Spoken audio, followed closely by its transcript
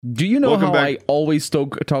Do you know Welcome how back. I always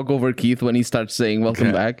talk over Keith when he starts saying welcome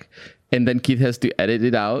Okay. back, and then Keith has to edit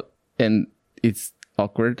it out, and it's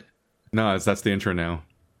awkward? No, that's the intro now.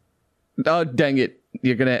 Oh, dang it.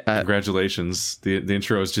 You're going to... Congratulations. The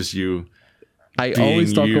intro is just you. I being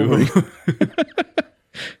always talk you. over you.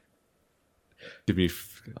 Give me...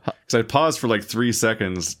 Because I paused for like 3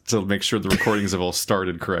 seconds to make sure the recordings have all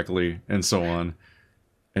started correctly and so on.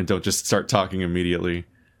 And don't just start talking immediately.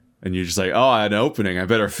 And you're just like, oh, I had an opening. I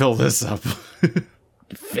better fill this up.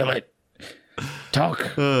 Fill it.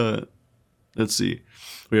 Talk. Let's see.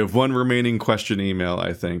 We have one remaining question email,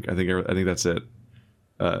 I think. I think that's it.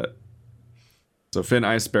 So Finn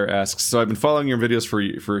Ice Bear asks, so I've been following your videos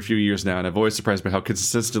for a few years now, and I've always surprised by how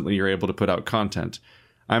consistently you're able to put out content.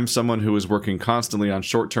 I'm someone who is working constantly on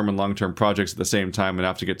short-term and long-term projects at the same time and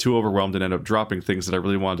have to get too overwhelmed and end up dropping things that I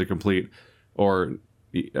really wanted to complete or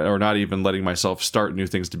not even letting myself start new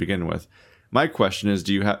things to begin with. My question is,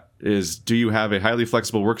 do you have a highly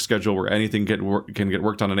flexible work schedule where anything can get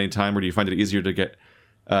worked on at any time, or do you find it easier to get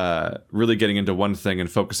really getting into one thing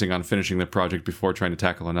and focusing on finishing the project before trying to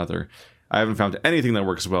tackle another? I haven't found anything that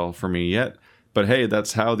works well for me yet, but hey,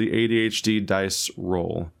 that's how the ADHD dice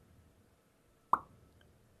roll.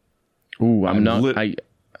 Ooh, I I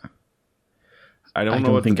don't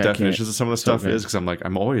know what the think I can. definitions of some of the stuff Okay. is, because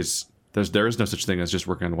I'm always there is no such thing as just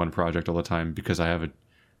working on one project all the time, because I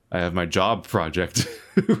have my job project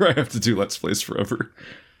where I have to do Let's Plays forever.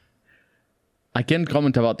 I can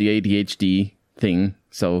comment about the ADHD thing,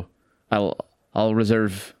 so I'll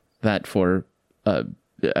reserve that for I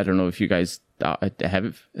don't know if you guys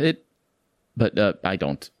have it, but I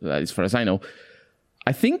don't, as far as I know.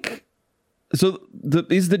 I think so.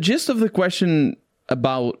 Is the gist of the question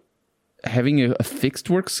about having a fixed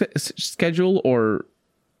work schedule or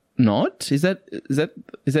not? Is that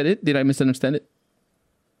it? Did I misunderstand it?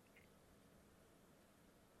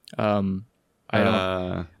 I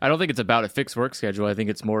don't think it's about a fixed work schedule. I think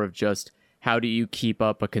it's more of just how do you keep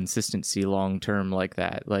up a consistency long term like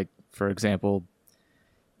that? Like, for example,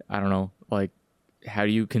 I don't know, like how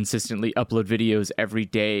do you consistently upload videos every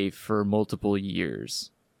day for multiple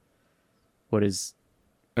years? What is...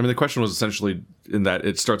 I mean, the question was essentially in that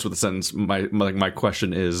it starts with the sentence. My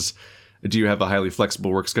question is, do you have a highly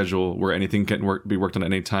flexible work schedule where anything can be worked on at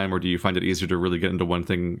any time, or do you find it easier to really get into one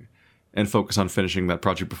thing and focus on finishing that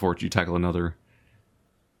project before you tackle another?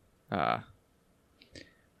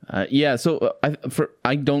 Yeah, so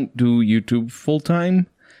I don't do YouTube full time,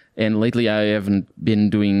 and lately I haven't been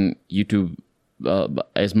doing YouTube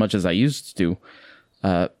as much as I used to.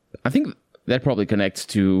 I think that probably connects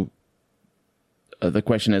to the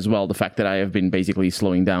question as well, the fact that I have been basically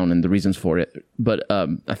slowing down and the reasons for it. But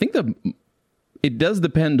I think it does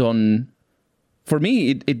depend on, for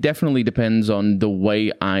me, it definitely depends on the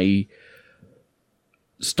way I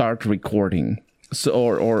start recording. So,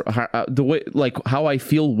 or the way, like how I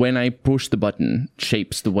feel when I push the button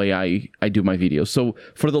shapes the way I do my videos. So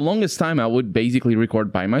for the longest time, I would basically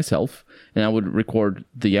record by myself, and I would record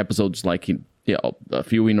the episodes like a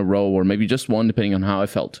few in a row, or maybe just one, depending on how I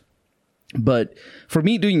felt. But for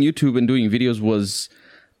me, doing YouTube and doing videos was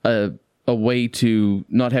a way to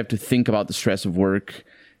not have to think about the stress of work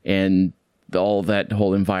and all that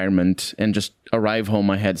whole environment, and just arrive home.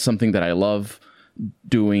 I had something that I love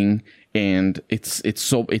doing, and it's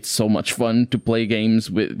so much fun to play games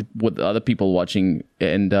with other people watching,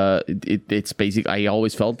 and it's basic. I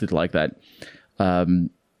always felt it like that, and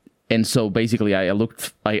so basically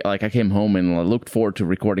I came home and I looked forward to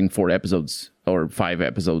recording 4 episodes or 5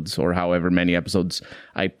 episodes or however many episodes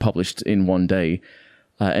I published in one day,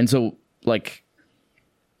 and so it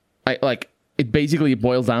basically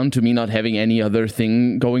boils down to me not having any other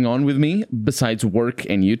thing going on with me besides work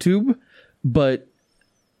and YouTube. But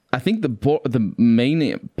I think the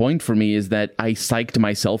main point for me is that I psyched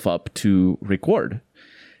myself up to record.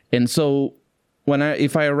 And so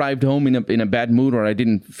if I arrived home in a bad mood, or I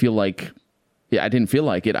didn't feel like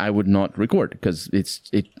it, I would not record, because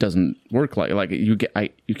it doesn't work like you get.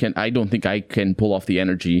 I don't think I can pull off the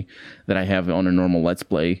energy that I have on a normal Let's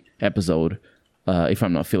Play episode if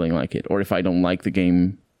I'm not feeling like it, or if I don't like the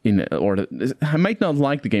game I might not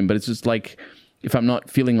like the game, but it's just like, if I'm not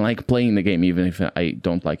feeling like playing the game, even if I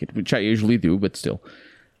don't like it, which I usually do, but still.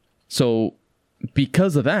 So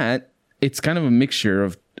because of that, it's kind of a mixture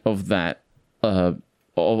of that, of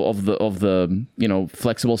the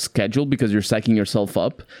flexible schedule, because you're psyching yourself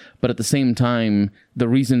up, but at the same time, the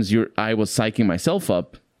reasons I was psyching myself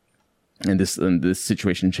up and this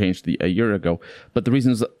situation changed a year ago. But the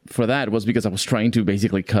reasons for that was because I was trying to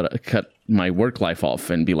basically cut my work life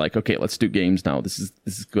off and be like, okay, let's do games now. This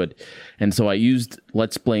is good. And so I used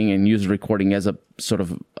Let's Playing and used recording as a sort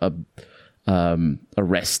of a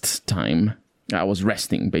rest time. I was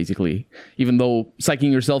resting basically, even though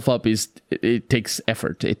psyching yourself up it takes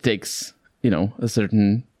effort. It takes, a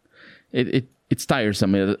certain, it's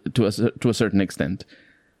tiresome to a certain extent.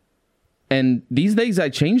 And these days I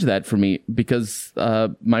changed that for me because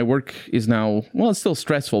my work is now, well, it's still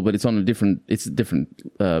stressful, but it's on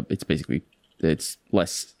it's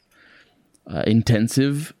less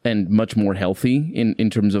intensive and much more healthy in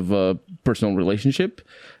terms of personal relationship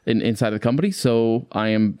inside the company. So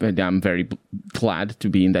I'm very glad to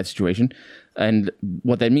be in that situation. And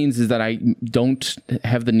what that means is that I don't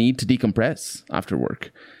have the need to decompress after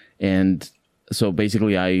work. And so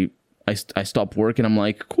basically I stop work and I'm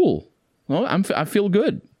like, cool. Well, I feel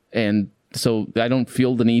good, and so I don't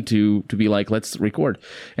feel the need to be like, let's record.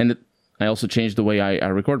 And I also changed the way I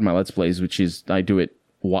record my Let's Plays, which is I do it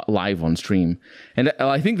live on stream, and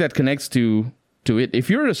I think that connects to it. If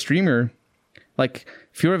you're a streamer, like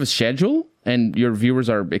if you have a schedule and your viewers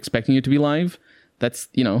are expecting you to be live, that's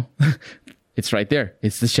it's right there.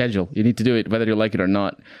 It's the schedule. You need to do it whether you like it or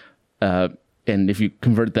not. And if you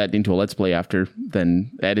convert that into a Let's Play after,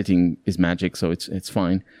 then editing is magic, so it's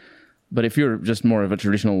fine. But if you're just more of a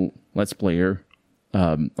traditional Let's Player,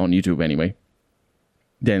 on YouTube anyway,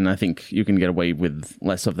 then I think you can get away with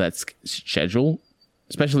less of that schedule,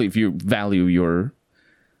 especially if you value your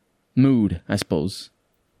mood, I suppose,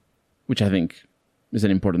 which I think is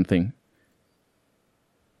an important thing.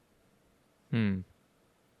 I'm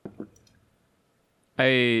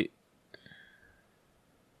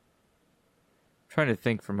trying to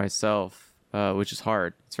think for myself, which is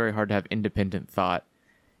hard. It's very hard to have independent thought.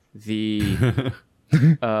 I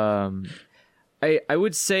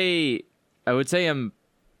would say I'm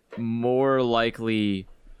more likely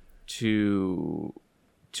to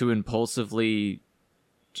impulsively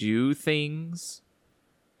do things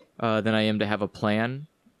than I am to have a plan.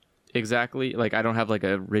 Exactly. Like I don't have like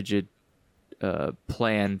a rigid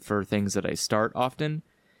plan for things that I start often.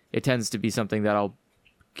 It tends to be something that I'll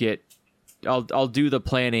do the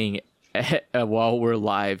planning while we're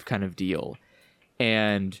live kind of deal.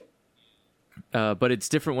 And but it's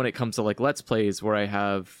different when it comes to like Let's Plays, where I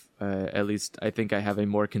have at least I think I have a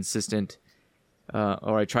more consistent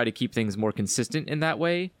or I try to keep things more consistent in that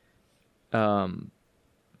way. The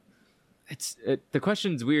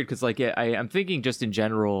question's weird because like I'm thinking just in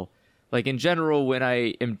general. Like in general, when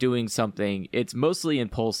I am doing something, it's mostly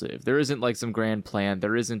impulsive. There isn't like some grand plan.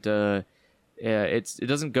 There isn't it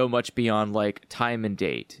doesn't go much beyond like time and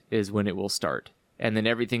date is when it will start. And then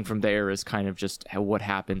everything from there is kind of just what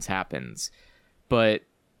happens. But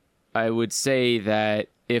I would say that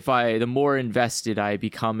the more invested I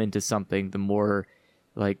become into something, the more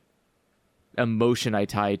like emotion I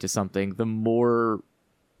tie to something, the more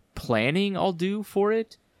planning I'll do for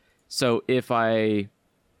it. So if I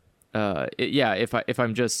think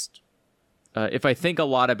a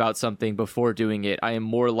lot about something before doing it, I am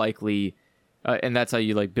more likely. And that's how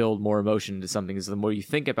you like build more emotion into something. Is the more you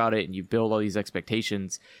think about it and you build all these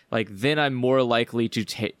expectations, like then I'm more likely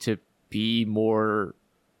to be more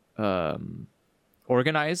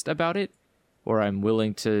organized about it, or I'm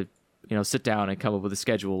willing to sit down and come up with a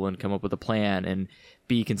schedule and come up with a plan and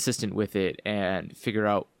be consistent with it and figure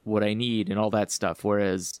out what I need and all that stuff.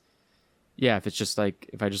 Whereas, yeah, if it's just like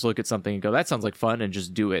if I just look at something and go, that sounds like fun, and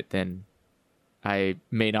just do it, then I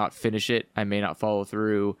may not finish it. I may not follow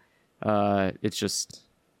through. It's just,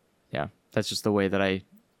 yeah, that's just the way that I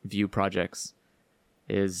view projects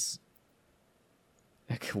is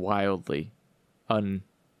like wildly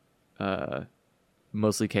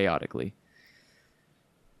mostly chaotically.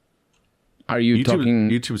 Are you talking?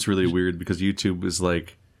 YouTube's really weird because YouTube is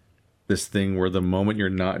like this thing where the moment you're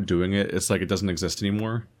not doing it, it's like it doesn't exist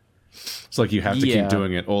anymore. It's like you have to keep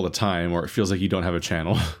doing it all the time, or it feels like you don't have a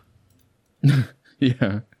channel.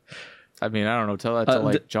 Yeah. I mean, I don't know. Tell that to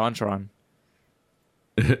like JonTron.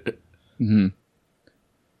 Mm-hmm.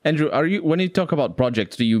 Andrew, when you talk about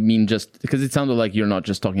projects, do you mean just because it sounded like you're not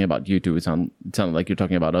just talking about YouTube? It sounded like you're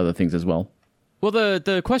talking about other things as well. Well,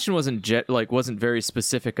 the question wasn't very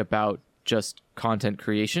specific about just content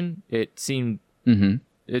creation. It seemed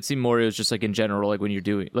more it was just like in general, like when you're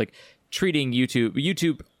doing like treating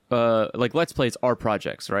YouTube like Let's Plays are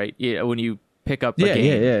projects, right? Yeah, when you pick up a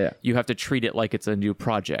game, you have to treat it like it's a new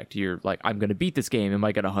project. You're like, I'm going to beat this game. Am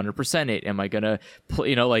I going to 100% it? Am I going to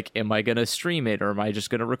am I going to stream it, or am I just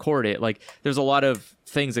going to record it? Like there's a lot of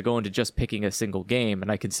things that go into just picking a single game,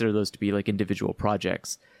 and I consider those to be like individual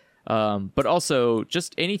projects. But also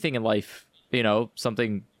just anything in life,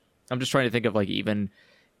 something. I'm just trying to think of like even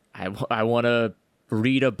I want to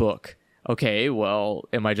read a book. Okay, well,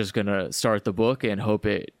 am I just gonna start the book and hope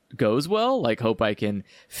it goes well? Like, hope I can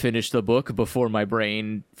finish the book before my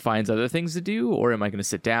brain finds other things to do? Or am I gonna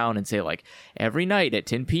sit down and say, like, every night at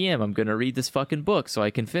 10 p.m. I'm gonna read this fucking book so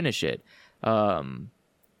I can finish it? I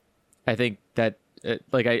think that,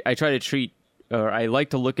 I try to treat, or I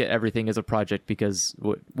like to look at everything as a project because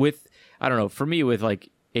with I don't know, for me with,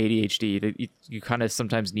 like, ADHD, you kind of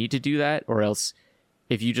sometimes need to do that, or else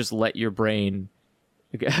if you just let your brain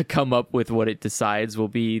come up with what it decides will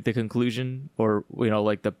be the conclusion or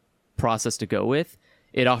like the process to go with,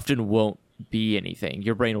 it often won't be anything.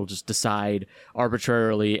 Your brain will just decide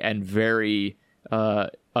arbitrarily and very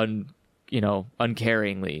uncaringly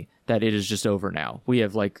that it is just over now. We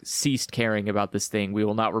have like ceased caring about this thing. We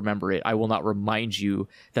will not remember it. I will not remind you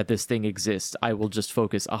that this thing exists. I will just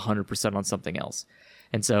focus 100% on something else.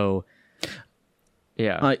 And so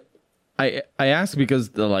yeah, I asked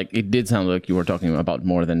because it did sound like you were talking about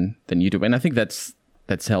more than YouTube, and I think that's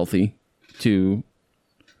healthy to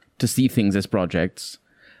see things as projects.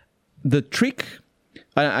 The trick,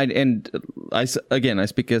 I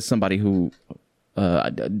speak as somebody who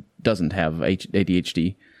doesn't have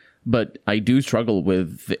ADHD, but I do struggle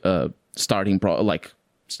with starting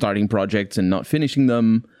projects and not finishing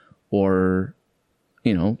them, or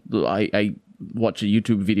I watch a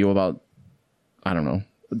YouTube video about, I don't know.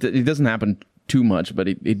 It doesn't happen too much, but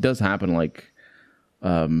it does happen. Like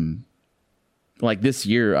this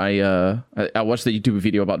year, I watched the YouTube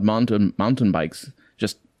video about mountain bikes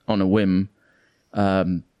just on a whim,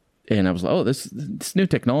 and I was like, oh, this new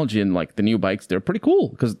technology and like the new bikes, they're pretty cool,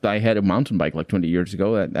 because I had a mountain bike like 20 years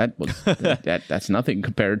ago. That was that's nothing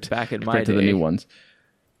compared back in my to day. The new ones.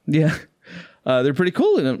 Yeah, they're pretty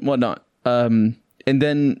cool and whatnot. And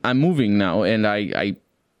then I'm moving now, and I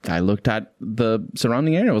looked at the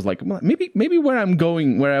surrounding area. I was like, well, maybe where I'm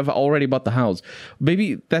going, where I've already bought the house,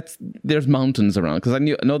 maybe there's mountains around, because I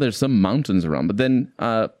know there's some mountains around. But then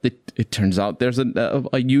it turns out there's a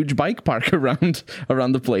huge bike park around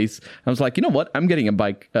the place. I was like, you know what? I'm getting a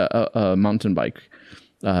mountain bike,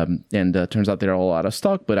 and turns out they're all out of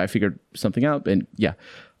stock. But I figured something out, and yeah.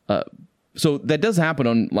 So that does happen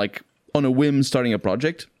on a whim, starting a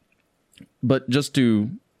project. But just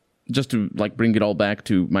to like bring it all back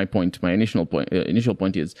to my initial point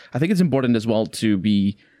is, I think it's important as well to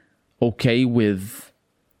be okay with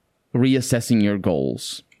reassessing your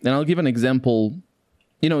goals. And I'll give an example.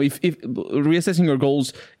 If reassessing your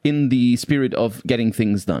goals in the spirit of getting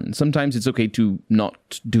things done, sometimes it's okay to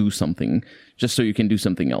not do something just so you can do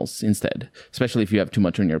something else instead, especially if you have too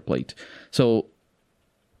much on your plate. So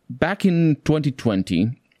back in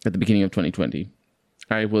 2020, at the beginning of 2020,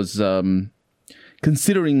 I was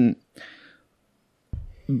considering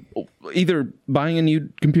either buying a new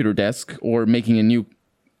computer desk or making a new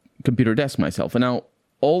computer desk myself. And now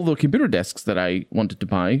all the computer desks that I wanted to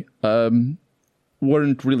buy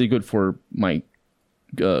weren't really good for my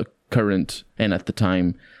current and at the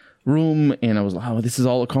time room. And I was like, oh, this is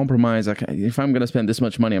all a compromise. If I'm going to spend this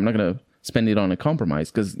much money, I'm not going to spend it on a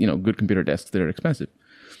compromise, because good computer desks, they're expensive.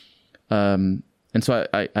 And so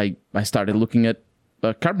I started looking at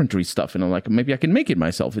carpentry stuff, and I'm like, maybe I can make it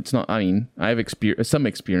myself. It's not, I have some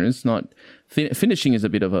experience. Not finishing is a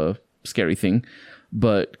bit of a scary thing,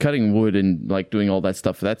 but cutting wood and like doing all that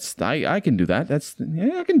stuff, I can do that. I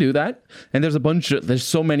can do that. And there's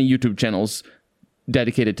so many YouTube channels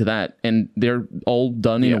dedicated to that, and they're all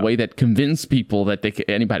done in a way that convince people that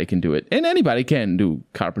anybody can do it, and anybody can do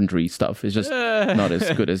carpentry stuff. It's just not as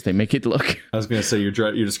good as they make it look. I was going to say,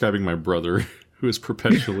 you're describing my brother, who is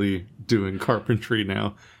perpetually doing carpentry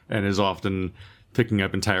now and is often picking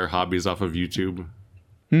up entire hobbies off of YouTube.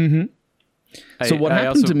 Mm-hmm. So what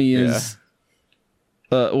happened to me is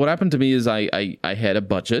I had a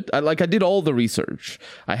budget. I did all the research.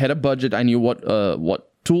 I had a budget. I knew what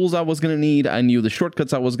tools I was going to need. I knew the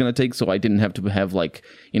shortcuts I was going to take, so I didn't have to have a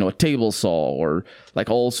table saw or like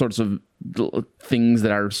all sorts of things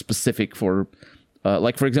that are specific for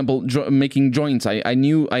for example, making joints. I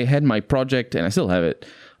knew I had my project, and I still have it,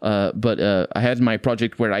 but I had my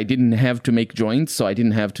project where I didn't have to make joints, so I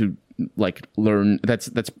didn't have to learn.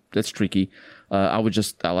 That's tricky. I would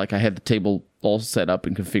just I had the table all set up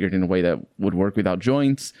and configured in a way that would work without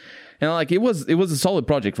joints, and it was a solid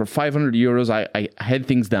project for 500 euros. I had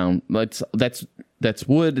things down. That's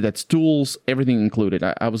wood, that's tools, everything included.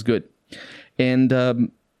 I was good, and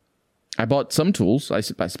I bought some tools. I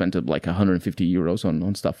spent 150 euros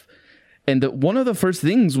on stuff. And one of the first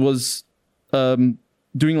things was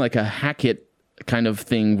doing a hack it kind of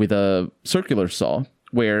thing with a circular saw,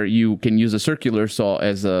 where you can use a circular saw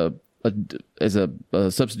as a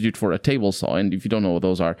substitute for a table saw. And if you don't know what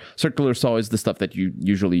those are, circular saw is the stuff that you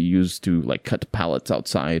usually use to like cut pallets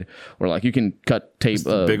outside, or like you can cut It's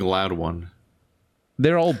the big loud one.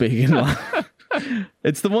 They're all big and loud.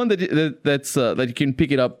 It's the one that you can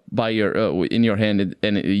pick it up by your in your hand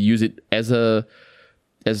and use it as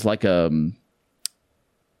like a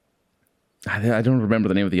I don't remember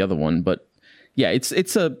the name of the other one, but yeah, it's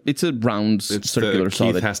a round circular saw.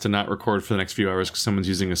 Keith that has to not record for the next few hours because someone's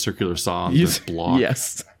using a circular saw on this block.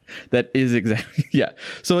 Yes, that is exactly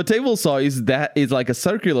So a table saw is like a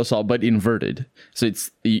circular saw but inverted. So it's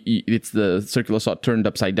the circular saw turned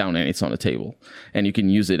upside down and it's on a table, and you can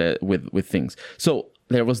use it with things. So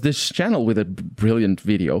there was this channel with a brilliant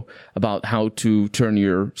video about how to turn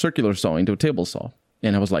your circular saw into a table saw.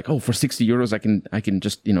 And I was like, oh, for 60 euros, I can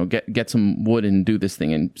just, get some wood and do this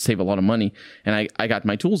thing and save a lot of money. And I got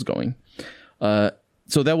my tools going.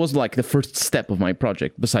 So that was like the first step of my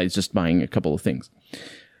project, besides just buying a couple of things.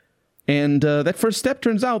 And that first step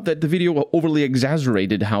turns out that the video overly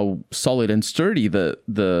exaggerated how solid and sturdy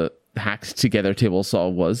the hacked together table saw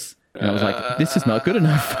was. And I was like, this is not good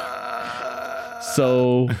enough.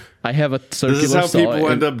 So I have a circular saw. This is how people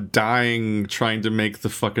end up dying trying to make the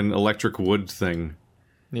fucking electric wood thing.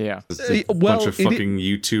 Yeah. A bunch of fucking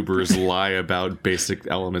YouTubers lie about basic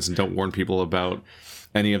elements and don't warn people about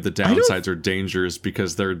any of the downsides or dangers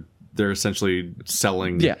because they're essentially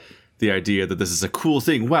selling the idea that this is a cool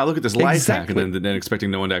thing. Wow, look at this life hack, and then expecting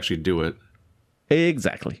no one to actually do it.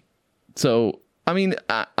 Exactly. So, I mean,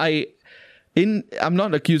 I'm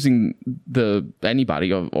not accusing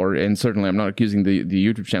anybody and certainly I'm not accusing the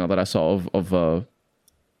YouTube channel that I saw of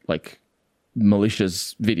like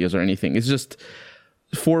malicious videos or anything. It's just,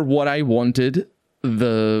 for what I wanted,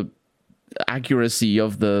 the accuracy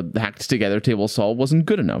of the hacked together table saw wasn't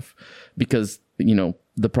good enough, because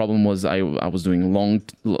the problem was I was doing long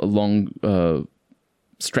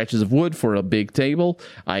stretches of wood for a big table.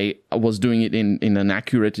 I was doing it in an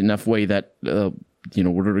accurate enough way that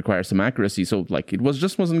would require some accuracy. So like it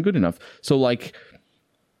wasn't good enough. So like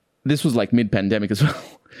this was like mid-pandemic as well.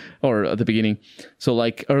 Or at the beginning. So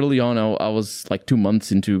like early on, I was like 2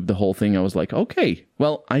 months into the whole thing. I was like, okay,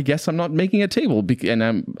 well, I guess I'm not making a table, and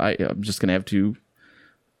I'm just gonna have to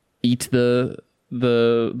eat the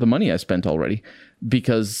money I spent already.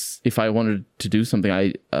 Because if I wanted to do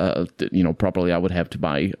something, properly, I would have to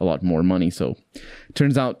buy a lot more money. So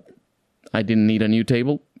turns out I didn't need a new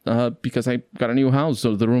table because I got a new house,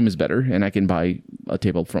 so the room is better, and I can buy a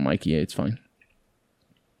table from IKEA. It's fine.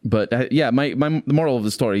 But the moral of the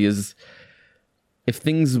story is, if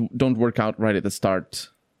things don't work out right at the start,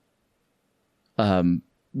 the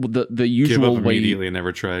usual give up way immediately and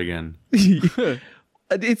never try again.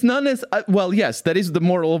 It's not as well. Yes, that is the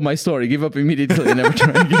moral of my story. Give up immediately and never try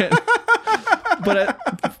again. But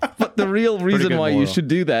the real reason why you should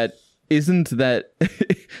do that isn't that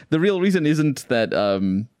the real reason isn't that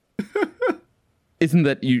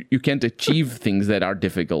you can't achieve things that are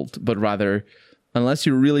difficult, but rather, unless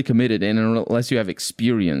you're really committed and unless you have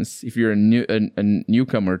experience, if you're a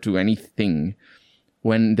newcomer to anything,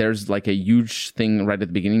 when there's like a huge thing right at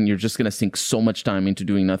the beginning, you're just going to sink so much time into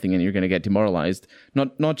doing nothing and you're going to get demoralized.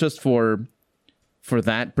 Not just for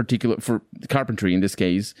that particular, for carpentry in this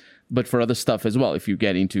case, but for other stuff as well, if you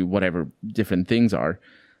get into whatever different things are.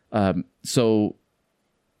 So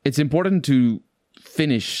it's important to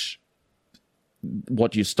finish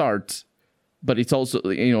what you start, but it's also,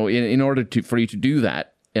 in order for you to do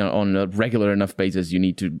that on a regular enough basis, you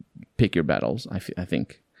need to pick your battles. I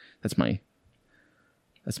think that's my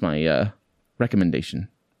recommendation.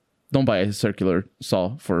 Don't buy a circular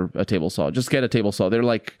saw for a table saw. Just get a table saw. They're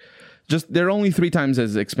only 3 times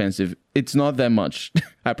as expensive. It's not that much.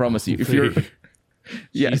 I promise you. If you're,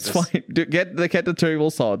 yeah, it's fine. Get the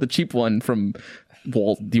table saw, the cheap one from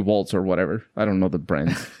DeWalt or whatever. I don't know the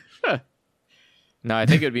brands. No, I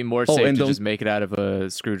think it would be more safe to just make it out of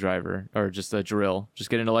a screwdriver or just a drill.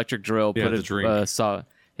 Just get an electric drill, put a saw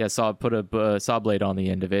blade on the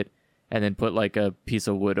end of it, and then put like a piece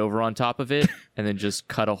of wood over on top of it, and then just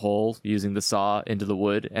cut a hole using the saw into the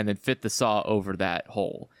wood, and then fit the saw over that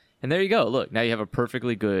hole. And there you go. Look, now you have a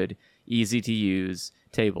perfectly good, easy to use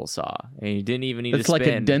table saw, and you didn't even need to spend. It's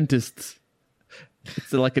like a dentist.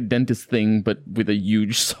 It's like a dentist thing, but with a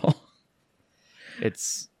huge saw.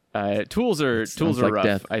 It's tools are like rough.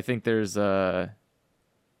 Death. I think there's I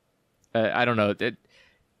don't know.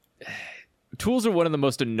 Tools are one of the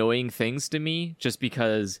most annoying things to me, just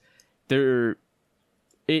because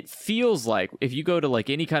it feels like if you go to like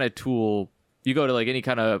any kind of tool, you go to like any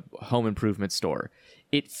kind of home improvement store,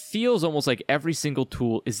 it feels almost like every single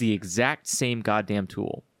tool is the exact same goddamn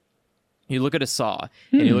tool. You look at a saw,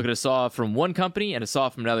 and you look at a saw from one company and a saw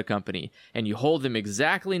from another company, and you hold them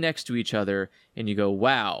exactly next to each other, and you go,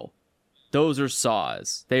 wow, those are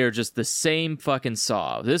saws. They are just the same fucking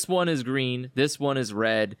saw. This one is green, this one is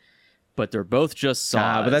red, but they're both just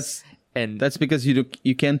saws. But that's because you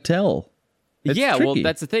can't tell. It's tricky. Well,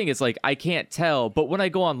 that's the thing. It's like, I can't tell, but when I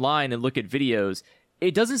go online and look at videos,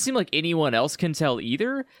 it doesn't seem like anyone else can tell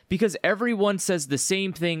either, because everyone says the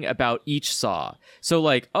same thing about each saw. So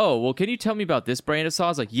like, oh, well, can you tell me about this brand of saw?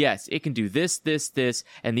 It's like, yes, it can do this, this, this,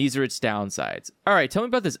 and these are its downsides. All right, tell me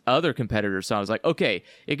about this other competitor saw. I was like, okay,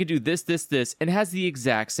 it can do this, this, this, and has the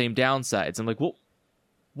exact same downsides. I'm like, well,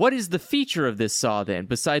 what is the feature of this saw then,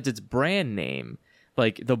 besides its brand name?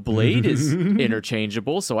 Like, the blade is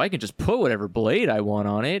interchangeable, so I can just put whatever blade I want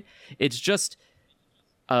on it. It's just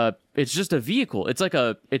a vehicle. It's like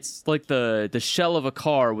the shell of a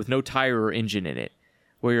car with no tire or engine in it,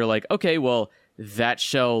 where you're like, okay, well, that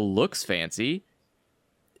shell looks fancy.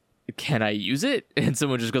 Can I use it? And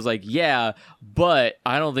someone just goes like, yeah, but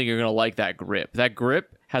I don't think you're gonna like that grip. That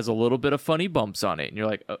grip has a little bit of funny bumps on it, and you're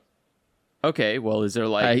like, okay, well, is there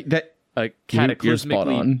like a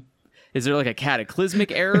cataclysmically? Is there like a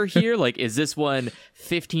cataclysmic error here? Like, is this one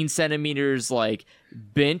 15 centimeters like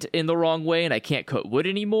bent in the wrong way and I can't cut wood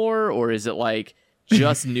anymore? Or is it like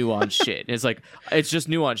just nuanced shit? It's like, it's just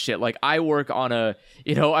nuanced shit. Like, I work on an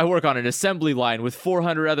assembly line with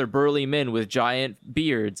 400 other burly men with giant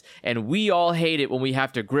beards, and we all hate it when we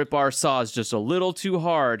have to grip our saws just a little too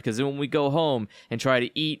hard, because then when we go home and try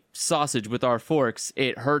to eat sausage with our forks,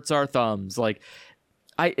 it hurts our thumbs. Like,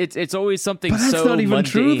 it's always something so mundane. But that's not even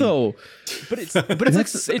mundane. True, though. But it's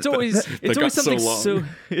always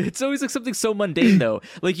like something so mundane, though.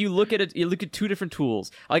 Like, you look at two different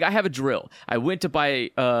tools. Like, I have a drill. I went to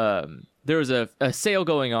buy. There was a sale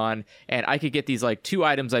going on, and I could get these like two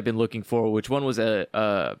items I've been looking for. Which one was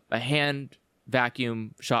a hand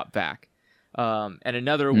vacuum shop vac, and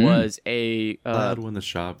another was a loud when the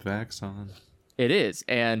shop vac's on. It is,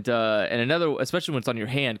 and another, especially when it's on your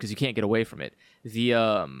hand, because you can't get away from it.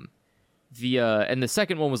 And the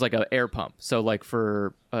second one was like an air pump, so like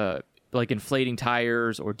for like inflating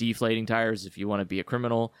tires or deflating tires if you want to be a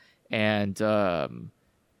criminal. And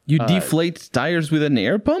you deflate tires with an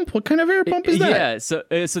air pump? What kind of air pump is that? Yeah,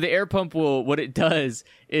 so the air pump what it does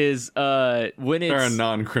is when it's... There are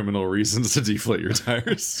non-criminal reasons to deflate your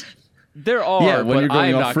tires. There are, but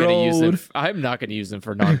I'm not going to use them. I'm not going to use them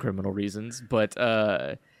for non-criminal reasons, but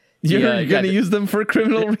you're going to use them for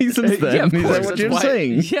criminal reasons. Then yeah, of course, is that what you're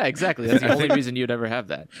saying? Yeah, exactly. That's the only reason you'd ever have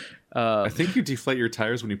that. I think you deflate your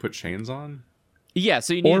tires when you put chains on. Yeah,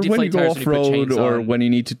 so you need to deflate tires when you go off-road, or when you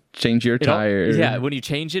need to change your tire. Yeah, when you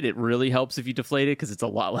change it, it really helps if you deflate it because it's a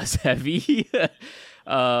lot less heavy.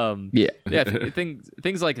 Things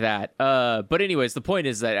like that. But anyways, the point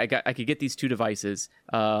is that I could get these two devices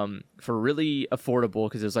for really affordable,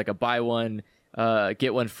 because it was like a buy one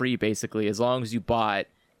get one free, basically, as long as you bought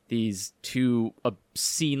these two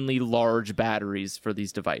obscenely large batteries for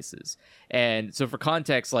these devices. And so for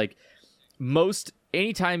context, like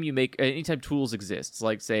anytime tools exist,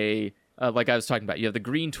 like say like I was talking about, you have the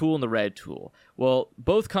green tool and the red tool. Well,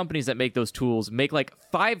 both companies that make those tools make like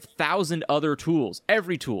 5,000 other tools.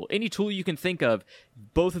 Every tool, any tool you can think of,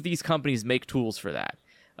 both of these companies make tools for that.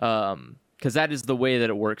 Because that is the way that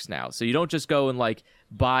it works now. So you don't just go and like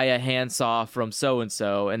buy a handsaw from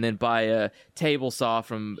so-and-so and then buy a table saw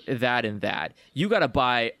from that and that. You got to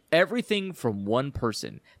buy everything from one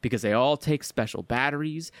person, because they all take special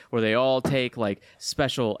batteries, or they all take like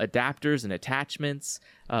special adapters and attachments.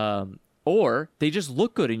 Or they just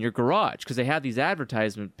look good in your garage because they have these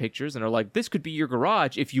advertisement pictures and are like, this could be your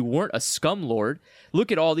garage if you weren't a scumlord.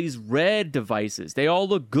 Look at all these red devices. They all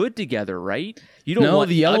look good together, right? You don't want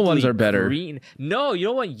the yellow ones are better. Green. No, you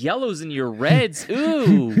don't want yellows in your reds.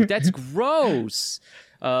 Ooh, that's gross.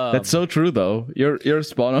 That's so true, though. You're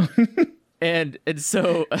spot on. And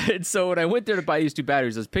so when I went there to buy these two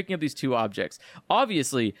batteries, I was picking up these two objects.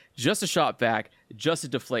 Obviously, just a shop vac, just a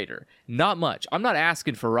deflator. Not much. I'm not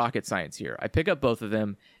asking for rocket science here. I pick up both of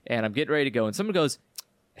them, and I'm getting ready to go. And someone goes,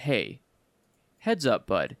 hey, heads up,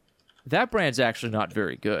 bud. That brand's actually not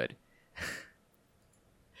very good.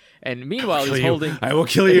 And meanwhile, I will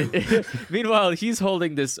kill you. Meanwhile, he's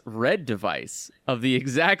holding this red device of the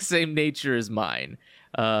exact same nature as mine.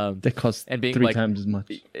 That costs three times as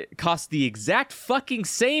much. It costs the exact fucking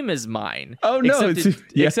same as mine. Oh no!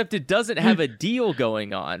 Except it doesn't have a deal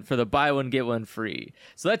going on for the buy one get one free.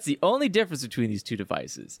 So that's the only difference between these two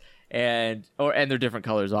devices, and they're different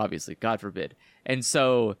colors, obviously. God forbid. And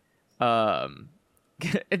so,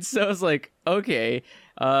 And so I was like, okay,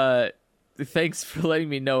 thanks for letting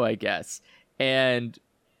me know, I guess. And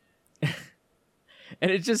and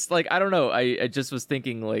it just like, I don't know. I just was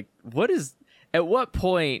thinking like, at what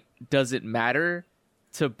point does it matter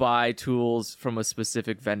to buy tools from a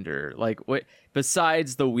specific vendor? Like, what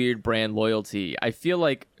besides the weird brand loyalty, I feel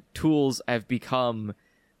like tools have become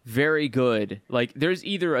very good. Like, there's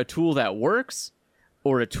either a tool that works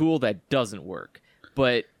or a tool that doesn't work.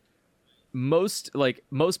 But most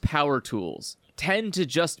power tools tend to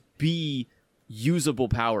just be usable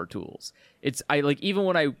power tools. Even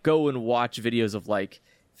when I go and watch videos of like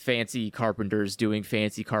fancy carpenters doing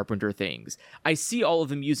fancy carpenter things, I see all of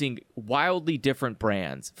them using wildly different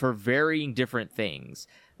brands for varying different things.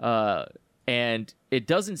 And it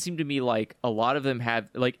doesn't seem to me like a lot of them have,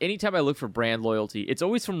 like, anytime I look for brand loyalty, it's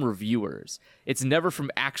always from reviewers. It's never from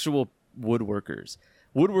actual woodworkers.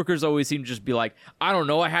 Woodworkers always seem to just be like, I don't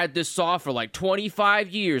know, I had this saw for like 25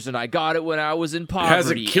 years and I got it when I was in poverty.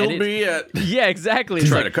 Hasn't killed me yet. Yeah, exactly.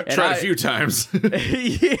 Tried a few times.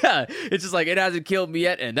 Yeah, it's just like, it hasn't killed me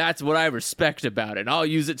yet, and that's what I respect about it. I'll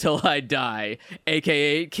use it till I die,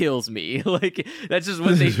 aka it kills me. Like, that's just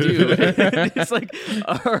what they do. It's like,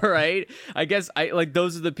 all right, I guess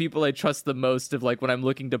those are the people I trust the most of, like, when I'm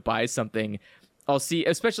looking to buy something. I'll see,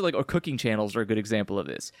 especially like, cooking channels are a good example of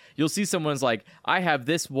this. You'll see someone's like, I have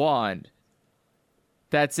this wand.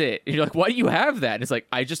 That's it. And you're like, why do you have that? And it's like,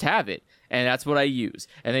 I just have it. And that's what I use.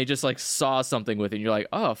 And they just like saw something with it. And you're like,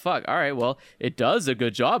 oh, fuck. All right, well, it does a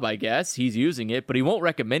good job, I guess. He's using it, but he won't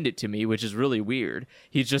recommend it to me, which is really weird.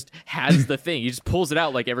 He just has the thing. He just pulls it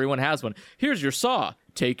out like everyone has one. Here's your saw.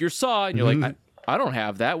 Take your saw. And you're like, I don't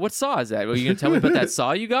have that. What saw is that? Are you going to tell me about that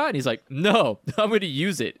saw you got? And he's like, no, I'm going to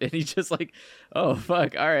use it. And he's just like, oh,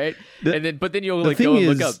 fuck. All right. But then you'll like go and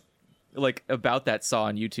look up like about that saw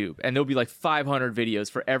on YouTube, and there'll be like 500 videos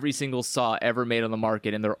for every single saw ever made on the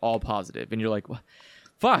market, and they're all positive. And you're like, what?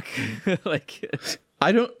 Fuck. Like,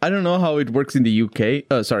 I don't know how it works in the UK.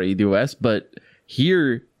 The US, but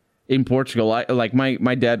here in Portugal,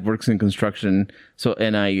 my dad works in construction,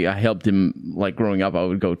 and I helped him, like, growing up. I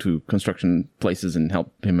would go to construction places and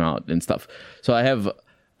help him out and stuff. So I have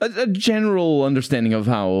a general understanding of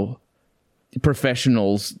how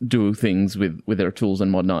professionals do things with their tools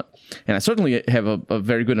and whatnot. And I certainly have a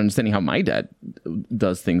very good understanding how my dad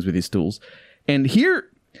does things with his tools. And here,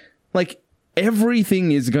 like,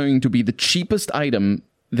 everything is going to be the cheapest item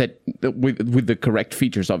that with the correct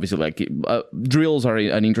features. Obviously, like, drills are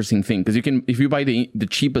an interesting thing, because if you buy the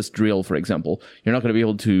cheapest drill, for example, you're not going to be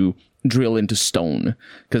able to drill into stone,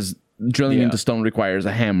 because drilling into stone requires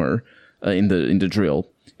a hammer in the drill.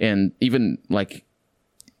 And even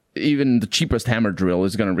the cheapest hammer drill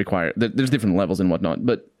is going to require, there's different levels and whatnot,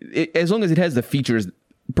 but as long as it has the features,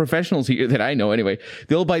 professionals here that I know anyway,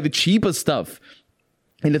 they'll buy the cheapest stuff.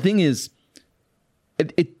 And the thing is,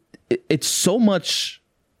 it's so much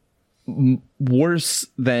worse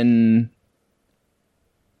than,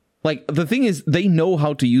 like, the thing is, they know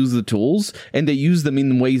how to use the tools, and they use them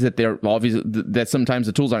in ways that they're obvious, that sometimes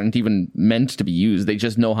the tools aren't even meant to be used. They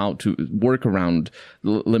just know how to work around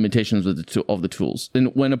limitations of the tools.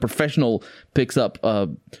 And when a professional picks up I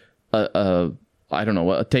don't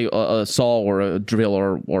know, a saw or a drill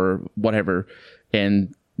or whatever,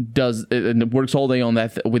 and it works all day on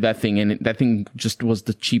with that thing, and that thing just was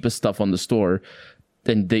the cheapest stuff on the store,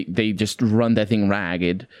 then they just run that thing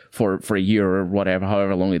ragged for a year or whatever,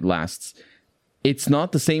 however long it lasts. It's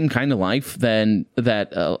not the same kind of life than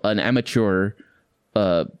that an amateur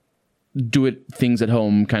do it things at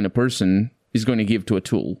home kind of person is going to give to a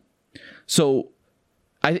tool. So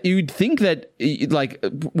you'd think that, like,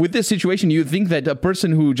 with this situation, you'd think that a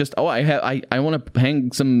person who just, I want to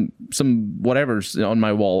hang some whatever's on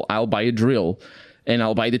my wall, I'll buy a drill. And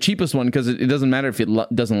I'll buy the cheapest one, because it doesn't matter if it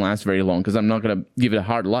doesn't last very long, because I'm not going to give it a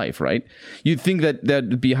hard life, right? You'd think that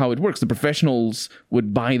would be how it works. The professionals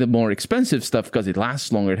would buy the more expensive stuff because it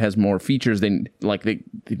lasts longer. It has more features.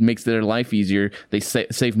 It makes their life easier. They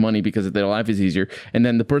save money because their life is easier. And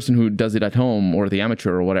then the person who does it at home, or the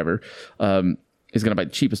amateur or whatever, is going to buy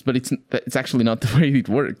the cheapest. But it's actually not the way it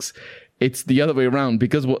works. It's the other way around,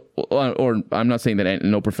 because or I'm not saying that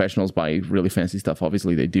no professionals buy really fancy stuff.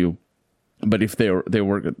 Obviously they do. But if they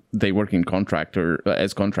work in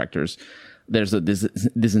as contractors, there's a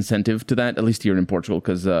disincentive to that, at least here in Portugal,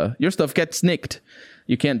 because your stuff gets nicked.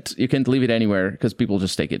 You can't leave it anywhere, because people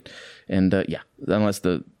just take it. And unless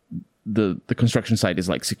the construction site is,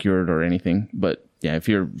 like, secured or anything. But yeah, if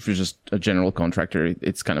you're just a general contractor,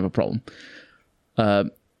 it's kind of a problem.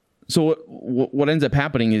 So what ends up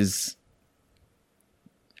happening is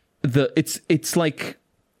it's like,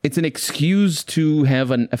 it's an excuse to have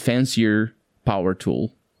a fancier power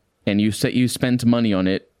tool, and you spent money on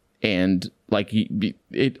it, and like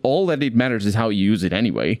it all that it matters is how you use it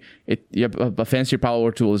anyway. A fancier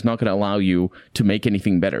power tool is not going to allow you to make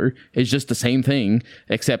anything better. It's just the same thing,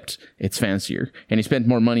 except it's fancier, and you spent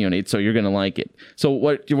more money on it, so you're going to like it. So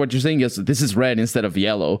what you're saying is this is red instead of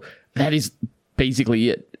yellow. That is basically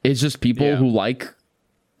it. It's just people who like.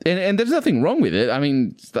 And there's nothing wrong with it. I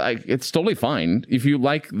mean, it's totally fine. If you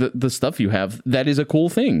like the stuff you have, that is a cool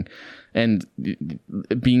thing. And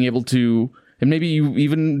being able to, and maybe you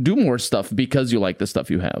even do more stuff because you like the stuff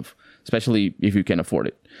you have, especially if you can afford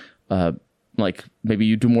it. Like maybe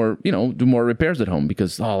you do more repairs at home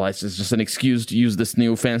because, it's just an excuse to use this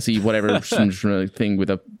new fancy whatever thing with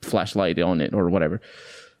a flashlight on it or whatever.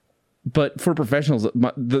 But for professionals,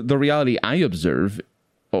 the reality I observed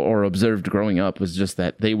growing up was just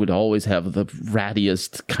that they would always have the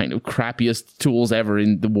rattiest, kind of crappiest tools ever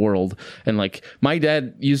in the world. And like my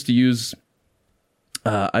dad used to use,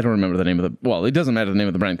 I don't remember the name of it doesn't matter the name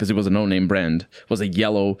of the brand because it was a no-name brand. It was a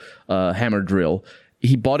yellow hammer drill.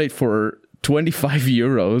 He bought it for 25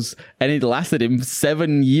 euros and it lasted him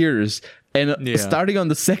 7 years. And starting on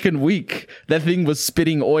the second week, that thing was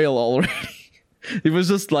spitting oil already. It was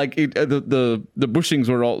just like the bushings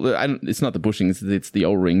were all. It's not the bushings; it's the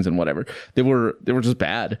O-rings and whatever. They were just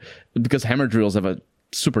bad because hammer drills have a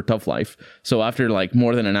super tough life. So after like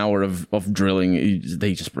more than an hour of drilling,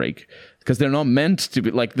 they just break because they're not meant to be.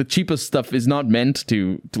 Like the cheapest stuff is not meant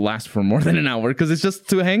to last for more than an hour because it's just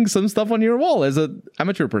to hang some stuff on your wall as an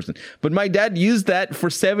amateur person. But my dad used that for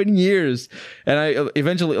 7 years, and I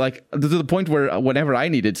eventually like to the point where whenever I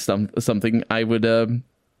needed something, I would.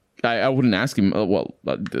 I wouldn't ask him.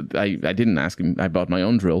 I didn't ask him. I bought my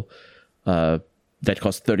own drill that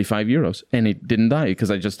cost 35 euros, and it didn't die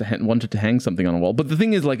because I just wanted to hang something on a wall. But the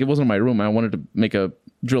thing is, like, it wasn't my room. I wanted to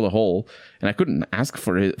drill a hole, and I couldn't ask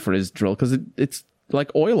for his drill because it's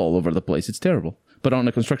like oil all over the place. It's terrible. But on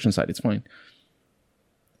the construction site, it's fine.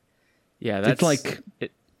 Yeah, that's like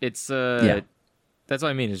that's what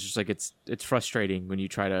I mean. It's just like it's frustrating when you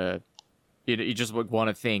try to you just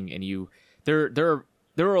want a thing, and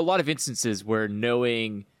there are a lot of instances where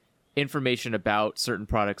knowing information about certain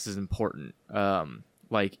products is important.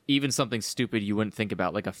 Like even something stupid you wouldn't think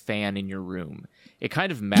about, like a fan in your room. It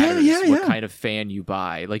kind of matters what kind of fan you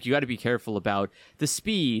buy. Like you got to be careful about the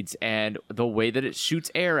speeds and the way that it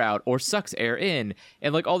shoots air out or sucks air in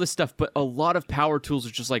and like all this stuff. But a lot of power tools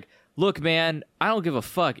are just like, look, man, I don't give a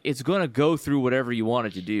fuck. It's going to go through whatever you want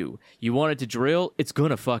it to do. You want it to drill? It's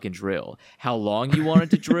going to fucking drill. How long you want it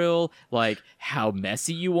to drill, like how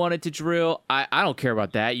messy you want it to drill, I don't care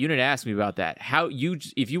about that. You didn't ask me about that.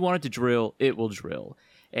 If you want it to drill, it will drill.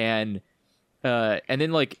 And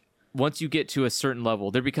then like once you get to a certain level,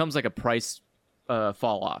 there becomes like a price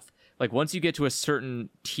fall off. Like once you get to a certain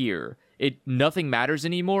tier, nothing matters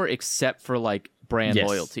anymore except for like brand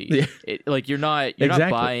loyalty. Like you're not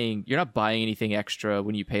buying anything extra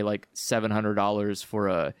when you pay like $700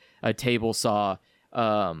 for a table saw.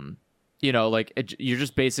 Like you're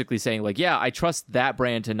just basically saying like, yeah, I trust that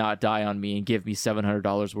brand to not die on me and give me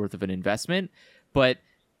 $700 worth of an investment. But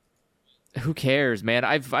who cares, man?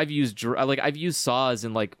 I've used saws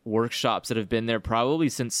in like workshops that have been there probably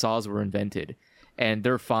since saws were invented, and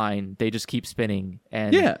they're fine. They just keep spinning,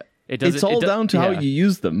 and it's all down to how you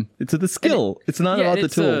use them. It's the skill. It's not about the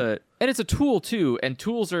tool. And it's a tool too. And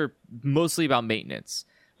tools are mostly about maintenance.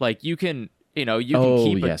 Like you can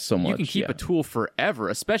keep a tool forever,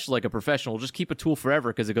 especially like a professional. Just keep a tool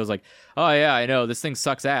forever because it goes like, oh yeah, I know this thing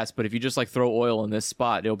sucks ass, but if you just like throw oil in this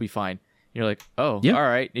spot, it'll be fine. You're like, oh, all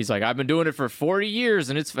right. He's like, I've been doing it for 40 years,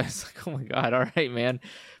 and it's like, oh my god, all right, man.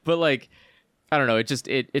 But like, I don't know.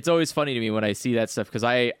 It's always funny to me when I see that stuff because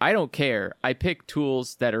I don't care. I pick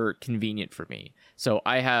tools that are convenient for me. So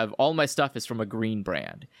I have all my stuff is from a green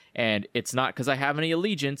brand, and it's not because I have any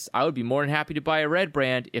allegiance. I would be more than happy to buy a red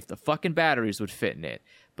brand if the fucking batteries would fit in it,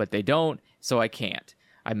 but they don't, so I can't.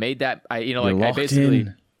 I made that. I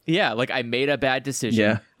made a bad decision.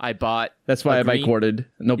 Yeah. I bought. That's why I buy corded.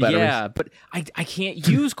 No batteries. Yeah, but I can't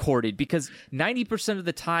use corded because 90% of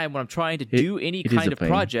the time when I'm trying to do any kind of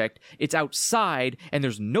project, it's outside and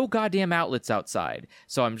there's no goddamn outlets outside.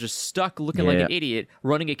 So I'm just stuck looking like an idiot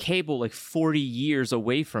running a cable like 40 years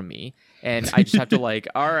away from me. And I just have to like,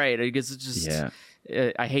 all right, I guess it's just,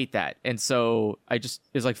 I hate that. And so it's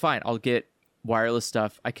like, fine, I'll get wireless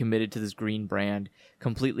stuff. I committed to this green brand.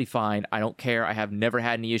 Completely fine. I don't care. I have never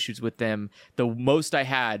had any issues with them. The most I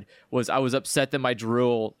had was I was upset that my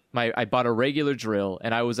drill, I bought a regular drill,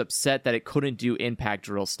 and I was upset that it couldn't do impact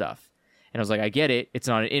drill stuff. And I was like, I get it. It's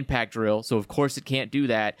not an impact drill, so of course it can't do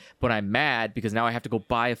that. But I'm mad because now I have to go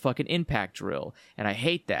buy a fucking impact drill, and I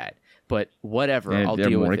hate that. but whatever, And I'll they're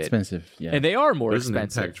deal more with expensive. it. Yeah. And they are more There's an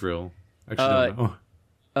expensive. impact drill. Actually, don't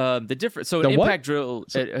know. The difference. So The an what? impact drill.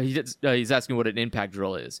 He's asking what an impact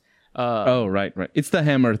drill is. Oh, right. It's the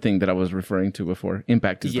hammer thing that I was referring to before.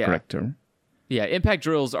 Impact is the Yeah. correct term. Yeah, impact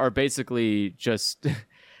drills are basically just. It's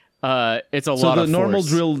a So lot the of normal force.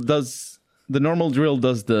 drill does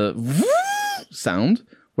the sound,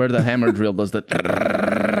 where the hammer drill does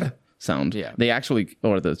the sound. Yeah. They actually,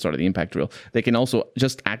 the impact drill. They can also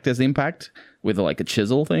just act as impact with like a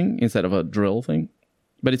chisel thing instead of a drill thing,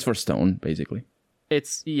 but it's for stone basically.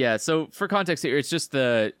 It's so for context here, it's just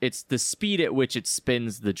the speed at which it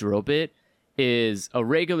spins the drill bit is a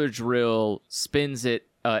regular drill spins it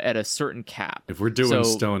at a certain cap. If we're doing So-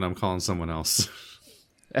 stone, I'm calling someone else.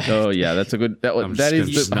 Oh yeah, that's a good. I'm That just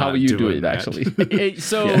is how not you do doing it that. actually.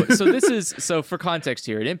 So for context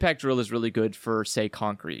here, an impact drill is really good for say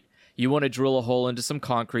concrete. You want to drill a hole into some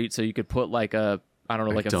concrete so you could put like a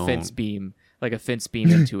fence beam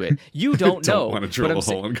into it. You don't know. Want to but drill I'm a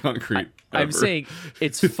sa- hole in concrete. I'm ever. saying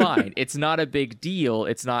it's fine. It's not a big deal.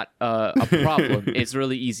 It's not a problem. It's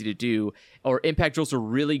really easy to do. Or impact drills are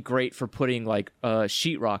really great for putting like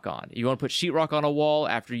sheetrock on. You want to put sheetrock on a wall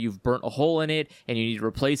after you've burnt a hole in it and you need to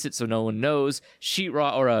replace it so no one knows.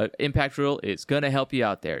 Sheetrock or a impact drill is gonna help you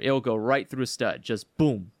out there. It'll go right through a stud. Just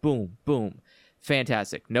boom, boom, boom.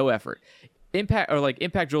 Fantastic. No effort.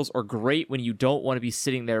 Impact drills are great when you don't want to be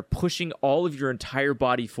sitting there pushing all of your entire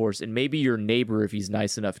body force and maybe your neighbor, if he's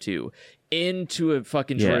nice enough to, into a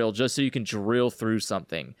fucking drill just so you can drill through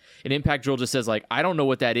something. An impact drill just says like, I don't know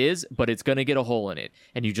what that is, but it's gonna get a hole in it,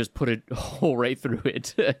 and you just put a hole right through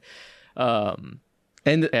it. And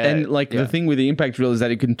the thing with the impact drill is that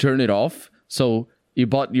you can turn it off. So you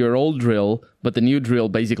bought your old drill, but the new drill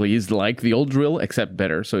basically is like the old drill except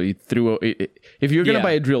better. So you threw if you're gonna Yeah.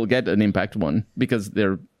 buy a drill, get an impact one because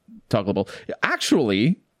they're toggleable.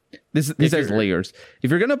 Actually, this has layers. If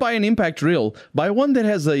you're gonna buy an impact drill, buy one that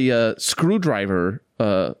has a screwdriver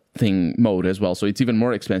thing mode as well. So it's even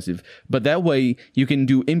more expensive. But that way you can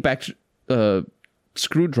do impact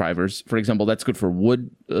screwdrivers. For example, that's good for wood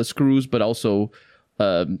screws, but also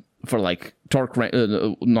for like torque wrench,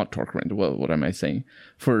 not torque wrench. What am I saying?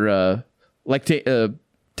 For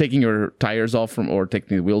taking your tires off or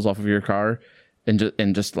taking the wheels off of your car, and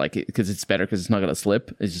just like it because it's better because it's not gonna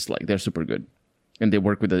slip. It's just like they're super good, and they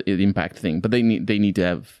work with the impact thing. But they need to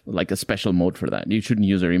have like a special mode for that. You shouldn't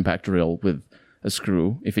use your impact drill with a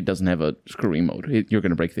screw if it doesn't have a screwing mode. You're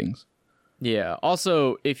gonna break things. Yeah.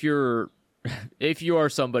 Also, if you are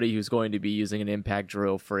somebody who's going to be using an impact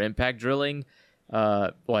drill for impact drilling,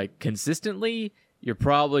 like consistently, you're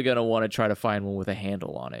probably gonna want to try to find one with a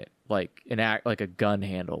handle on it, like a gun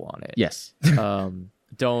handle on it. Yes.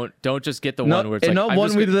 Don't just get the one where it's and like, not I'm one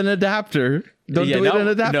just with an adapter. Don't do it an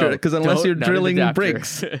adapter because unless you're not an drilling adapter.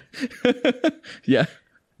 bricks. Yeah.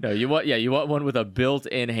 No, you want one with a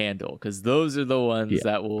built-in handle because those are the ones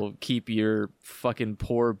that will keep your fucking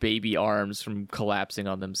poor baby arms from collapsing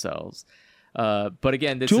on themselves. But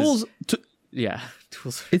again, this Tools.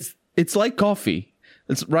 tools. It's like coffee.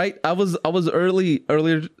 It's right. I was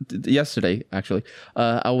earlier yesterday actually.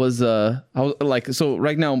 I was like, so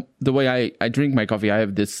right now the way I drink my coffee, I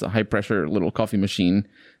have this high pressure little coffee machine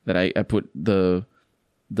that I put the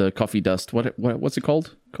coffee dust. What's it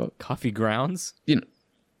called? Coffee grounds.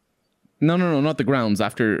 No, not the grounds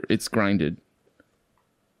after it's grinded.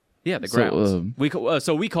 Yeah, the grounds. We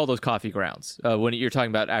call those coffee grounds. When you're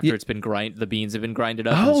talking about after it's been the beans have been grinded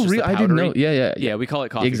up. Oh, really? I didn't know. Yeah. Yeah, we call it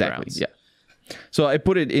coffee exactly. grounds. Yeah. So I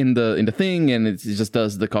put it in the thing, and it just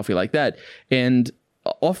does the coffee like that. And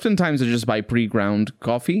oftentimes I just buy pre-ground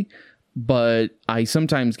coffee, but I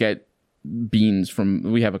sometimes get beans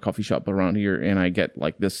we have a coffee shop around here, and I get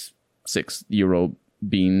like this €6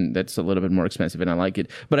 bean that's a little bit more expensive, and I like it.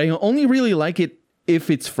 But I only really like it if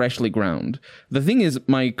it's freshly ground. The thing is,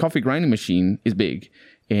 my coffee grinding machine is big,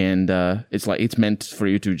 and it's meant for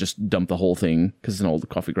you to just dump the whole thing because it's an old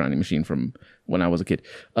coffee grinding machine from when I was a kid.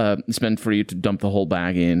 It's meant for you to dump the whole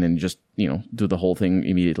bag in and just do the whole thing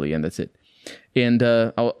immediately, and that's it. And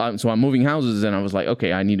so I'm moving houses, and I was like,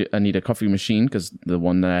 okay, I need a coffee machine because the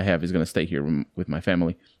one that I have is going to stay here with my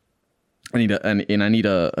family. I need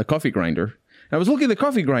a coffee grinder. I was looking at the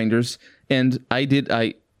coffee grinders, and I did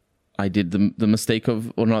the mistake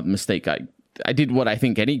of, or not mistake, I did what I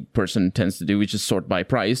think any person tends to do, which is sort by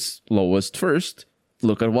price, lowest first,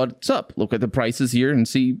 look at what's up, look at the prices here and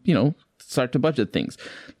see, start to budget things.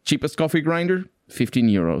 Cheapest coffee grinder,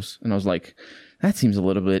 €15. And I was like, that seems a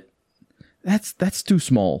little bit, that's too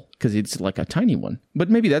small because it's like a tiny one. But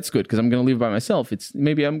maybe that's good because I'm going to live by myself.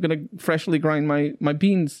 Maybe I'm going to freshly grind my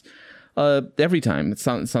beans every time. It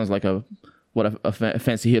sounds like a what a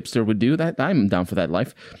fancy hipster would do. That I'm down for that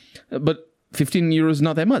life. But 15 euros,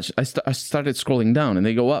 not that much. I started scrolling down, and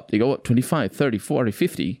they go up. They go up 25, 30, 40,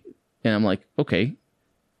 50. And I'm like, okay,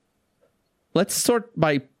 let's sort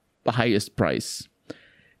by the highest price.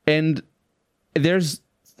 And there's,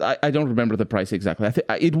 I don't remember the price exactly. I think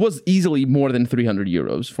it was easily more than 300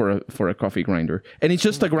 euros for a coffee grinder. And it's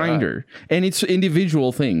just a grinder. And it's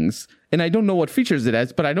individual things. And I don't know what features it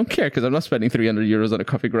has, but I don't care because I'm not spending 300 euros on a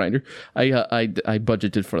coffee grinder. I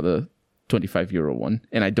budgeted for the 25 euro one.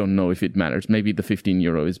 And I don't know if it matters. Maybe the 15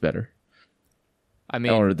 euro is better. I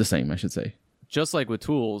mean, or the same, I should say. Just like with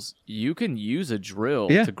tools, you can use a drill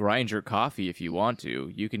to grind your coffee if you want to.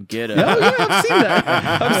 You can get a... Oh, yeah, I've seen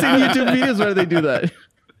that. I've seen YouTube videos where they do that.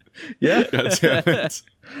 Yeah. God damn it.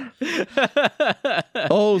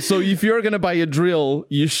 Oh, so if you're going to buy a drill,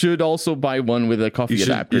 you should also buy one with a coffee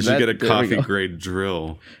adapter. You should get a coffee grade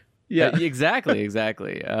drill. Yeah, exactly.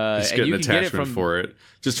 Just get an attachment for it.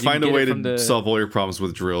 Just find a way to solve all your problems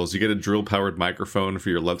with drills. You get a drill-powered microphone for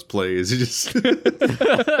your Let's Plays. You just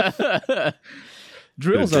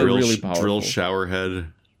drills are really powerful. Drill shower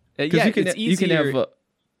head. Yeah, you can have.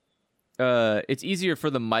 It's easier for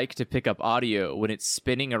the mic to pick up audio when it's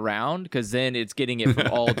spinning around because then it's getting it from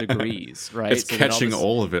all degrees, right? It's catching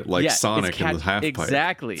all of it like Sonic in the half pipe.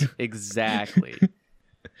 Exactly.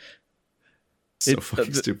 So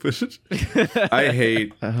fucking stupid.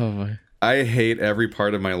 I hate every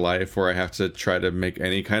part of my life where I have to try to make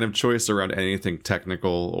any kind of choice around anything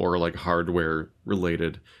technical or like hardware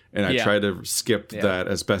related. And I try to skip that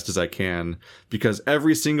as best as I can because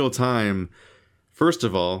every single time, first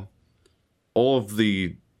of all of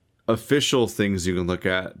the official things you can look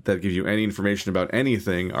at that give you any information about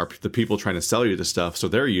anything are the people trying to sell you the stuff. So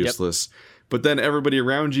they're useless. But then everybody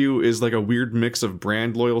around you is like a weird mix of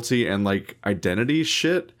brand loyalty and like identity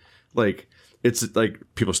shit. Like it's like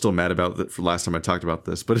people are still mad about that for last time I talked about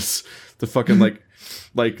this, but it's the fucking like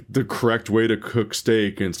the correct way to cook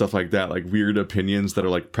steak and stuff like that. Like weird opinions that are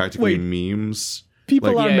like practically memes.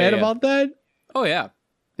 People are mad about that? Oh yeah.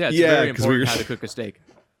 Yeah, it's very important how to cook a steak.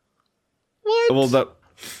 What? Well,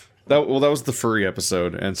 that was the furry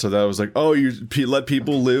episode, and so that was like, oh, you let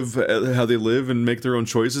people live how they live and make their own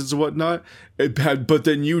choices and whatnot. But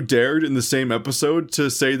then you dared in the same episode to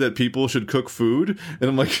say that people should cook food, and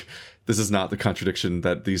I'm like, this is not the contradiction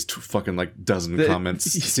that these fucking like dozen comments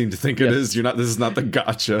seem to think it is. This is not the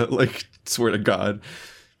gotcha. Like, swear to God,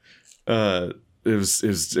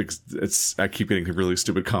 it's. I keep getting really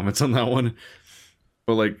stupid comments on that one,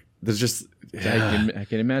 but like. There's just I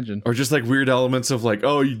can imagine, or just like weird elements of like,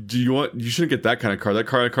 oh, you shouldn't get that kind of car. That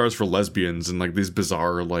kind of car is for lesbians and like these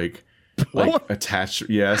bizarre like attached.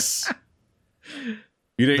 Yes,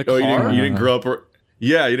 you didn't grow up.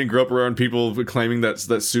 You didn't grow up around people claiming that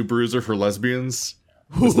Subarus are for lesbians.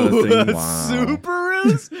 Was that a thing? Wow.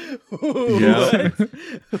 Subarus?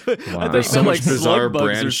 Yeah. Wow. There's so much bizarre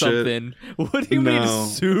brand or something. Shit. What do you mean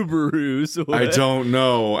Subarus? What? I don't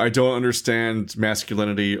know. I don't understand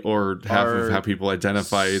masculinity or half of how people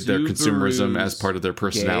identify their consumerism as part of their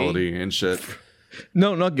personality and shit.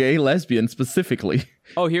 No, not gay, lesbian specifically.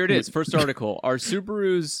 Oh, here it is. First article. Are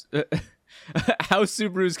Subarus... how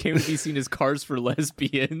Subarus came to be seen as cars for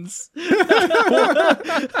lesbians.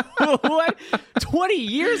 What? 20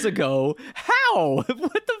 years ago? How?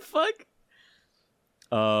 What the fuck?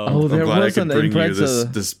 There was an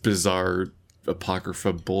Impreza. This bizarre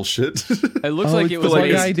apocrypha bullshit. It looks like it was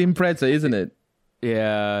like Impreza, isn't it?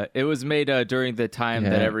 Yeah, it was made during the time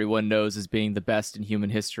that everyone knows as being the best in human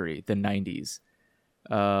history, the 90s.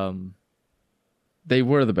 They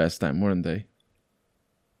were the best time, weren't they?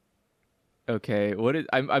 Okay,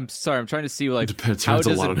 I'm sorry. I'm trying to see like depends a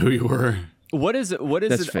lot on who you were. What is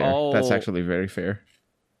That's fair. That's actually very fair.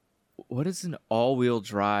 What does an all-wheel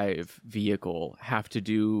drive vehicle have to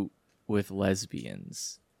do with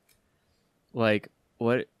lesbians? Like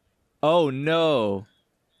what? Oh no,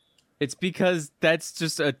 it's because that's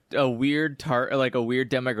just a weird a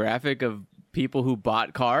weird demographic of people who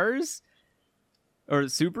bought cars. Or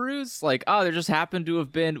Subarus, like there just happened to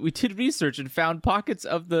have been. We did research and found pockets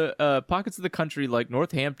of the country, like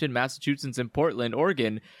Northampton, Massachusetts, and Portland,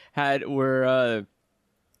 Oregon, where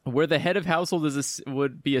the head of household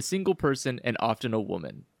would be a single person and often a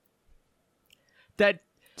woman.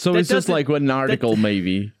 It's just like an article,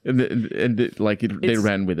 maybe, they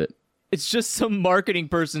ran with it. It's just some marketing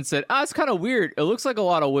person said, it's kind of weird. It looks like a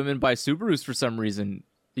lot of women buy Subarus for some reason.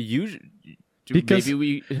 Because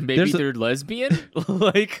maybe they're lesbian?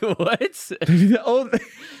 Like, what?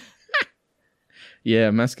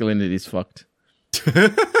 Yeah, masculinity is fucked.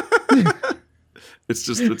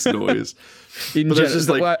 it's noise. In But there's general, just,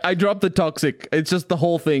 like- I dropped the toxic. It's just the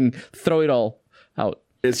whole thing. Throw it all out.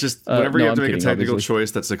 It's just whenever no, you have to I'm make a kidding, technical obviously.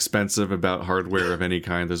 choice that's expensive about hardware of any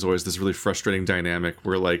kind, there's always this really frustrating dynamic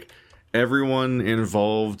where like everyone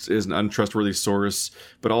involved is an untrustworthy source,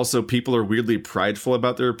 but also people are weirdly prideful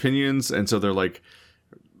about their opinions, and so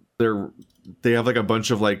they have like a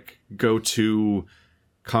bunch of like go-to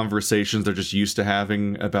conversations they're just used to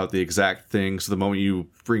having about the exact thing. So the moment you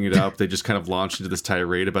bring it up, they just kind of launch into this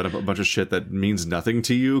tirade about a bunch of shit that means nothing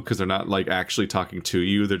to you because they're not like actually talking to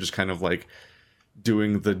you. They're just kind of like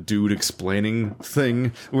doing the dude explaining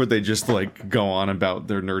thing where they just like go on about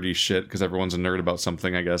their nerdy shit because everyone's a nerd about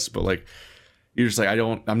something, I guess. But like, you're just like,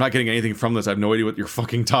 I'm not getting anything from this. I have no idea what you're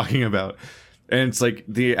fucking talking about. And it's like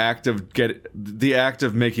the act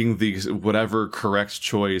of making the whatever correct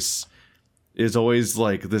choice is always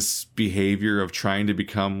like this behavior of trying to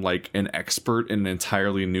become like an expert in an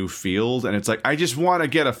entirely new field. And it's like, I just want to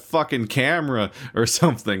get a fucking camera or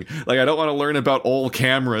something. Like, I don't want to learn about old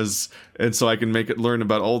cameras. And so I can learn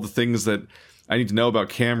about all the things that I need to know about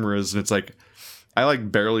cameras. And it's like, I like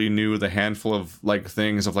barely knew the handful of like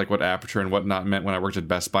things of like what aperture and whatnot meant when I worked at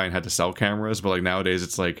Best Buy and had to sell cameras. But like nowadays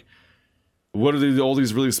it's like, what are all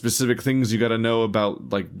these really specific things you got to know about?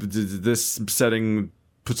 Like this setting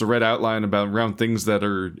puts a red outline around things that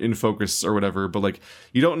are in focus or whatever, but like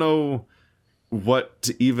you don't know what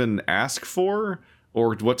to even ask for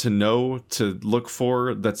or what to know to look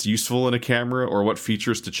for that's useful in a camera or what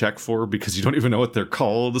features to check for because you don't even know what they're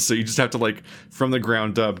called. So you just have to like from the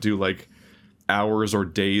ground up do like hours or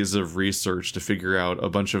days of research to figure out a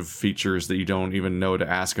bunch of features that you don't even know to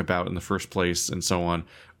ask about in the first place and so on.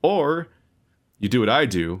 Or you do what I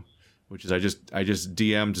do, which is I just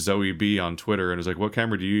DM'd Zoe B on Twitter and was like, "What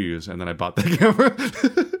camera do you use?" And then I bought that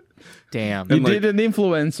camera. Damn. You And, like, did an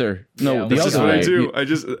influencer. No, Yeah, the That's just other what way. I do. I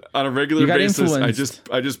just on a regular You got basis, influenced.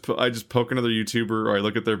 I just poke another YouTuber or I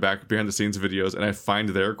look at their behind the scenes videos and I find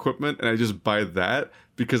their equipment and I just buy that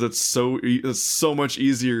because it's so much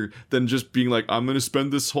easier than just being like, I'm gonna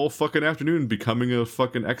spend this whole fucking afternoon becoming a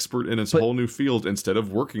fucking expert in this whole new field instead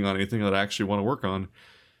of working on anything that I actually want to work on.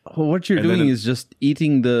 Well, what you're And then doing is just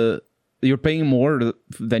eating you're paying more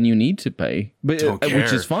than you need to pay, but Don't care.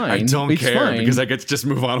 which is fine. I don't It's care fine. because I get to just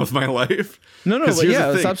move on with my life. No, 'Cause but here's yeah,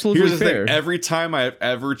 the it's thing. absolutely Here's the fair. thing. Every time I have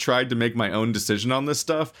ever tried to make my own decision on this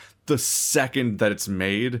stuff, the second that it's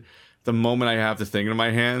made, the moment I have the thing in my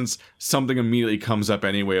hands, something immediately comes up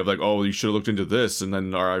anyway of like, oh, you should have looked into this. And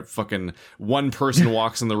then fucking one person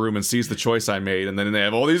walks in the room and sees the choice I made. And then they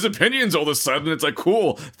have all these opinions all of a sudden. It's like,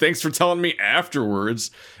 cool. Thanks for telling me afterwards.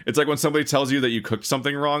 It's like when somebody tells you that you cooked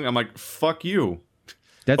something wrong. I'm like, fuck you.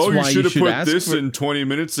 That's Oh, you why should have put ask this for- in 20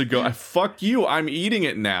 minutes ago. Fuck you. I'm eating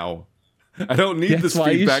it now. I don't need That's this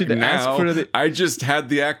why you feedback should ask now. for the- I just had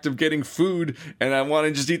the act of getting food and I want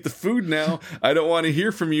to just eat the food now. I don't want to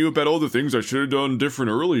hear from you about all the things I should have done different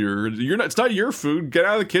earlier. It's not your food. Get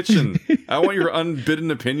out of the kitchen. I want your unbidden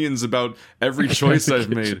opinions about every choice I've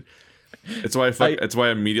made. It's why it's why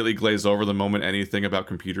I immediately glaze over the moment anything about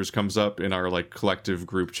computers comes up in our like collective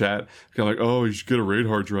group chat. I'm like, oh, you should get a RAID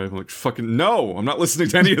hard drive. I'm like, fucking no, I'm not listening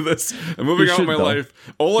to any of this. I'm moving You on with my should, though.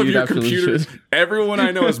 life. All of You your absolutely computers, should. everyone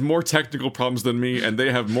I know has more technical problems than me, and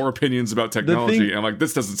they have more opinions about technology. thing- And I'm like,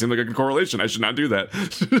 this doesn't seem like a good correlation. I should not do that.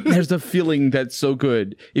 There's a feeling that's so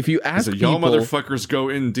good. If you ask So people, y'all motherfuckers go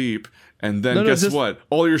in deep, and then No, guess just- what?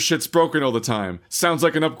 All your shit's broken all the time. Sounds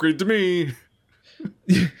like an upgrade to me.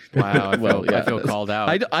 Wow. Well, yeah, I feel called out.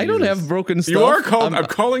 I don't Jesus. have broken stuff. You are called. I'm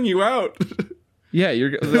calling you out. Yeah,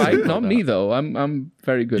 you're not me though. I'm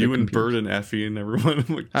very good. You at and computers. Bird and Effie and everyone.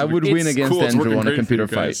 I'm like, I would win It's against cool, it's Andrew working on a great for computer you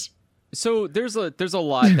fight. guys. So there's a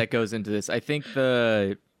lot that goes into this. I think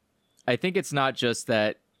it's not just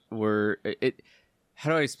that how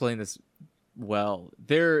do I explain this well?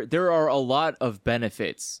 There are a lot of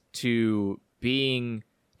benefits to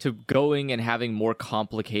going and having more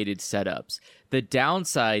complicated setups. The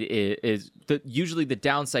downside is usually the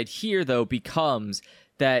downside here though becomes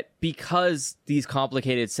that because these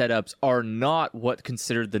complicated setups are not what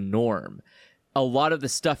considered the norm, a lot of the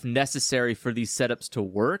stuff necessary for these setups to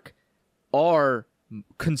work are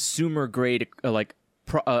consumer grade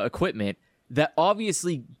equipment that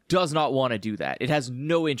obviously does not want to do that. It has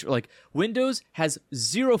no interest. Like Windows has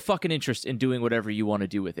zero fucking interest in doing whatever you want to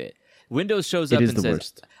do with it. Windows shows up It is and the says,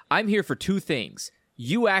 worst. I'm here for two things.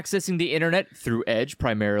 You accessing the internet through Edge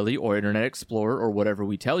primarily, or Internet Explorer, or whatever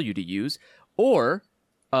we tell you to use, or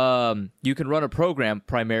you can run a program,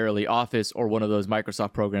 primarily Office or one of those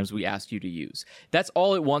Microsoft programs we asked you to use. That's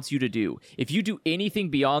all it wants you to do. If you do anything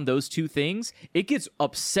beyond those two things, it gets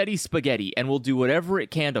upsetty spaghetti and will do whatever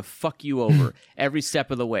it can to fuck you over every step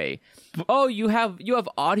of the way. Oh, you have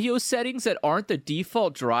audio settings that aren't the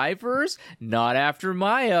default drivers? Not after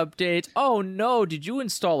my update. Oh no, did you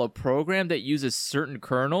install a program that uses certain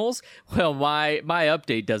kernels? Well, my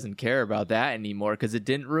update doesn't care about that anymore because it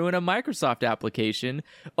didn't ruin a Microsoft application.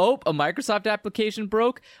 Oh, a Microsoft application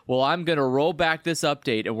broke? Well, I'm going to roll back this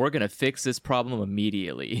update and we're going to fix this problem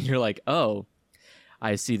immediately. And you're like, oh,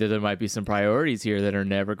 I see that there might be some priorities here that are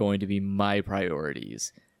never going to be my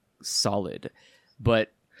priorities. Solid.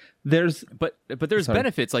 But there's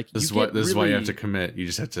benefits. Like this is why you have to commit. You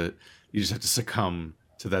just have to succumb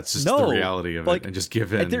to that's just the reality of it and just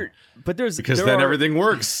give in. Because then everything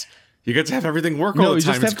works. You get to have everything work all the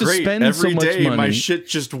time. It's great. Every day my shit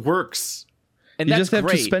just works. And you that's just have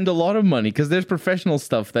great. to spend a lot of money because there's professional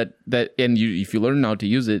stuff that and if you learn how to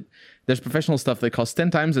use it, there's professional stuff that costs 10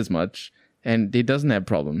 times as much and it doesn't have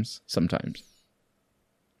problems sometimes.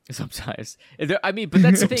 Sometimes. I mean, but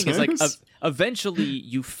that's the thing is like eventually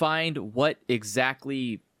you find what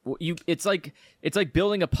exactly it's like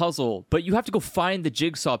building a puzzle, but you have to go find the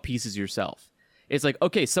jigsaw pieces yourself. It's like,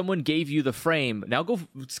 okay, someone gave you the frame. Now go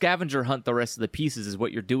scavenger hunt the rest of the pieces is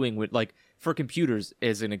what you're doing with, like, for computers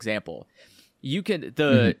as an example. You can,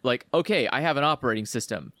 like, okay, I have an operating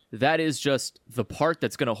system. That is just the part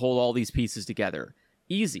that's going to hold all these pieces together.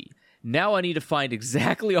 Easy. Now I need to find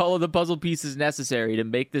exactly all of the puzzle pieces necessary to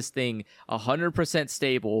make this thing 100%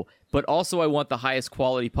 stable, but also I want the highest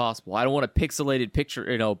quality possible. I don't want a pixelated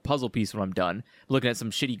picture, puzzle piece when I'm done, looking at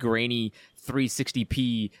some shitty grainy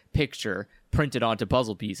 360p picture printed onto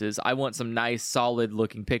puzzle pieces. I want some nice, solid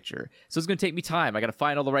looking picture. So it's going to take me time. I got to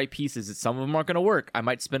find all the right pieces. Some of them aren't going to work. I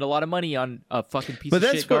might spend a lot of money on a fucking piece of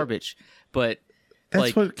shit garbage. But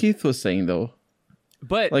that's what Keith was saying, though.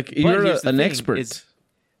 But you're an expert.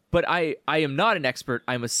 But I am not an expert.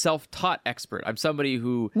 I'm a self-taught expert. I'm somebody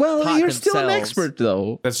who you're still an expert,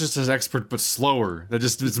 though. That's just as expert, but slower.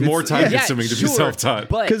 It's more time-consuming to be self-taught.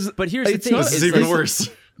 But here's the thing. This is even worse.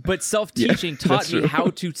 But self-teaching taught me how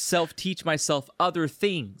to self-teach myself other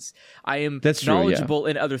things. I am knowledgeable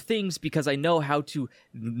in other things because I know how to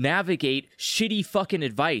navigate shitty fucking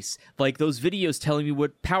advice, like those videos telling me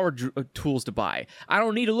what power tools to buy. I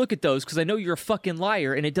don't need to look at those because I know you're a fucking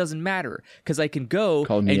liar and it doesn't matter because I can go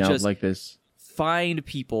Call me and out just like this. Find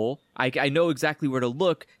people. I know exactly where to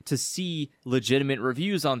look to see legitimate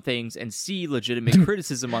reviews on things and see legitimate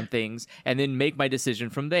criticism on things and then make my decision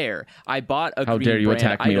from there. I bought a How green dare you brand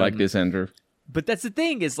attack me item. like this, Andrew? But that's the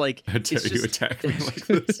thing is like... How dare you attack me like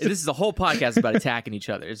this? This is a whole podcast about attacking each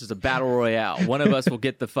other. It's just a battle royale. One of us will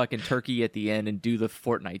get the fucking turkey at the end and do the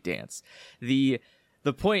Fortnite dance. The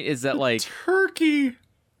point is that like... Turkey!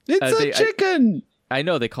 It's a chicken! I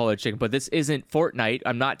know they call it chicken, but this isn't Fortnite.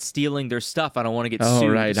 I'm not stealing their stuff. I don't want to get sued. Oh,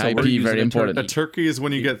 right. So IP, very important. A turkey is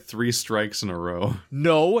when you get 3 strikes in a row.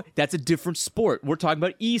 No, that's a different sport. We're talking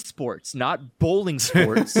about esports, not bowling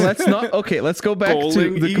sports. Let's not... Okay, let's go back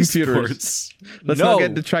to the computers. Let's not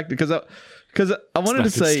get distracted, because I wanted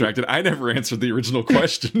to say... Distracted. I never answered the original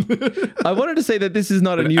question. I wanted to say that this is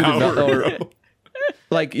not a new development.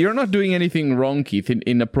 Like, you're not doing anything wrong, Keith,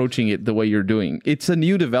 in approaching it the way you're doing. It's a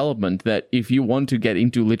new development that if you want to get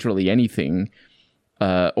into literally anything,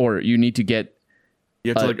 or you need to get...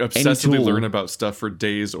 You have to, like, obsessively learn about stuff for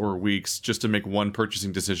days or weeks just to make one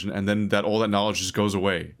purchasing decision, and then all that knowledge just goes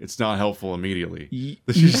away. It's not helpful immediately. You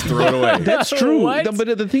just throw it away. That's true.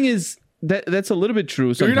 But the thing is, that's a little bit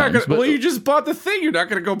true sometimes. Well, you just bought the thing. You're not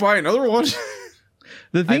going to go buy another one.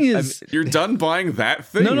 The thing is, you're done buying that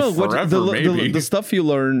thing. Maybe the stuff you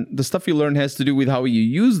learn has to do with how you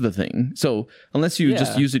use the thing. So unless you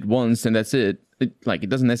just use it once and that's it, it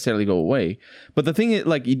doesn't necessarily go away. But the thing is,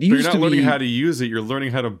 like, it used to be... You're not learning how to use it. You're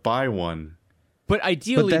learning how to buy one. But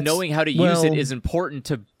ideally, knowing how to use it is important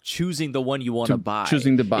to choosing the one you want to buy.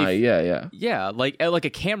 Choosing to buy, yeah. Yeah, like a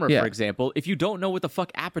camera, for example. If you don't know what the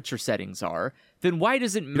fuck aperture settings are, then why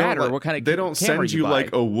does it matter what kind of camera you buy? They don't send you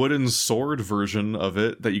like a wooden sword version of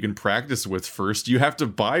it that you can practice with first. You have to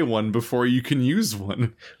buy one before you can use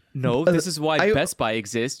one. No, this is why Best Buy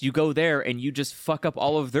exists. You go there and you just fuck up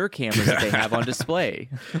all of their cameras that they have on display.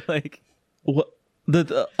 Like...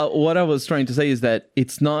 What I was trying to say is that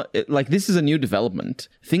it's not like this is a new development.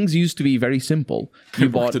 Things used to be very simple. You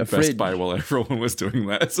bought a fridge. Best Buy while everyone was doing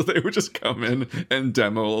that, so they would just come in and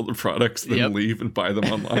demo all the products, then leave and buy them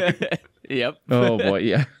online. Yep. Oh boy,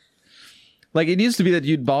 yeah. Like it used to be that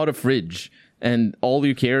you'd bought a fridge, and all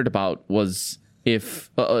you cared about was if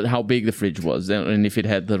how big the fridge was and if it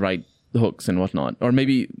had the right hooks and whatnot. Or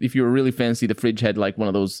maybe if you were really fancy, the fridge had like one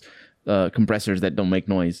of those compressors that don't make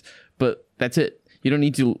noise. But that's it. You don't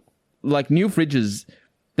need to, like new fridges,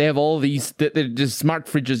 they have all these, they're just smart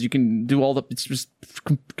fridges. You can do all the, it's just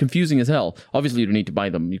confusing as hell. Obviously, you don't need to buy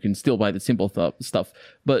them. You can still buy the simple stuff.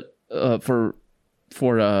 But for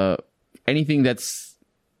anything that's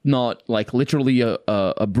not like literally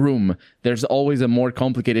a broom, there's always a more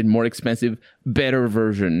complicated, more expensive, better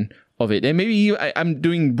version of it. And maybe I'm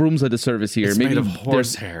doing brooms a disservice here. It's maybe made of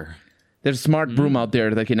horsehair. There's a smart broom out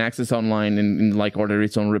there that can access online and like order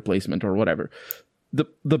its own replacement or whatever.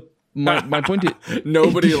 My point is,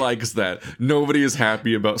 Nobody likes that. Nobody is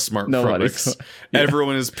happy about smart products.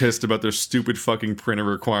 Everyone is pissed about their stupid fucking printer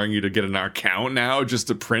requiring you to get an account now just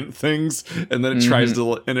to print things, and then it tries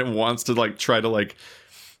to, and it wants to like try to like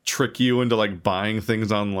trick you into like buying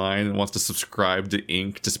things online and wants to subscribe to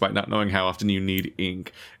ink despite not knowing how often you need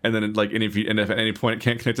ink. And then if at any point it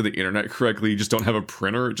can't connect to the internet correctly, you just don't have a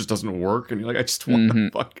printer, it just doesn't work, and you're like, I just want to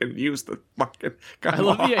fucking use the fucking I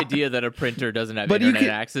love the idea that a printer doesn't have internet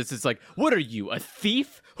access. It's like, what are you, a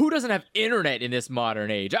thief? Who doesn't have internet in this modern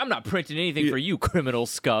age? I'm not printing anything for you, criminal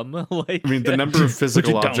scum. Like, I mean, the number of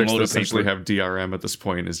physical objects that essentially have DRM at this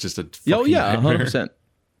point is just a fucking nightmare. 100%.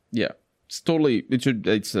 Yeah. It's totally.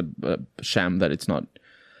 It's a sham that it's not.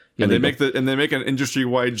 And they make an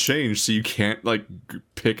industry-wide change, so you can't like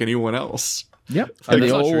pick anyone else. Yeah, and they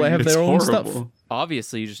all have their own stuff.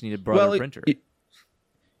 Obviously, you just need a broader printer.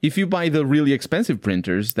 If you buy the really expensive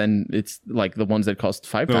printers, then it's like the ones that cost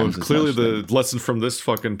 5 times. Clearly, the lesson from this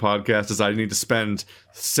fucking podcast is I need to spend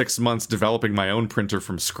 6 months developing my own printer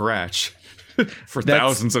from scratch. For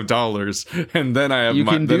thousands of dollars, and then I have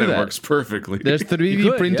then it works perfectly. There's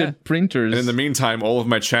 3D printed printers. And in the meantime, all of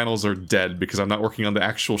my channels are dead because I'm not working on the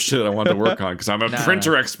actual shit I want to work on because I'm a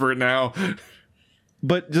printer expert now.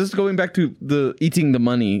 But just going back to the eating the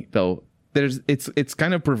money, though, it's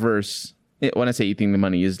kind of perverse. When I say eating the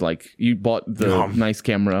money, is like you bought the nice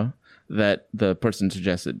camera that the person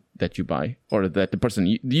suggested that you buy, or that the person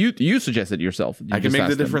you suggested yourself. I can make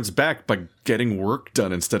the difference back by getting work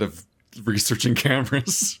done instead of researching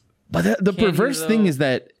cameras. But the perverse thing is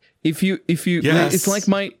that if you it's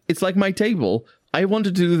like my table. I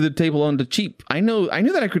wanted to do the table on the cheap. I knew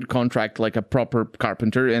that I could contract like a proper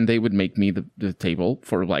carpenter and they would make me the table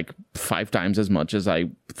for like 5 times as much as I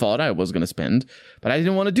thought I was going to spend. But I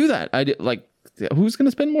didn't want to do that. Who's going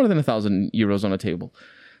to spend more than 1,000 euros on a table?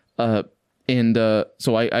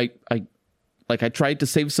 So I tried to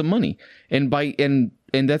save some money, and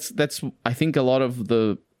that's I think a lot of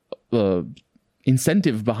the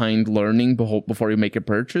incentive behind learning before you make a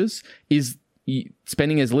purchase is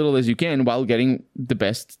spending as little as you can while getting the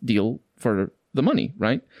best deal for the money,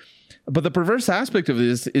 right? But the perverse aspect of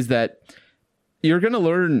this is that you're going to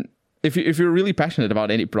learn, if you're really passionate about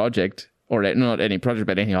any project, or not any project,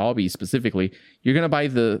 but any hobby specifically, you're going to buy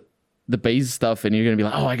the base stuff and you're going to be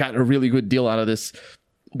like, oh, I got a really good deal out of this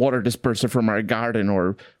water disperser from our garden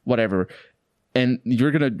or whatever. And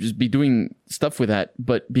you're going to just be doing stuff with that.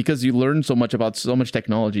 But because you learn so much about so much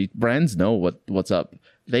technology, brands know what's up.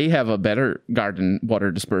 They have a better garden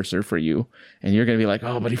water disperser for you. And you're going to be like,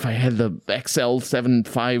 oh, but if I had the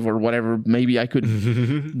XL75 or whatever, maybe I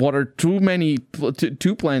could water two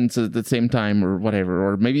plants at the same time or whatever.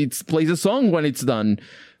 Or maybe it plays a song when it's done.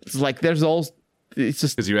 It's like it's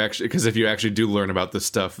just because if you actually do learn about this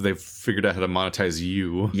stuff, they've figured out how to monetize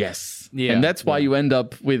you. Yes, yeah, and that's why you end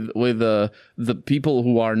up with the people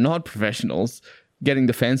who are not professionals getting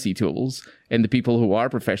the fancy tools, and the people who are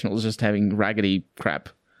professionals just having raggedy crap.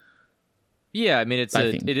 Yeah, I mean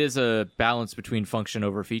it is a balance between function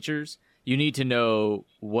over features. You need to know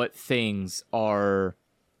what things you're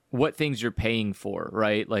paying for,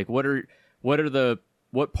 right? Like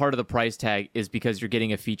what part of the price tag is because you're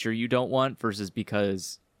getting a feature you don't want versus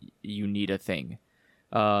because you need a thing.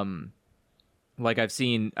 Like I've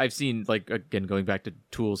seen like, again, going back to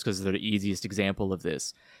tools because they're the easiest example of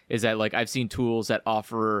this, is that like I've seen tools that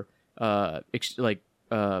offer a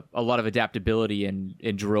lot of adaptability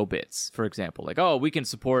in drill bits, for example. Like, oh, we can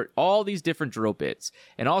support all these different drill bits,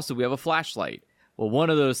 and also we have a flashlight. Well, one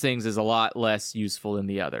of those things is a lot less useful than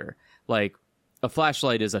the other. Like, a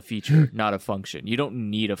flashlight is a feature, not a function. You don't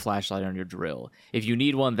need a flashlight on your drill. If you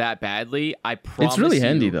need one that badly, I promise it's really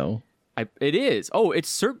handy, though. It is. Oh, it's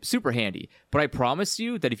super handy. But I promise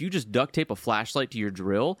you that if you just duct tape a flashlight to your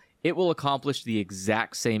drill, it will accomplish the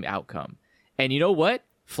exact same outcome. And you know what?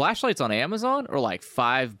 Flashlights on Amazon are like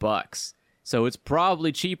 $5. So it's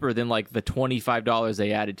probably cheaper than like the $25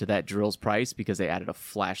 they added to that drill's price because they added a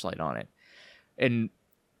flashlight on it. And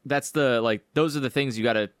those are the things you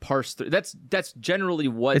got to parse through. That's generally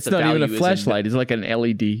what it's not even a flashlight. It's like an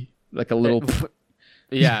LED. like a little.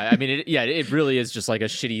 Yeah, I mean, it really is just like a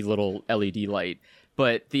shitty little LED light.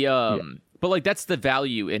 But but like that's the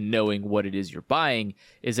value in knowing what it is you're buying,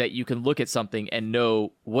 is that you can look at something and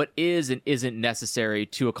know what is and isn't necessary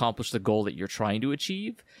to accomplish the goal that you're trying to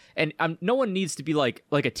achieve. And no one needs to be like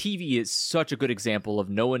a TV is such a good example of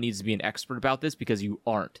no one needs to be an expert about this, because you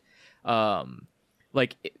aren't.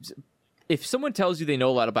 Like if someone tells you they know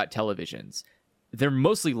a lot about televisions, they're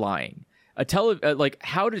mostly lying. Like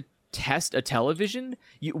how to test a television,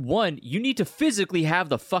 you need to physically have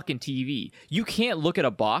the fucking TV. You can't look at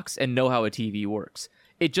a box and know how a TV works.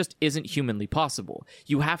 It just isn't humanly possible.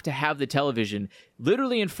 You have to have the television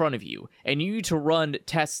literally in front of you, and you need to run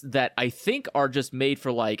tests that I think are just made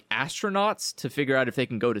for like astronauts to figure out if they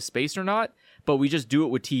can go to space or not, but we just do it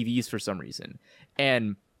with TVs for some reason.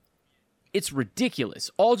 And it's ridiculous.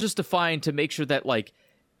 All just to make sure that like,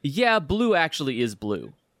 yeah, blue actually is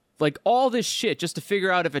blue. Like all this shit just to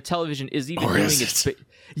figure out if a television is even doing its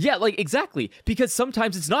yeah, like exactly, because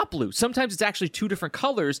sometimes it's not blue. Sometimes it's actually two different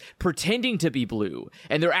colors pretending to be blue,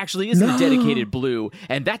 and there actually isn't a dedicated blue,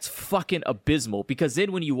 and that's fucking abysmal. Because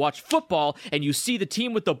then when you watch football and you see the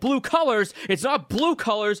team with the blue colors, it's not blue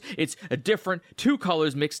colors, it's a different two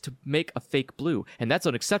colors mixed to make a fake blue, and that's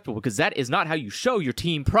unacceptable because that is not how you show your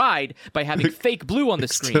team pride, by having fake blue on the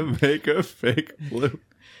screen. To make a fake blue.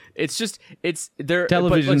 They're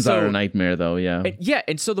televisions are a nightmare though. Yeah.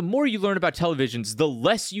 And so the more you learn about televisions, the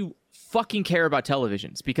less you fucking care about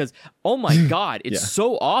televisions, because oh my god, it's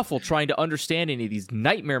so awful trying to understand any of these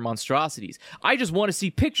nightmare monstrosities. I just want to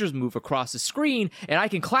see pictures move across the screen and I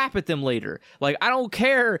can clap at them later. Like I don't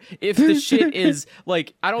care if the shit is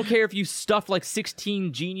like, I don't care if you stuffed like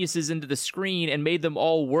 16 geniuses into the screen and made them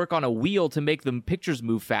all work on a wheel to make them pictures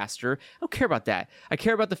move faster. I don't care about that. I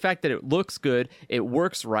care about the fact that it looks good, it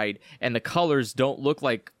works right, and the colors don't look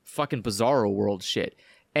like fucking Bizarro World shit.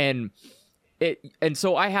 And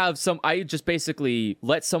so I just basically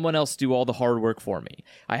let someone else do all the hard work for me.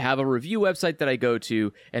 I have a review website that I go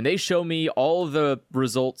to, and they show me all of the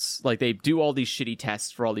results. Like they do all these shitty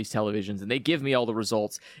tests for all these televisions, and they give me all the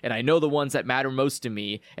results, and I know the ones that matter most to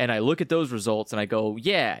me, and I look at those results and I go,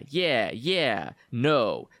 yeah,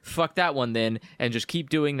 no, fuck that one then, and just keep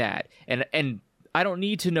doing that. And I don't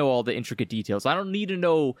need to know all the intricate details. I don't need to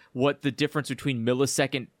know what the difference between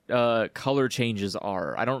millisecond color changes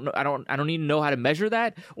are. I don't need to know how to measure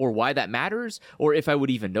that, or why that matters, or if I would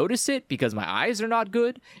even notice it, because my eyes are not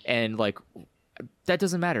good, and like that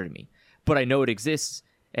doesn't matter to me. But I know it exists,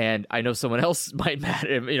 and I know someone else might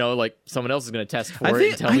matter. You know, like someone else is going to test for it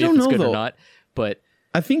and tell me if it's good or not. But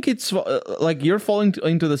I think it's like you're falling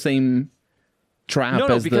into the same trap.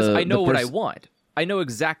 No, because I know what I want. I know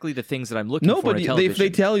exactly the things that I'm looking for in television. If they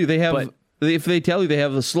tell you they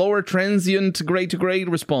have a slower transient gray-to-gray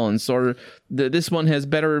response, or this one has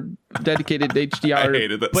better dedicated HDR I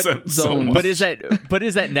hated that sentence so much. But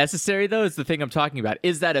is that necessary though? Is the thing I'm talking about.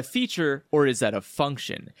 Is that a feature or is that a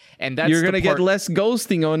function? And that's you're gonna get less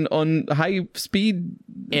ghosting on high speed.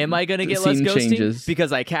 Am I gonna get less ghosting? Changes.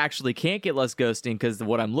 Because I actually can't get less ghosting, because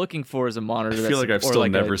what I'm looking for is a monitor. I feel like I've still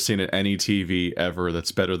never seen any TV ever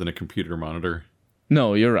that's better than a computer monitor.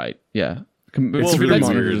 No, you're right. Yeah. It's really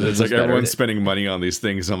weird. It's like everyone's spending money on these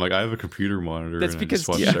things. I'm like, I have a computer monitor. That's because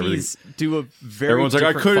TVs do a very everyone's like,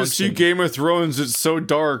 I couldn't function. see Game of Thrones. It's so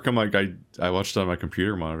dark. I'm like, I watched it on my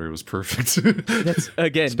computer monitor. It was perfect. That's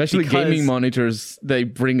again, especially gaming monitors. They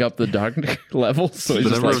bring up the dark level. So the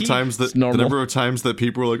number of times that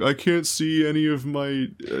people are like, I can't see any of my.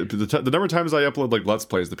 The number of times I upload like Let's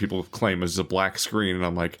Plays that people claim is a black screen, and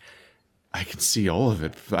I'm like, I can see all of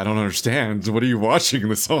it. I don't understand. What are you watching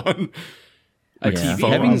this on? A TV.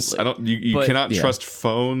 Phones. You cannot trust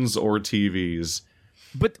phones or TVs.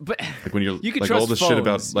 But like when you can like trust all the phones, shit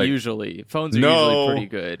about like usually phones are usually pretty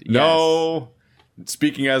good. No. Yes.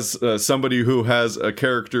 Speaking as somebody who has a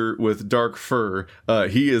character with dark fur,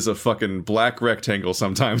 he is a fucking black rectangle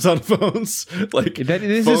sometimes on phones. Like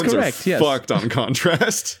this phones is correct. Are fucked on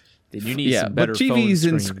contrast. Then you need some better phone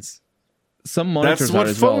screens. Some monitors That's what are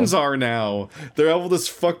as phones well. are now. They're all this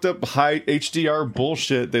fucked up high HDR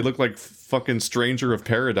bullshit. They look like fucking Stranger of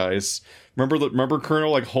Paradise. Remember,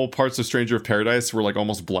 Colonel? Like whole parts of Stranger of Paradise were like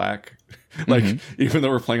almost black. Like even though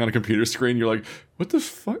we're playing on a computer screen, you're like, what the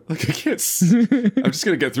fuck? Like I can't. I'm just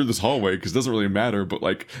gonna get through this hallway because it doesn't really matter. But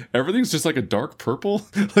like everything's just like a dark purple.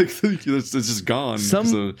 Like it's just gone.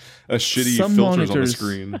 Some a shitty filters on the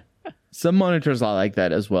screen. Some monitors are like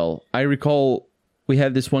that as well. I recall. We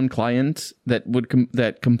had this one client that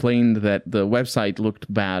that complained that the website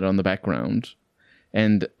looked bad on the background,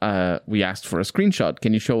 and we asked for a screenshot.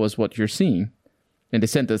 Can you show us what you're seeing? And they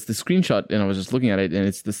sent us the screenshot, and I was just looking at it, and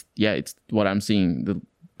it's this. Yeah, it's what I'm seeing. The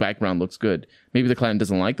background looks good. Maybe the client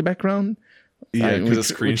doesn't like the background. Yeah,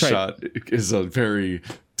 because a we tried. screenshot is a very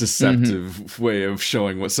deceptive way of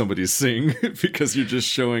showing what somebody's seeing because you're just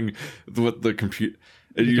showing what the computer.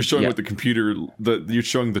 You're showing what the computer. You're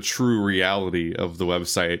showing the true reality of the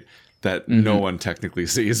website that no one technically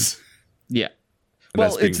sees. Yeah. And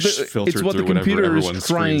well, that's being filtered what through the computer whatever is everyone's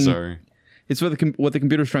trying. screens are. It's what the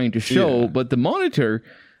computer is trying to show, but the monitor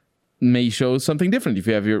may show something different if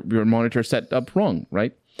you have your monitor set up wrong,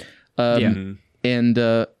 right? And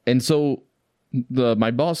so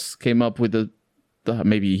my boss came up with the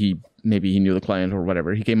maybe he knew the client or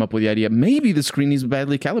whatever. He came up with the idea maybe the screen is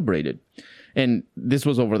badly calibrated, and this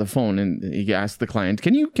was over the phone. And he asked the client,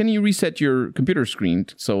 "Can you reset your computer screen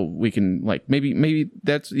so we can maybe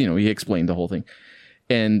that's He explained the whole thing,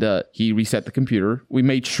 and he reset the computer. We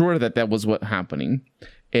made sure that was what happening.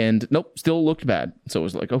 And nope, still looked bad. So it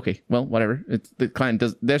was like, okay, well, whatever. The client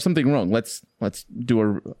there's something wrong. Let's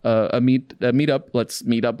do a meetup. Let's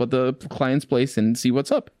meet up at the client's place and see what's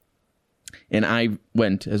up. And I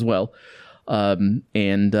went as well. Turns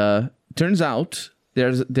out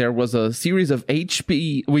there was a series of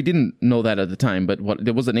HP. We didn't know that at the time, but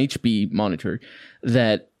there was an HP monitor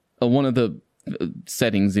that one of the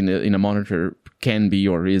settings in a monitor can be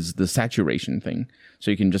or is the saturation thing. So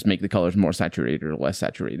you can just make the colors more saturated or less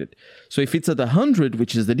saturated. So if it's at 100,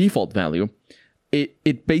 which is the default value,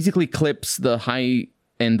 it basically clips the high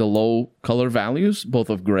and the low color values, both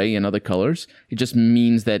of gray and other colors. It just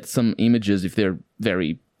means that some images, if they're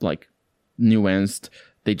very nuanced,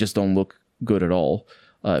 they just don't look good at all.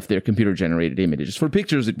 If they're computer generated images. For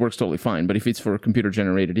pictures, it works totally fine. But if it's for computer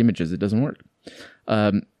generated images, it doesn't work.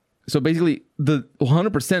 So basically, the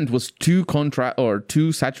 100% was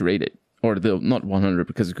too saturated. Or not 100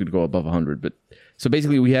 because it could go above 100, but so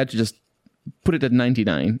basically we had to just put it at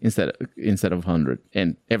 99 instead of 100,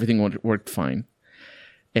 and everything worked fine.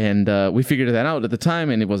 And we figured that out at the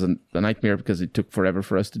time, and it was a nightmare because it took forever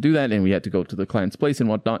for us to do that, and we had to go to the client's place and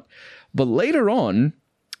whatnot. But later on,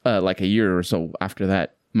 like a year or so after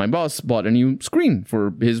that, my boss bought a new screen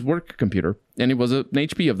for his work computer, and it was an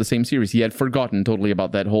HP of the same series. He had forgotten totally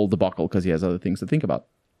about that whole debacle because he has other things to think about.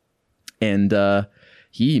 And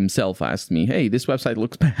he himself asked me, "Hey, this website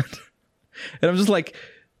looks bad." And I'm just like,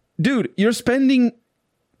 dude, you're spending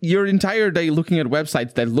your entire day looking at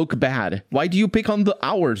websites that look bad. Why do you pick on the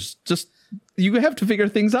hours? You have to figure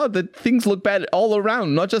things out that things look bad all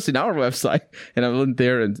around, not just in our website. And I went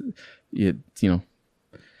there and,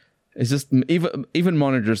 it's just, even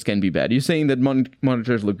monitors can be bad. You're saying that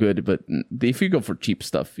monitors look good, but if you go for cheap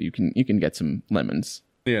stuff, you can get some lemons.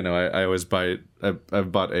 Yeah, no, I always buy.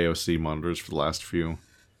 I've bought AOC monitors for the last few.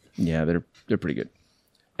 Yeah, they're pretty good.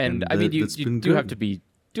 And I mean, you do have to be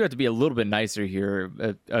a little bit nicer here.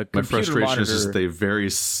 My frustration is just they very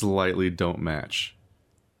slightly don't match.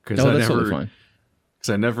 That's totally fine. Because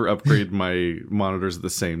I never upgrade my monitors at the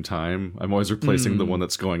same time. I'm always replacing the one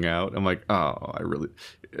that's going out. I'm like, oh, I really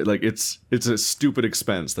it's a stupid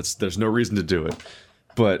expense. There's no reason to do it.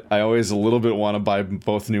 But I always a little bit want to buy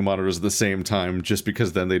both new monitors at the same time just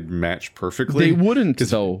because then they'd match perfectly. They wouldn't,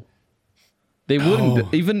 though. They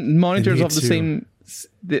wouldn't. Even monitors of the same...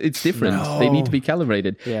 It's different. No. They need to be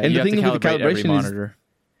calibrated. Yeah, and the thing with the calibration monitor.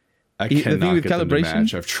 I cannot get them to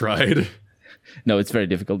match. I've tried. No, it's very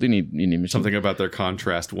difficult. You need machine. Something about their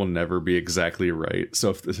contrast will never be exactly right. So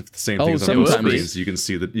if the same thing's on both screens, you can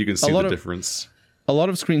see the difference. A lot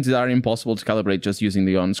of screens are impossible to calibrate just using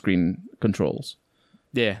the on-screen controls.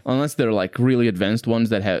 Yeah. Unless they're like really advanced ones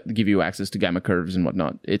that give you access to gamma curves and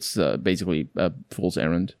whatnot. It's basically a fool's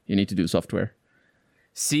errand. You need to do software.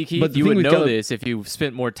 See, Keith, you would know this if you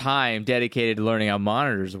spent more time dedicated to learning how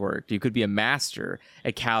monitors worked. You could be a master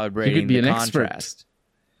at calibrating the contrast.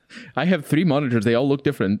 Expert. I have 3 monitors. They all look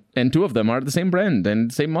different. And 2 of them are the same brand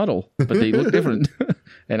and same model. But they look different.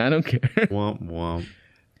 And I don't care. Womp womp.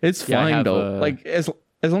 It's fine, though. Like, as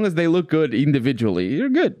long as they look good individually, you're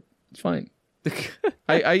good. It's fine.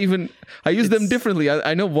 I use them differently.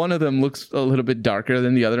 I know one of them looks a little bit darker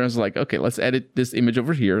than the other. I was like, okay, let's edit this image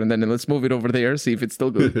over here, and then let's move it over there, see if it's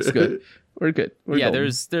still good. It's good. We're good. We're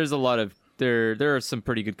golden. There's a lot of there are some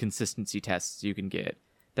pretty good consistency tests you can get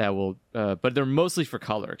that will, but they're mostly for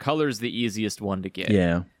color. Color is the easiest one to get.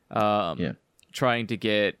 Yeah. Trying to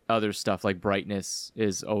get other stuff like brightness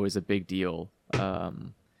is always a big deal.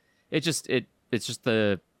 It's just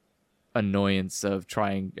the annoyance of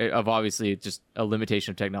obviously just a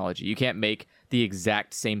limitation of technology. You can't make the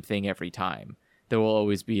exact same thing every time. There will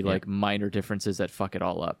always be like minor differences that fuck it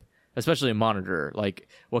all up, especially a monitor. Like,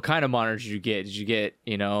 what kind of monitor did you get? Did you get,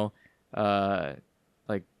 what's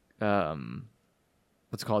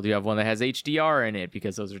it called? Do you have one that has HDR in it?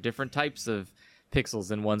 Because those are different types of pixels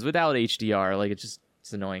than ones without HDR. Like it's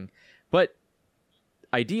annoying. But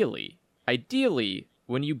ideally,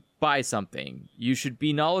 when you buy something, you should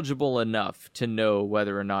be knowledgeable enough to know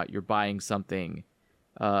whether or not you're buying something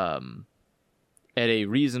at a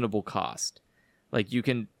reasonable cost. Like you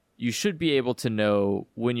should be able to know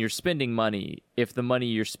when you're spending money if the money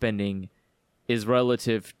you're spending is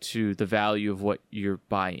relative to the value of what you're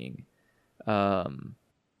buying.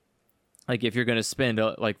 Like if you're going to spend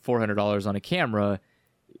like $400 on a camera,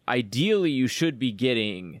 ideally you should be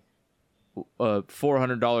getting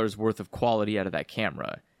 $400 worth of quality out of that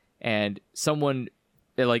camera. And someone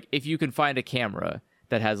like if you can find a camera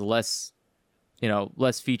that has less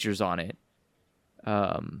features on it,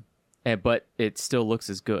 but it still looks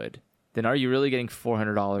as good, then are you really getting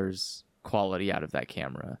 $400 quality out of that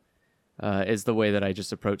camera? Is the way that I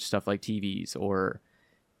just approach stuff like TVs or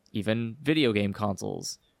even video game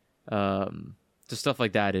consoles. Just stuff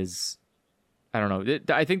like that is, I don't know.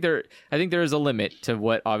 I think there is a limit to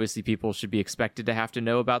what obviously people should be expected to have to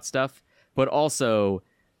know about stuff, but also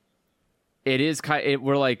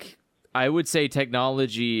we're like, I would say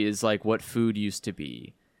technology is like what food used to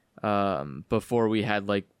be. Before we had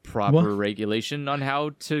like proper regulation on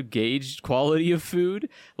how to gauge quality of food.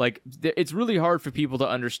 Like it's really hard for people to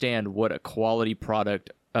understand what a quality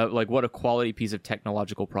product, like what a quality piece of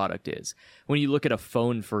technological product is. When you look at a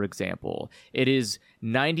phone, for example, it is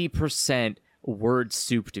 90% word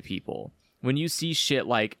soup to people. When you see shit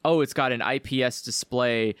like, oh, it's got an IPS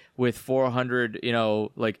display with 400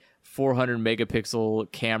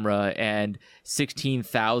 megapixel camera and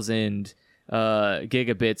 16,000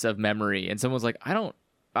 gigabits of memory, and someone's like, I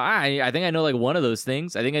think I know like one of those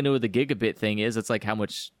things. I think I know what the gigabit thing is. It's like how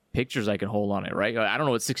much pictures I can hold on it, right? I don't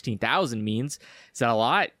know what 16,000 means. Is that a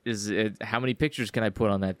lot? Is it, how many pictures can I put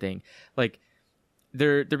on that thing? Like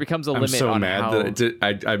there becomes a limit. I'm so mad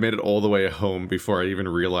that I made it all the way home before I even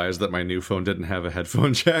realized that my new phone didn't have a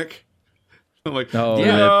headphone jack. I'm like,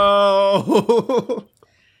 no.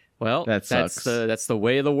 Well, that's the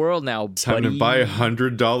way of the world now, buddy. Time to buy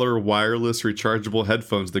 $100 wireless rechargeable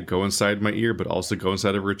headphones that go inside my ear, but also go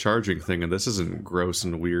inside of a recharging thing. And this isn't gross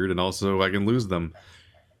and weird, and also I can lose them.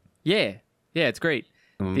 Yeah, it's great.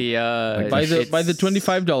 Buy the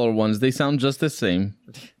 $25 ones. They sound just the same.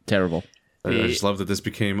 Terrible. I just love that this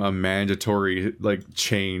became a mandatory like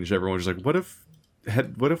change. Everyone's just like, what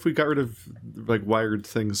if we got rid of like wired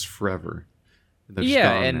things forever? They're just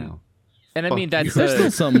gone now. And I mean, that's there's still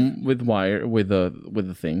some with wire with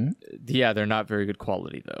a thing. Yeah, they're not very good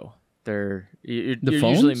quality though. You're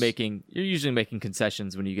usually making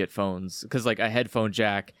concessions when you get phones, because like a headphone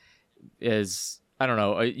jack is, I don't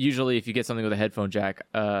know. Usually, if you get something with a headphone jack,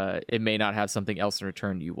 it may not have something else in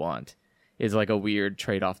return you want. Is like a weird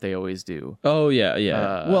trade-off they always do. Oh yeah.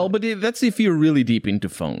 Well, but that's if you're really deep into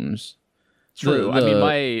phones. True. I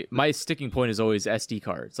mean, my sticking point is always SD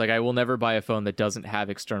cards. Like, I will never buy a phone that doesn't have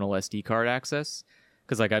external SD card access,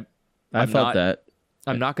 because like I thought that.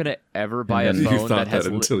 I'm not gonna ever buy a phone that has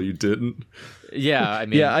until you didn't. Yeah, I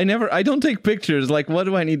mean, I don't take pictures. Like, what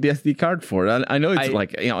do I need the SD card for? I know it's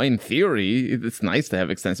like, in theory, it's nice to have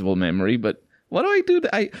extensible memory, but what do I do?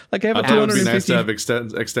 I have a 250. It would be nice to have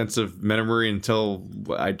extensive memory until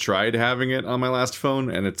I tried having it on my last phone,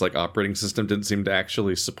 and its like operating system didn't seem to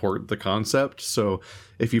actually support the concept. So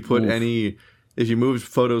if you put if you moved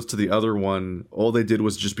photos to the other one, all they did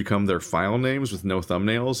was just become their file names with no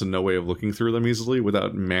thumbnails and no way of looking through them easily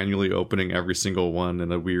without manually opening every single one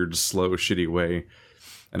in a weird, slow, shitty way.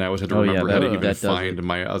 And I always had to remember how to even find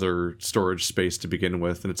my other storage space to begin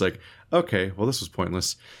with. And it's like, okay, well, this was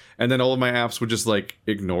pointless. And then all of my apps would just like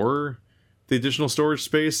ignore the additional storage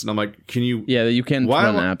space. And I'm like, can you... Yeah, you can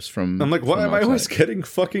run apps from... I'm like, why am I always getting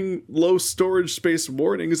fucking low storage space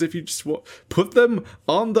warnings if you just put them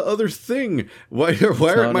on the other thing? Why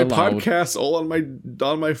aren't my podcasts all on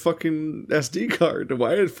my fucking SD card?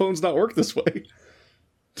 Why did phones not work this way?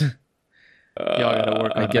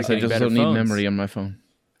 I guess I just don't need memory on my phone.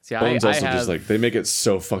 See, phones also just like, they make it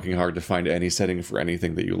so fucking hard to find any setting for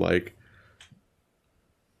anything that you like.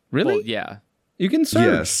 Really? Well, yeah. You can search.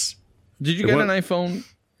 Yes. Did you get an iPhone?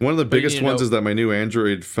 One of the biggest ones is that my new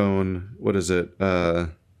Android phone, what is it?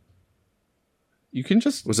 You can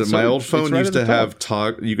just... Was it my old phone used to have...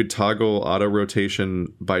 you could toggle auto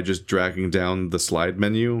rotation by just dragging down the slide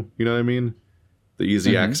menu. You know what I mean? The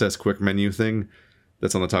easy access quick menu thing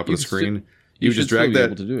that's on the top of the screen. You just drag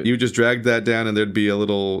that. You just drag that down, and there'd be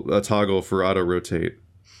a toggle for auto rotate.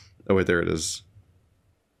 Oh wait, there it is.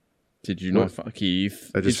 Did you not,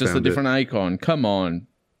 Keith? It's just a different icon. Come on.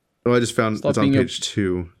 Oh, I just found it's on page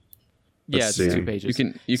 2. Yeah, Let's it's see. 2 pages.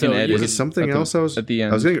 You So can edit. Was it something at the- else I was at the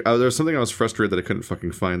end? I was getting, there was something I was frustrated that I couldn't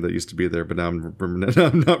fucking find that used to be there, but now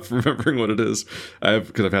I'm not remembering what it is.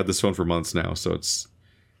 Because I've had this phone for months now, so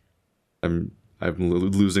I'm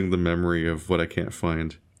losing the memory of what I can't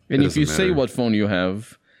find. And It if you doesn't say matter. what phone you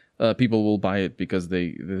have, people will buy it because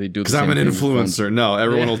they do. Because I'm an influencer. No,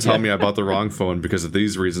 everyone will tell me I bought the wrong phone because of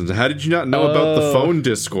these reasons. How did you not know about the phone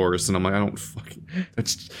discourse? And I'm like, I don't fucking.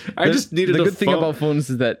 I just needed the a good thing phone. about phones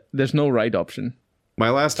is that there's no right option. My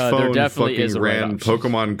last There phone definitely fucking is a right ran option.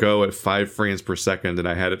 Pokemon Go at 5 frames per second, and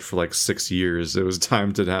I had it for like 6 years. It was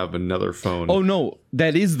time to have another phone. Oh no,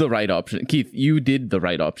 that is the right option, Keith. You did the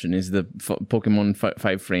right option. Is the Pokemon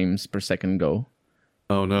 5 frames per second Go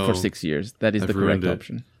Oh, no. for 6 years? That is I've the correct ruined it.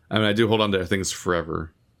 option. I mean, I do hold on to things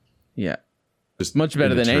forever. Yeah, Just much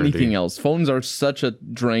better in than eternity. anything else. Phones are such a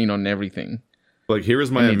drain on everything. Like, here is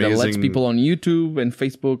my That lets amazing. people on YouTube and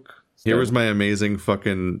Facebook. Here was my amazing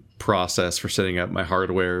fucking process for setting up my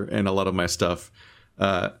hardware and a lot of my stuff.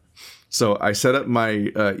 So I set up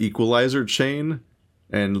my equalizer chain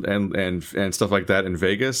and stuff like that in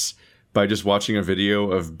Vegas by just watching a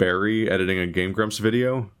video of Barry editing a Game Grumps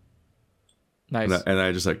video, Nice. and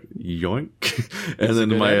I just like yoink, and He's a then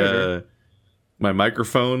good my editor. my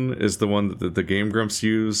microphone is the one that the Game Grumps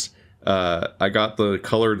use. I got the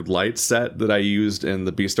colored light set that I used in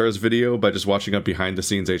the Beastars video by just watching a behind the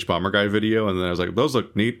scenes H Bomber Guy video, and then I was like, those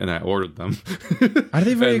look neat, and I ordered them. Are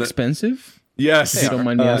they very And the- expensive? Yes, If you don't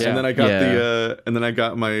mind me asking. and then I got Yeah. and then I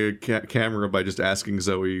got my camera by just asking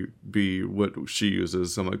Zoe B what she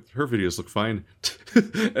uses. I'm like, her videos look fine,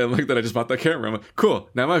 and like that I just bought that camera. I'm like, cool.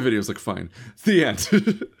 Now my videos look fine. The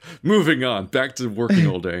end. Moving on, back to working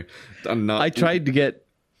all day. I'm not. I tried to get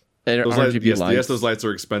Those lights, RGB yes, lights. yes, those lights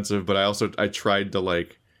are expensive, but I tried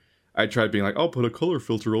being like, I'll put a color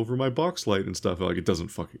filter over my box light and stuff. Like, it doesn't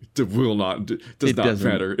fucking, it will not, does It not doesn't.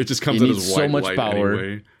 matter. It just comes It out needs as so white much light power.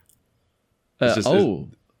 anyway. It's just-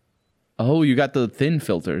 Oh, you got the thin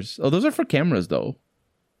filters. Oh, those are for cameras, though.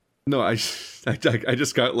 No, I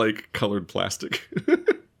just got like colored plastic.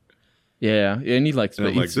 Yeah, you need like. And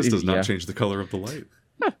I'm like, this does not yeah. change the color of the light.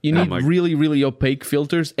 You And I'm need like- really, really opaque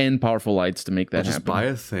filters and powerful lights to make that Just happen. buy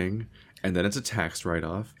a thing, and then it's a tax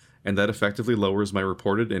write-off, and that effectively lowers my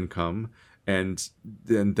reported income, and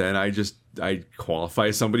then I qualify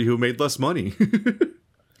as somebody who made less money.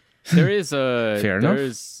 There is a Fair enough.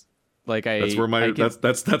 there's like I That's where my I can-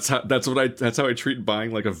 that's how I treat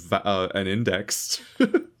buying like an index.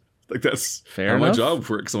 Like that's Fair how my enough. job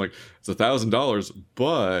works. I'm like, it's $1,000,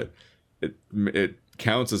 but it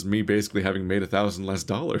counts as me basically having made $1,000 less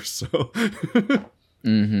dollars. So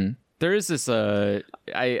Mm-hmm. there is this I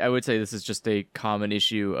would say this is just a common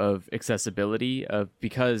issue of accessibility of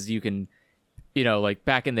because you can like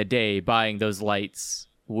back in the day buying those lights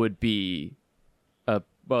would be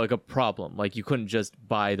like a problem. Like you couldn't just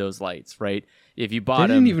buy those lights, right? If you They bought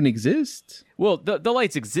didn't them even exist. well, the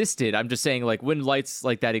lights existed. I'm just saying, like, when lights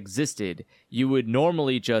like that existed, you would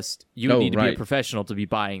normally you would Oh, need to be a right. professional to be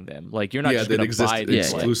buying them. Like, you're not yeah, just that going to buy existed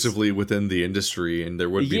these lights. exclusively within the industry, and there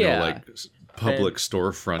would be Yeah. no like public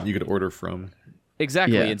storefront you could order from.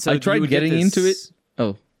 Exactly. Yeah. And so I you tried would get getting into it. this-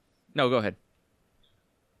 Oh, No, go ahead.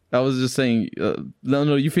 I was just saying.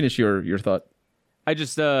 No, you finish your thought. I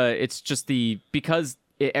just it's just because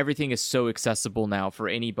everything is so accessible now for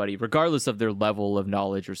anybody, regardless of their level of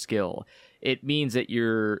knowledge or skill. It means that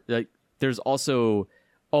you're like there's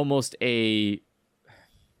almost a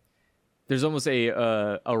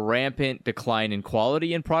rampant decline in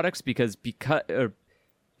quality in products because the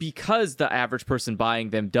average person buying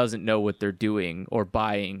them doesn't know what they're doing or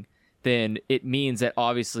buying. Then it means that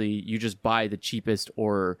obviously you just buy the cheapest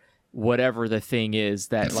or whatever the thing is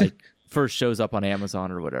that like first shows up on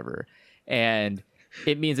Amazon or whatever. And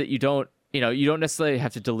it means that you don't necessarily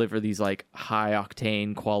have to deliver these like high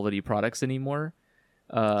octane quality products anymore.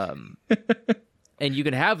 And you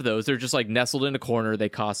can have those. They're just like nestled in a corner. They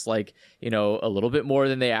cost like, a little bit more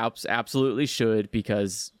than they absolutely should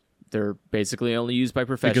because they're basically only used by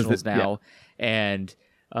professionals now. And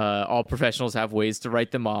all professionals have ways to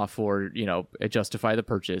write them off or, justify the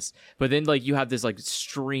purchase. But then like you have this like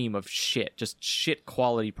stream of just shit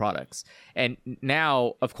quality products. And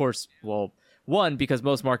now, of course, well, one, because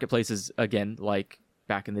most marketplaces, again, like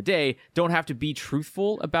back in the day, don't have to be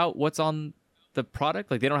truthful about what's on the product.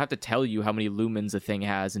 Like they don't have to tell you how many lumens a thing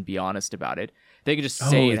has and be honest about it. They can just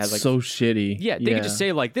say it it's has like so shitty. yeah, they can just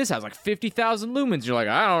say like this has like 50,000 lumens. You're like,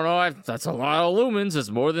 I don't know, that's a lot of lumens. It's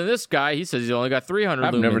more than this guy. He says he's only got 300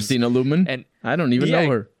 I've lumens. never seen a lumen, And I don't even yeah,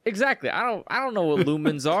 know her. Exactly. I don't know what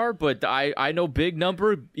lumens are, but I know big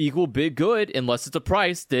number equal big good. Unless it's a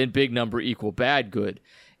price, then big number equal bad good.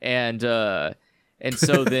 And And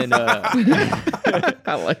so then,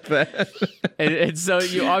 I like that. and so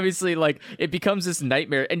you obviously like it becomes this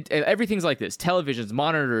nightmare, and everything's like this: televisions,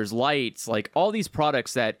 monitors, lights, like all these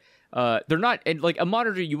products that they're not. And like a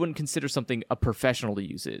monitor, you wouldn't consider something a professional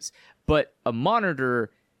uses, but a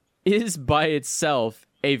monitor is by itself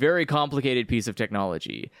a very complicated piece of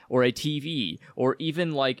technology, or a TV, or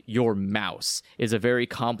even like your mouse is a very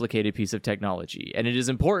complicated piece of technology. And it is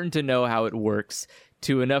important to know how it works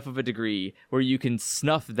to enough of a degree where you can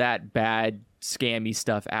snuff that bad, scammy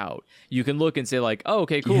stuff out. You can look and say like, oh,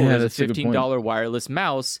 okay, cool, Yeah, there's a that's a good $15 wireless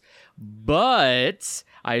mouse, but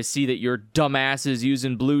I see that your dumbass is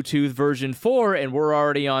using Bluetooth version 4 and we're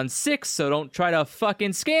already on 6, so don't try to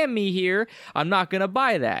fucking scam me here. I'm not going to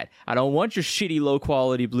buy that. I don't want your shitty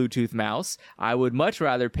low-quality Bluetooth mouse. I would much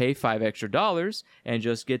rather pay $5 extra and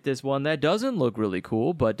just get this one that doesn't look really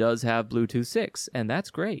cool but does have Bluetooth 6, and that's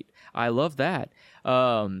great. I love that.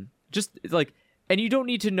 Just like, and you don't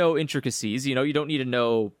need to know intricacies, you know, you don't need to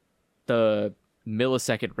know the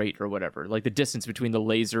millisecond rate or whatever, like the distance between the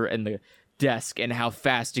laser and the desk and how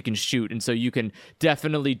fast it can shoot. And so you can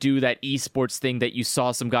definitely do that esports thing that you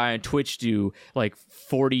saw some guy on Twitch do like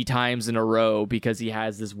 40 times in a row because he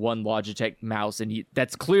has this one Logitech mouse, and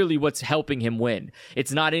that's clearly what's helping him win.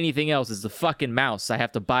 It's not anything else. It's the fucking mouse. I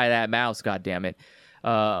have to buy that mouse, god damn it.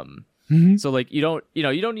 So like you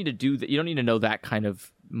don't need to do that. You don't need to know that kind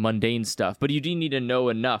of mundane stuff, but you do need to know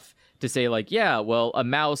enough to say like, yeah, well, a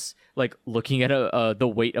mouse, like looking at the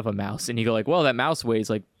weight of a mouse, and you go like, well, that mouse weighs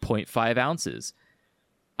like 0.5 ounces.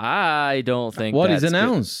 I don't think What is that's an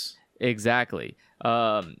good. ounce? Exactly.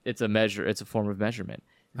 It's a measure. It's a form of measurement.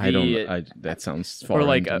 That sounds foreign Or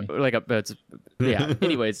like to me. yeah.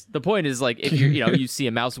 Anyways, the point is like if you see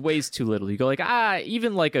a mouse weighs too little, you go like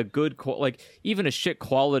even like a good even a shit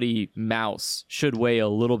quality mouse should weigh a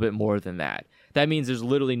little bit more than that. That means there's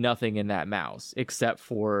literally nothing in that mouse except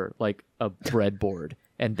for like a breadboard,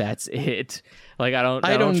 and that's it. Like I don't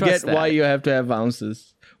get trust why that. you have to have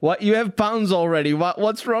ounces. What, you have pounds already?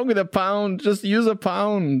 What's wrong with a pound? Just use a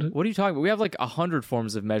pound. What are you talking about? We have like 100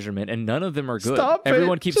 forms of measurement, and none of them are good. Stop it.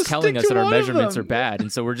 Everyone keeps Just telling stick us to that our one of measurements them. are bad,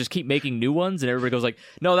 and so we're just keep making new ones, and everybody goes like,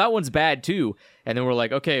 "No, that one's bad too." And then we're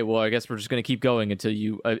like, "Okay, well, I guess we're just going to keep going until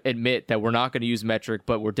you admit that we're not going to use metric,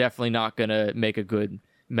 but we're definitely not going to make a good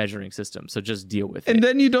measuring system. So just deal with it." And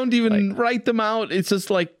then you don't even write them out. It's just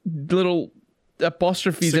like little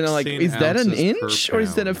apostrophes, and like, 16 is that an ounces per inch or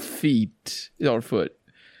is that a pound. feet or foot?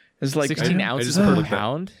 It's like 16 I ounces just per looked that-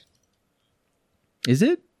 pound. Is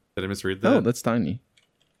it? Did I misread that? Oh, that's tiny.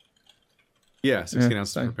 yeah, 16 Yeah,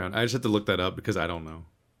 ounces fine. per pound. I just had to look that up because I don't know.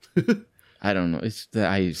 I don't know.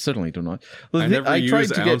 I certainly do not. I never tried use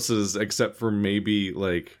to get. ounces except for maybe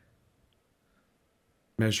like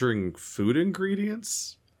measuring food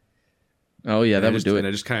ingredients. Oh yeah, And that I would just, do and it.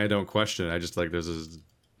 I just kind of don't question it. I just like there's a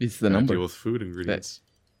It's the I number. deal with food ingredients.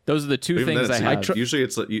 Those are the two But even things then, I it's- have. usually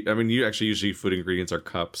it's like you actually usually food ingredients are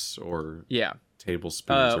cups or Yeah.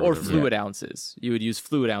 tablespoons Or whatever. fluid ounces. You would use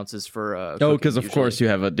fluid ounces for Oh, cooking because of usually. course you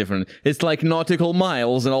have a different. It's like nautical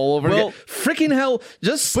miles and all over Well, again. Freaking hell!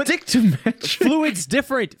 Just stick to metric. Fluid's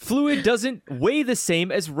different. Fluid doesn't weigh the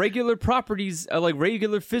same as regular properties, like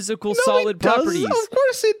regular physical No, solid it does. properties. Of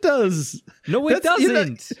course it does. No, it That's- you know,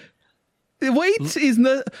 doesn't. The weight is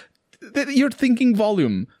not. You're thinking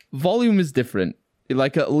volume. Volume is different.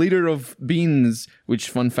 Like a liter of beans, which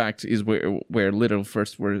fun fact is where liter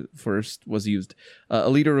first was used. A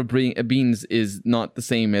liter of beans is not the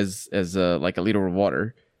same as like a liter of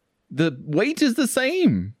water. The weight is the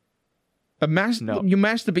same. No. You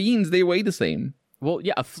mash the beans, they weigh the same. Well,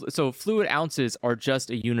 yeah. So fluid ounces are just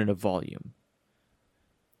a unit of volume.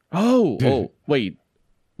 Oh, wait.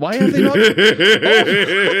 Why are they not?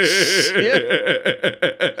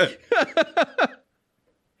 Shit.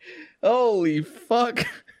 Holy fuck.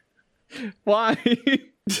 Why?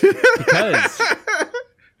 Because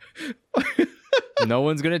no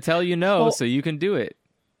one's gonna tell you no, Oh. so you can do it.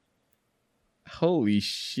 Holy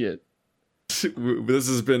shit. This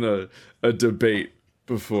has been a debate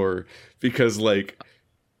before because like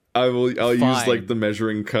I'll use Fine. like the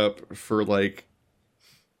measuring cup for like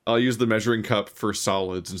I'll use the measuring cup for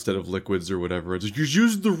solids instead of liquids or whatever. It's like, you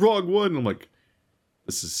used the wrong one. I'm like,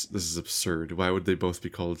 this is absurd. Why would they both be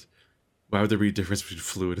called? Why would there be a difference between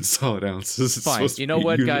fluid and solid ounces? It's Fine. supposed to You know be a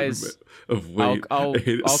what, unit guys? Of weight. I'll I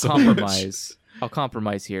hate it so compromise. I'll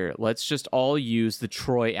compromise here. Let's just all use the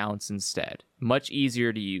troy ounce instead. Much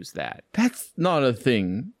easier to use that. That's not a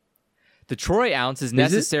thing. The troy ounce is it?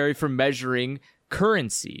 necessary for measuring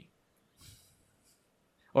currency.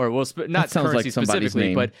 Or well, not sounds like currency somebody's specifically,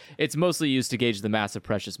 name. but it's mostly used to gauge the mass of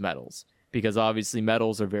precious metals. because obviously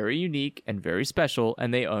metals are very unique and very special,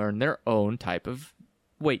 and they earn their own type of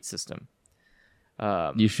weight system.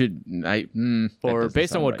 You should. Or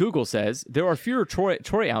based on what right. Google says, there are fewer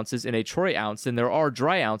troy ounces in a troy ounce than there are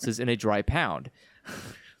dry ounces in a dry pound.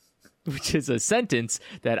 Which is a sentence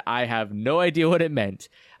that I have no idea what it meant.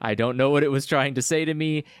 I don't know what it was trying to say to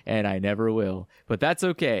me, and I never will. But that's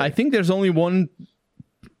okay. I think there's only one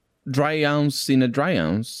dry ounce in a dry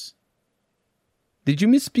ounce. Did you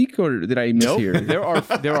misspeak or did I mishear?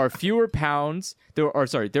 Nope. there are fewer pounds. There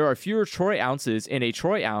are fewer troy ounces in a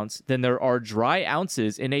troy ounce than there are dry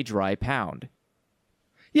ounces in a dry pound.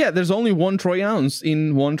 Yeah, there's only one troy ounce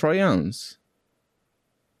in one troy ounce.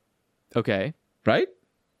 Okay. Right?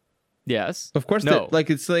 Yes. Of course. No.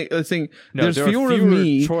 It's saying No, there's there are fewer of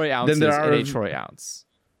me troy ounces than there are in a troy ounce.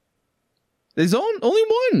 There's only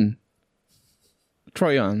one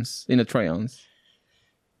troy ounce in a troy ounce.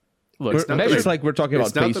 Look, It's like we're talking about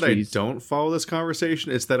It's not pastries. that I don't follow this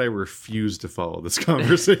conversation. It's that I refuse to follow this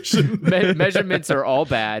conversation. measurements are all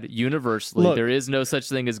bad universally. Look. There is no such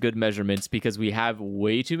thing as good measurements because we have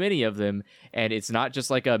way too many of them, and it's not just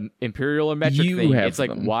like a imperial or metric You thing. have It's like,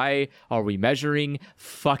 them. why are we measuring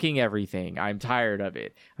fucking everything? I'm tired of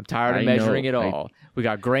it. I'm tired of I measuring know. it all. We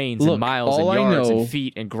got grains Look, and miles and all I yards know- and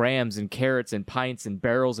feet and grams and carats and pints and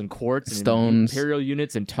barrels and quarts Stones. and imperial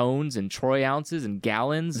units and tones and troy ounces and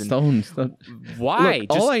gallons and Stones. why?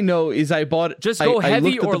 Look, all I know is I bought. Just go I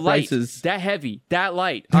heavy looked at or the light. prices. That heavy, that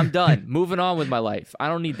light. I'm done. Moving on with my life. I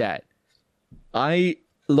don't need that. I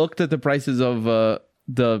looked at the prices of the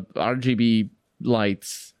RGB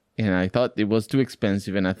lights, and I thought it was too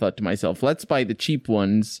expensive. And I thought to myself, let's buy the cheap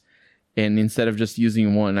ones, and instead of just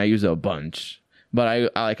using one, I use a bunch. But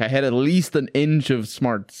I had at least an inch of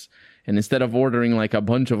smarts, and instead of ordering like a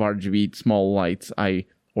bunch of RGB small lights, I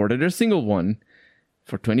ordered a single one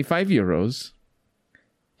for 25 euros.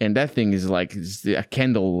 And that thing is like a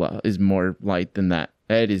candle is more light than that.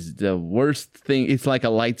 That is the worst thing. It's like a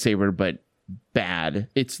lightsaber, but bad.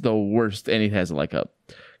 It's the worst, and it has like a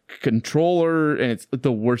controller, and it's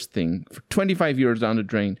the worst thing for 25 euros down the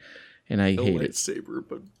drain. And I hate it. Lightsaber,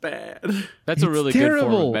 but bad. That's a It's really good form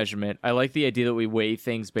terrible. of measurement. I like the idea that we weigh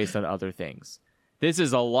things based on other things. This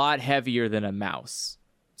is a lot heavier than a mouse.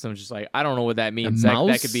 So I'm just like, I don't know what that means. That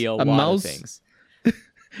mouse? could be a A lot mouse? of things.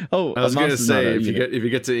 Oh, I was a going to mouse is not say, a if unit. you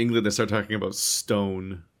get to England, they start talking about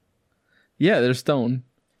stone. Yeah, there's stone.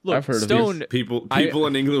 Look, I've heard stone. of People I-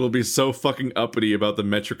 in England will be so fucking uppity about the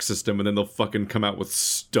metric system, and then they'll fucking come out with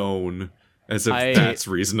stone as if that's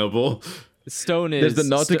reasonable. Stone There's is the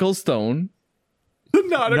nautical stone. The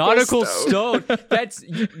nautical stone. That's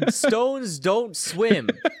stones don't swim.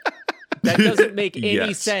 That doesn't make any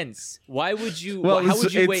Yes. sense. Why would you? Well, how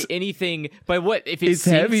would you it's- weigh anything by what? If it it's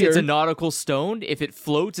sinks, heavier. it's a nautical stone. If it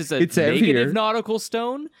floats, it's a It's negative heavier. nautical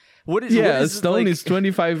stone. What is? Yeah, what a is it stone like- is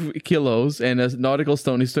 25 kilos, and a nautical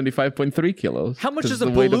stone is 25.3 kilos. How much 'cause does a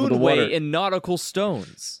the weight of balloon the water. weigh in nautical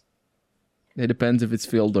stones? It depends if it's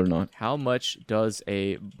filled or not. How much does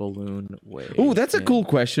a balloon weigh? Oh, that's a in- cool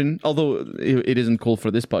question. Although it isn't cool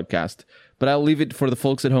for this podcast, but I'll leave it for the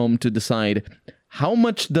folks at home to decide. How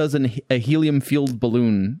much does a helium-filled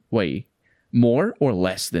balloon weigh? More or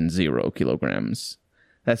less than 0 kilograms?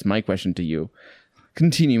 That's my question to you.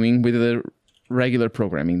 Continuing with the regular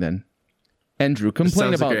programming, then. Andrew, complain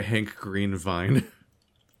Sounds about. like a Hank Green vine.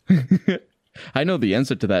 I know the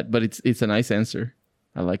answer to that, but it's a nice answer.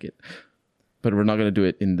 I like it. But we're not going to do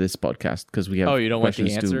it in this podcast because we have Oh, you don't want the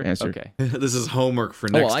questions answer? to answer. Okay. This is homework for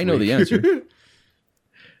Oh, next well, I know week. the answer.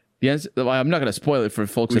 The answer. I'm not going to spoil it for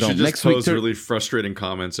folks We at should home. just Next week, pose really frustrating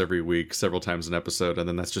comments every week, several times an episode, and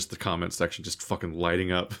then that's just the comment section just fucking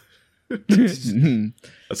lighting up.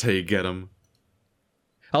 That's how you get them.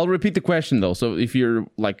 I'll repeat the question though. So if you're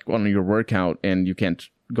like on your workout and you can't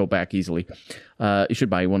go back easily, you should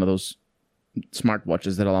buy one of those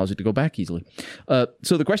smartwatches that allows you to go back easily.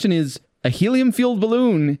 So the question is: a helium-filled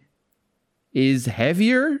balloon is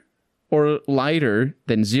heavier or lighter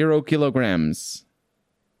than 0 kilograms?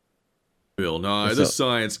 Bill Nye, So- the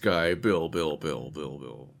science guy. Bill.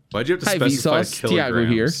 Why'd you have to Hi, specify Vsauce. Tiago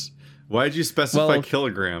kilograms? here. Why'd you specify Well-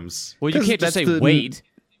 kilograms? Well, you 'Cause can't just that's say the- weight.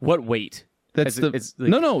 What weight? That's As it- the it's like-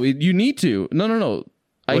 no. You need to. No. Well,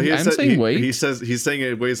 I'm saying weight. He's saying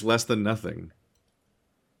it weighs less than nothing.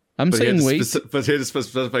 I'm But he had saying to weight. but he had to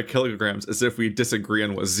specify kilograms as if we disagree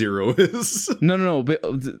on what 0 is. No. But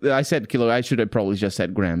I said kilo. I should have probably just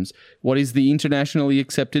said grams. What is the internationally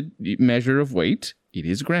accepted measure of weight? It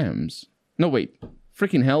is grams. No, wait.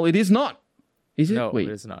 Freaking hell! It is not. Is it? No, Wait.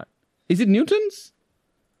 it is not. Is it newtons?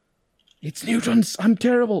 It's newtons. I'm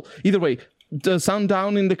terrible. Either way, sound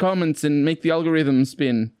down in the comments and make the algorithm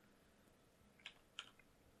spin.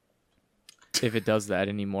 if it does that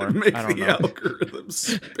anymore. Make I don't the know. algorithm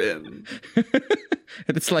spin.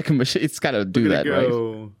 It's like a machine. It's got to do that, right?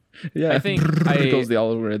 Go. Yeah. I think It goes the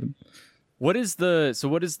algorithm. What is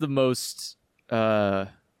the most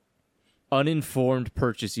uninformed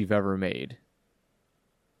purchase you've ever made?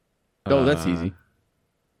 Oh, that's easy.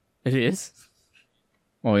 It is?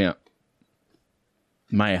 Oh yeah.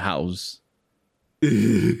 My house.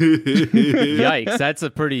 Yikes, that's a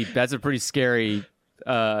pretty scary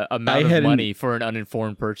amount of money for an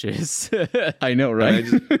uninformed purchase. I know, right?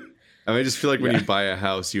 I just feel like when you buy a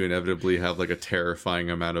house, you inevitably have like a terrifying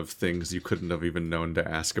amount of things you couldn't have even known to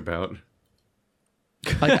ask about.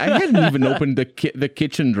 Like, I hadn't even opened the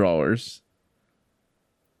kitchen drawers.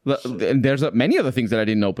 And there's many other things that I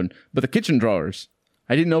didn't open, but the kitchen drawers,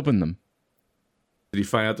 I didn't open them. Did you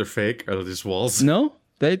find out they're fake? Are they just walls? No,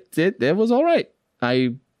 it was all right.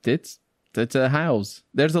 It's a house.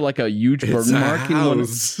 There's a huge burn mark in one.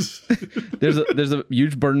 There's a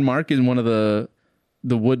huge burn mark in one of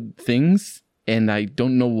the wood things, and I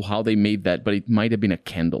don't know how they made that, but it might have been a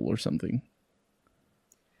candle or something.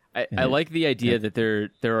 I like the idea that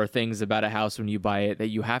there are things about a house when you buy it that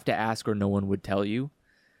you have to ask or no one would tell you.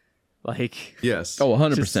 Like, yes. Oh,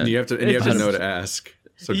 100%. You have to know to ask.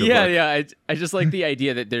 So good luck. yeah. I just like the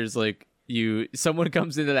idea that there's like someone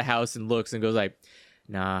comes into the house and looks and goes like,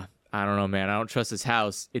 nah, I don't know, man. I don't trust this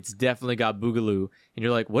house. It's definitely got boogaloo. And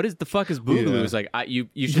you're like, what is the fuck is boogaloo? Yeah. It's like,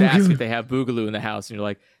 you should ask if they have boogaloo in the house. And you're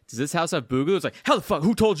like, does this house have boogaloo? It's like, how the fuck?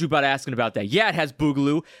 Who told you about asking about that? Yeah, it has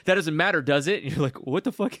boogaloo. That doesn't matter, does it? And you're like, what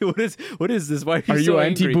the fuck? What is this? Why are you so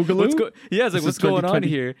angry? anti-boogaloo? Yeah, it's like, what's going on 2020.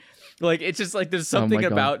 here? Like, it's just like there's something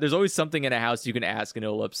there's always something in a house you can ask and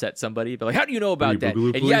it'll upset somebody. But like, how do you know about that?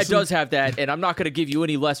 boogaloo And yeah, it policing? does have that. And I'm not going to give you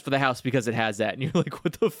any less for the house because it has that. And you're like,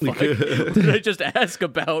 what the fuck? What did I just ask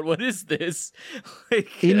about? What is this? Like,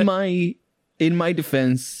 In my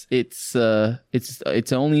defense, it's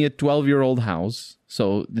only a 12-year-old house,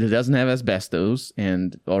 so it doesn't have asbestos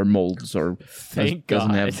or molds or thank doesn't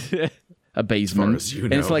God. have a basement. as you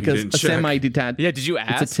And it's know, like you a didn't check. semi-detached. Yeah, did you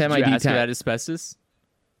ask? It's a Did you ask for semi-detached. that asbestos?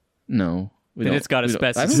 No, Then it's got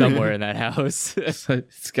asbestos somewhere in that house.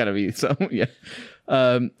 It's got to be some, yeah.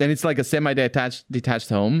 And it's like a detached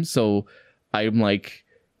home, so I'm like,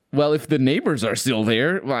 well, if the neighbors are still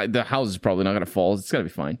there, well, the house is probably not going to fall. It's got to be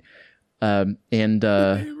fine.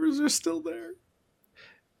 Neighbors are still there.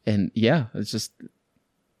 And yeah, it's just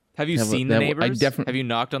Have you That wa- seen the that wa- I neighbors? definitely- Have you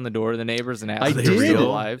knocked on the door of the neighbors and asked I if did. they're Real? still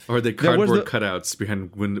alive? Or are they There was cardboard cutouts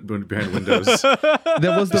behind windows?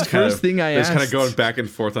 that was the first thing I Just asked. kind of going back and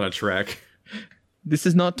forth on a track. This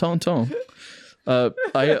is not Tonton.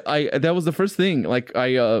 I that was the first thing. Like I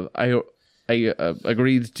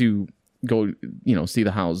agreed to go, see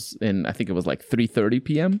the house, and I think it was like 3:30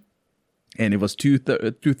 p.m. and it was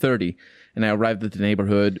 2:30, and I arrived at the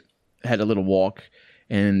neighborhood, had a little walk,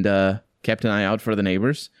 and kept an eye out for the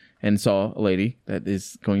neighbors, and saw a lady that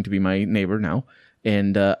is going to be my neighbor now.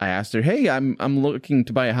 And I asked her, "Hey, I'm looking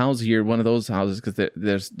to buy a house here, one of those houses, because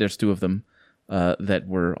there's two of them that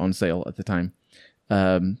were on sale at the time.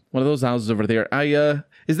 One of those houses over there.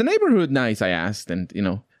 Is the neighborhood nice?" I asked, and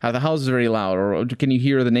are the houses very loud, or can you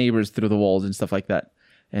hear the neighbors through the walls and stuff like that?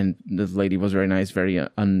 And the lady was very nice, very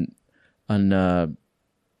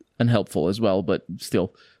unhelpful as well, but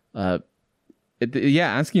still,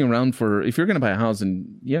 asking around for if you're gonna buy a house,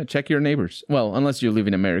 and check your neighbors. Well, unless you live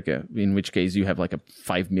in America, in which case you have like a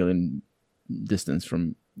 5 million distance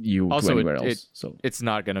from you Also, to anywhere else. So It's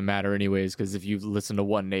not going to matter anyways, because if you listen to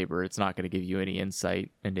one neighbor, it's not going to give you any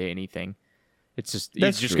insight into anything. It's just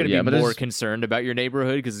That's you're just true, going to but be more it's- concerned about your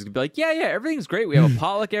neighborhood, because it's going to be like, yeah, everything's great. We have a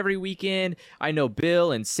potluck every weekend. I know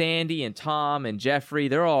Bill and Sandy and Tom and Jeffrey.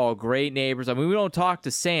 They're all great neighbors. I mean, we don't talk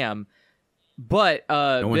to Sam, but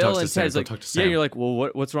one Bill talks to and Sam. Ted's Don't like, talk to yeah, Sam. you're like, well,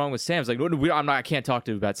 what's wrong with Sam? It's like, no, I can't talk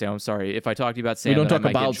to you about Sam. I'm sorry. If I talk to you about Sam, We don't then I talk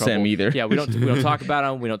might get in about Sam trouble. either. Yeah, we don't talk about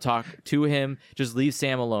him. We don't talk to him. Just leave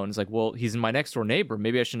Sam alone. It's like, well, he's my next door neighbor.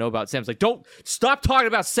 Maybe I should know about Sam. It's like, don't stop talking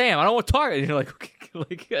about Sam. I don't want to talk. And you're like,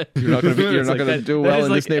 you're not gonna It's like that- do that well is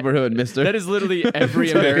in this like- neighborhood, Mister. that is literally every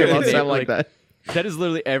Sorry American about sound like like that. that is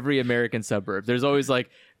literally every American suburb. There's always like,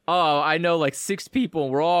 oh, I know like 6 people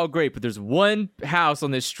and we're all great, but there's one house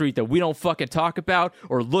on this street that we don't fucking talk about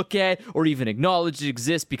or look at or even acknowledge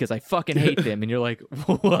exists because I fucking hate them. And you're like,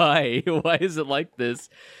 why? Why is it like this?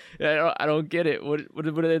 I don't get it. What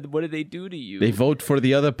did they do to you? They vote for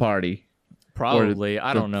the other party. Probably.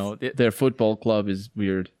 I don't know. Their football club is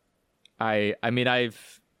weird. I mean, I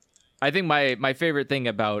think my favorite thing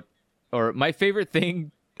about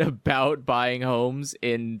buying homes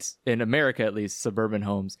in America, at least suburban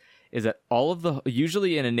homes, is that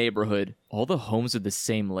usually in a neighborhood, all the homes are the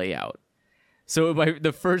same layout. So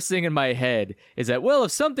the first thing in my head is that, well,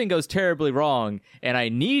 if something goes terribly wrong and I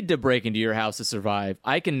need to break into your house to survive,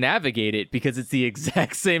 I can navigate it because it's the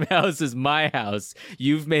exact same house as my house.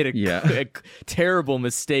 You've made a terrible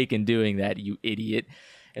mistake in doing that, you idiot.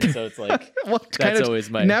 And so it's like, that's always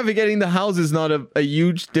my... Navigating the house is not a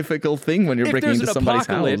huge, difficult thing when you're breaking into somebody's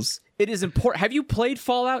house. It is important. Have you played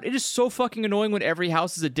Fallout? It is so fucking annoying when every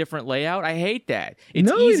house is a different layout. I hate that. It's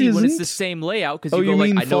easy when it's the same layout because you go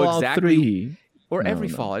like, I know Fallout exactly... 3? Or every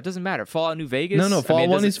Fallout. It doesn't matter. Fallout New Vegas? No, Fallout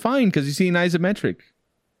 1 is fine because you see an isometric.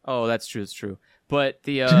 Oh, that's true. It's true. But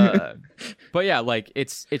the but yeah, like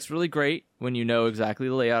it's really great when you know exactly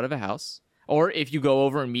the layout of a house. Or if you go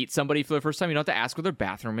over and meet somebody for the first time, you don't have to ask where their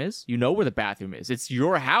bathroom is. You know where the bathroom is. It's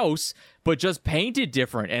your house, but just painted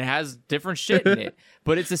different and has different shit in it.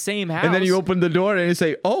 But it's the same house. And then you open the door and you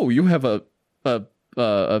say, "Oh, you have a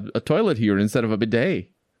toilet here instead of a bidet,"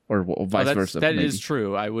 or vice versa. That is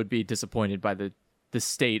true. I would be disappointed by the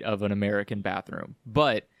state of an American bathroom,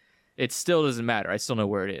 but it still doesn't matter. I still know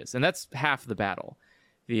where it is, and that's half the battle.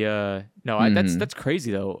 That's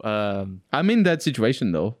crazy though. I'm in that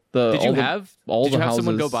situation though. Did you have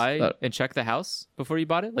someone go by and check the house before you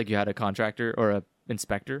bought it? Like you had a contractor or a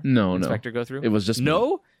inspector? No. Go through? It was just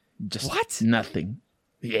What? Nothing.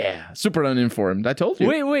 Yeah, super uninformed. I told you.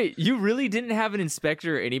 Wait. You really didn't have an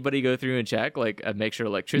inspector or anybody go through and check, like make sure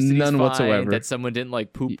electricity's None fine, whatsoever. that someone didn't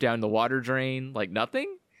like poop down the water drain, like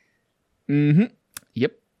nothing? Mm-hmm.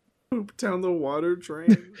 Yep. Poop down the water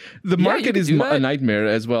drain. The market is a nightmare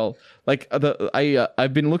as well. Like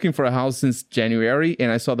I've been looking for a house since January,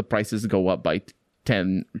 and I saw the prices go up by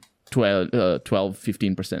 10, 12,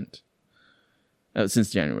 15%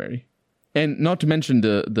 since January, and not to mention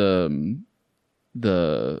the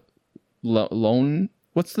loan.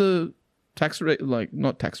 What's the tax rate? Like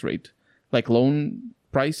not tax rate, like loan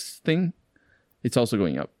price thing. It's also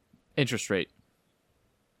going up. Interest rate.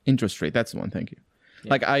 That's the one. Thank you. Yeah.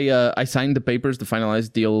 Like I signed the papers, the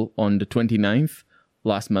finalized deal on the 29th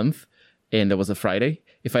last month, and that was a Friday.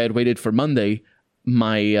 If I had waited for Monday,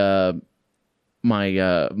 my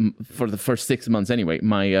for the first 6 months anyway,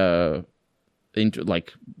 my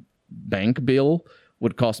bank bill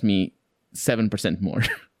would cost me 7% more,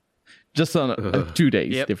 just on a 2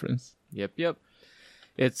 days difference. Yep.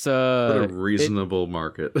 It's what a reasonable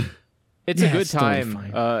market. It's a good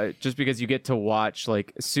time, just because you get to watch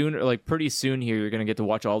pretty soon here. You're gonna get to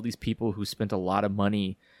watch all these people who spent a lot of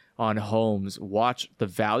money on homes watch the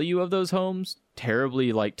value of those homes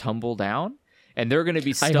terribly tumble down, and they're gonna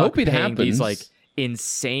be stuck paying these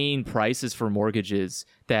insane prices for mortgages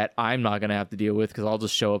that I'm not gonna have to deal with because I'll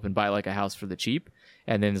just show up and buy a house for the cheap,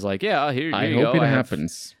 and then it's here you go. I hope it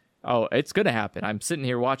happens. Oh, it's gonna happen. I'm sitting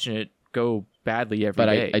here watching it go badly every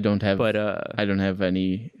day. I don't have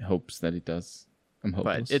any hopes that it does. I'm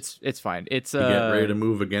hopeless. But it's fine. It's you get ready to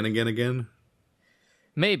move again.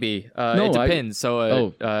 Maybe. It depends.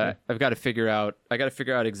 I've got to figure out. I got to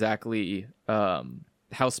figure out exactly how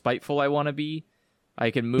spiteful I want to be.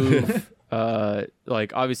 I can move.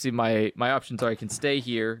 Obviously my options are I can stay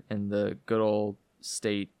here in the good old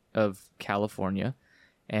state of California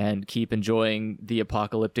and keep enjoying the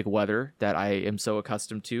apocalyptic weather that I am so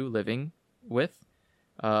accustomed to living with.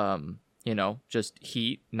 Just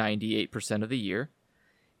heat 98% of the year.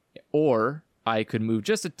 Or I could move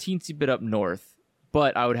just a teensy bit up north,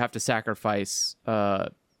 but I would have to sacrifice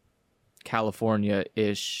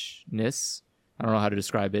California-ishness. I don't know how to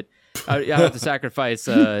describe it. I have to sacrifice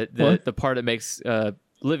the part that makes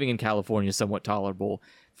living in California somewhat tolerable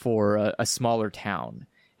for a smaller town.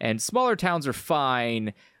 And smaller towns are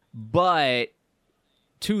fine, but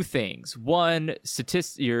two things. One,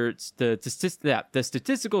 the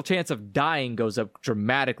statistical chance of dying goes up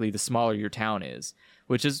dramatically the smaller your town is,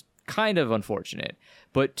 which is kind of unfortunate.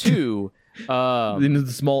 But two, in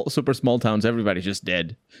the super small towns, everybody's just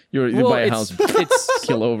dead. You buy a house, it's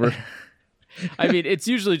kill over. I mean, it's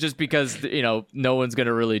usually just because, no one's going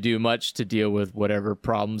to really do much to deal with whatever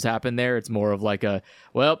problems happen there. It's more of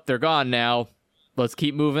they're gone now. Let's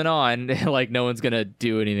keep moving on. No one's going to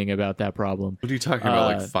do anything about that problem. What are you talking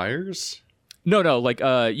about? Fires? No.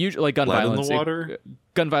 Usually gun violence. In the water?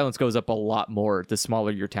 Gun violence goes up a lot more the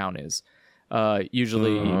smaller your town is.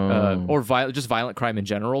 Usually, or just violent crime in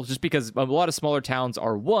general, just because a lot of smaller towns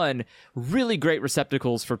are, one, really great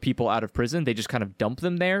receptacles for people out of prison. They just kind of dump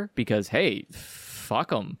them there because, hey, fuck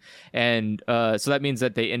them. And so that means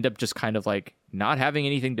that they end up just kind of not having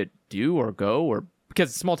anything to do or go, or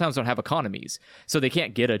because small towns don't have economies. So they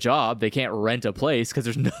can't get a job. They can't rent a place because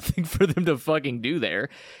there's nothing for them to fucking do there.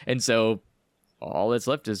 And so all that's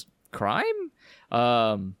left is crime.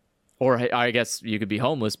 or I guess you could be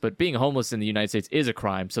homeless, but being homeless in the United States is a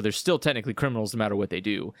crime, so they're still technically criminals no matter what they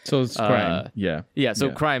do. So it's crime. Yeah. Yeah, so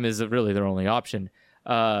crime is really their only option.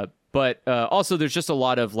 But also there's just a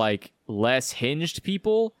lot of like less hinged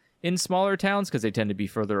people in smaller towns because they tend to be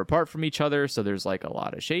further apart from each other. So there's like a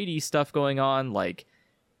lot of shady stuff going on, like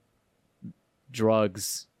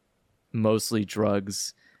drugs, mostly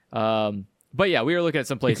drugs. But yeah, we were looking at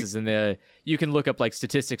some places, and you can look up like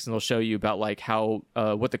statistics, and they'll show you about like how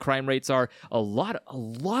what the crime rates are. A lot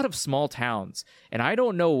of small towns, and I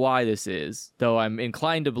don't know why this is, though I'm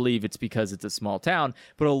inclined to believe it's because it's a small town.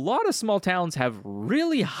 But a lot of small towns have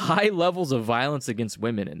really high levels of violence against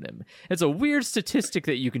women in them. It's a weird statistic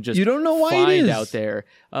that you can just You don't know why it find is. out there.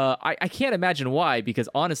 I can't imagine why, because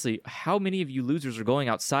honestly, how many of you losers are going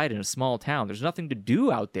outside in a small town? There's nothing to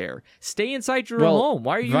do out there. Stay inside your own home.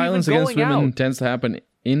 Why are you violence even against going women out? tends to happen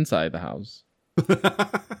inside the house.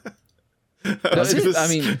 Does it? I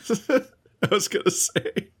mean, I was gonna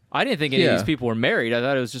say. I didn't think any of Yeah. these people were married. I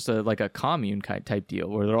thought it was just like a commune type deal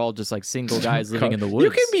where they're all just like single guys living in the woods. You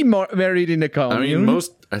can be married in a commune.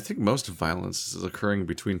 I think most violence is occurring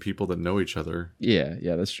between people that know each other. Yeah,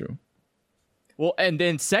 that's true. Well, and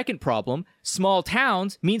then second problem, small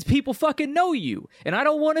towns means people fucking know you. And I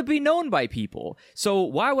don't want to be known by people. So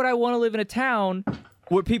why would I want to live in a town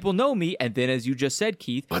where people know me? And then as you just said,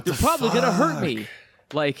 Keith, they're probably going to hurt me.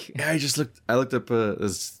 Like, Yeah, I looked up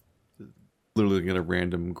literally looking at a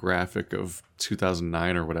random graphic of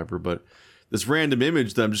 2009 or whatever, but this random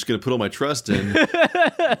image that I'm just going to put all my trust in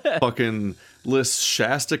fucking lists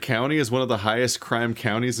Shasta County as one of the highest crime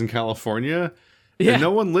counties in California. Yeah. And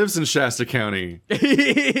no one lives in Shasta County.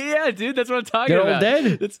 yeah, dude, that's what I'm talking They're all about.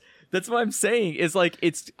 dead. That's what I'm saying. Is like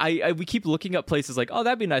we keep looking up places like, oh,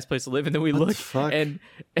 that'd be a nice place to live, and then we look fuck? and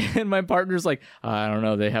my partner's like, I don't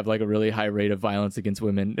know, they have like a really high rate of violence against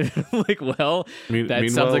women. Like, well,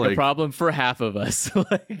 that sounds like a problem for half of us.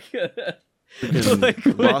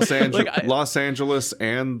 Los Angeles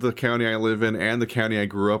and the county I live in and the county I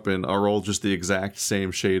grew up in are all just the exact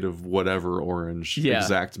same shade of whatever orange. Yeah.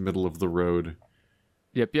 Exact middle of the road.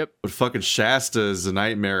 Yep. But fucking Shasta is a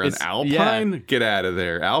nightmare. And It's- Alpine? yeah. Get out of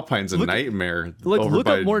there. Alpine's a nightmare. look over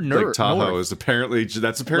by up more Lake Tahoe north. is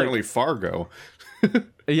apparently Fargo.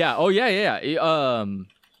 Yeah. Oh yeah.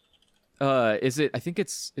 Is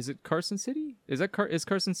it Carson City? Is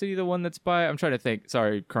Carson City the one that's by? I'm trying to think.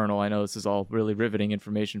 Sorry, Colonel. I know this is all really riveting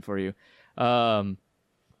information for you. I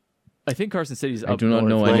think Carson City's up I do not north.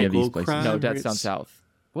 know any of Local these places. crime No, that's rates. down south.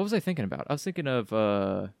 What was I thinking about? I was thinking of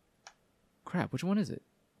crap. Which one is it?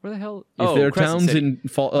 Where the hell? If there are Crescent towns City. in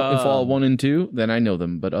Fallout 1 and 2, then I know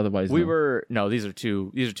them, but otherwise no. These are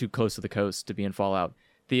too close to the coast to be in Fallout.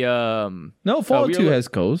 No, Fallout we 2 were- has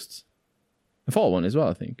coasts. And Fallout 1 as well,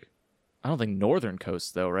 I think. I don't think northern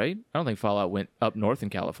coast though, right? I don't think Fallout went up north in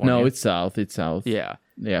California. No, it's south. yeah.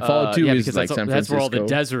 Fallout 2 is because like San Francisco. that's where all the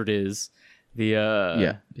desert is.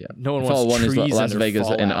 Yeah. No one Fallout wants 1 is trees Las under Vegas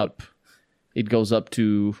and Fallout. up. It goes up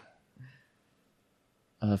to...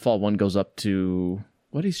 Fallout 1 goes up to...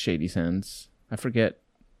 What is Shady Sands? I forget.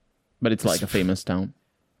 But it's like a famous town.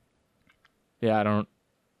 Yeah,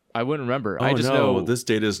 I wouldn't remember. Oh I just no, know this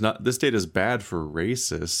data is bad for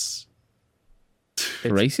racists. it's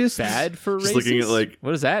Racist? bad for Just racists. looking at, like,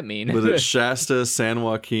 what does that mean? Was it Shasta, San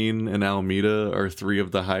Joaquin, and Alameda are three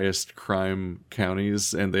of the highest crime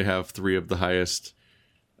counties, and they have three of the highest.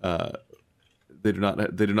 They do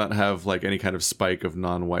not have like any kind of spike of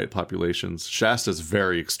non-white populations. Shasta's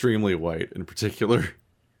very extremely white in particular.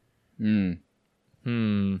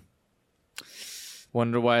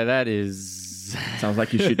 Wonder why that is. Sounds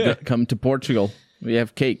like you should come to Portugal. We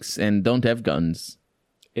have cakes and don't have guns.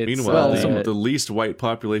 It's, Meanwhile, well, the least white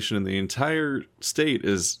population in the entire state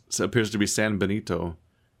appears to be San Benito,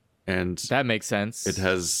 and that makes sense. it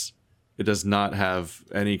does not have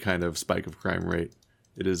any kind of spike of crime rate.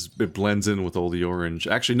 It blends in with all the orange.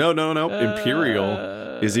 Actually, no.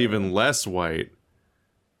 Imperial is even less white,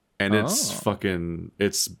 and it's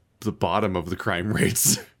the bottom of the crime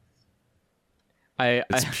rates.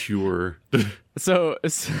 It's pure. So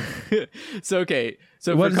okay.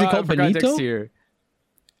 So What for is it called, for context Benito? here,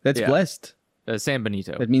 That's Yeah. blessed. San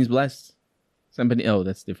Benito. That means blessed. Somebody. Oh,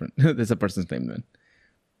 that's different. That's a person's name then.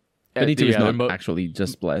 Benito is they're not actually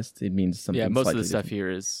just blessed. It means something. Yeah, most of the slightly stuff different.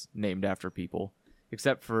 here is named after people,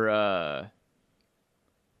 except for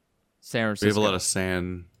San Francisco. We have a lot of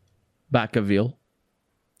San. Vacaville.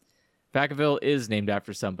 Vacaville is named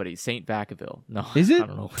after somebody, Saint Vacaville. No, Is it? I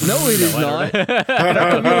don't know. No, it is I not. don't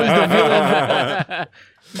Vacaville is the village.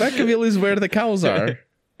 Vacaville is where the cows are.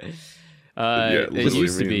 It literally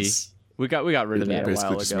used to be. means- We got rid of It that a basically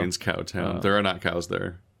while just ago. means cow town. There are not cows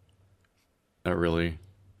there. Not really.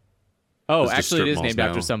 Oh, It's just actually, it strip is malls named now.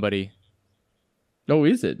 after somebody. Oh,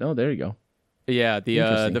 is it? Oh, there you go. Yeah, the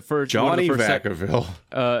Interesting. first Johnny one of the first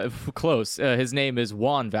Vacaville. close. His name is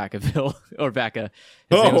Juan Vacaville or Vaca.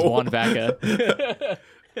 His name is Juan Vaca.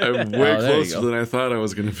 I'm way there you closer go. than I thought I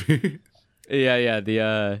was going to be. yeah.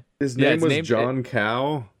 The His Yeah, name it's was named- John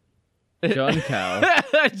Cow. John Cow.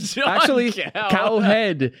 John Actually, Cow.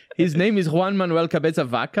 Cowhead. His name is Juan Manuel Cabeza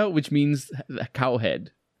Vaca, which means cowhead.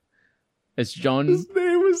 It's John. His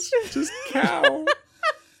name was just Cow.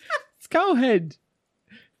 It's cowhead.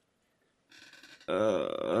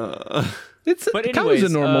 It's But Cow is a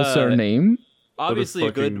anyways, normal surname. Obviously,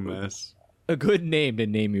 what a a fucking good mess. a good name to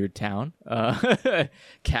name your town.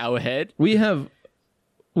 Cowhead. We have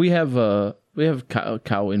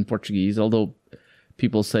cow in Portuguese, although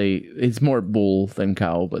people say it's more bull than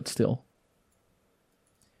cow, but still.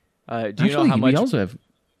 Do you Actually, know how much? we also have.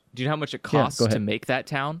 Do you know how much it Yeah, costs go to ahead. make that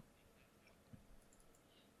town?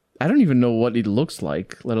 I don't even know what it looks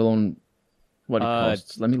like, let alone what it Uh,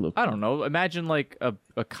 costs. Let me look. I don't know. Imagine like a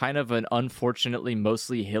kind of an unfortunately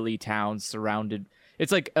mostly hilly town surrounded.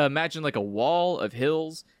 It's like imagine like a wall of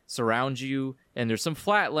hills surround you, and there's some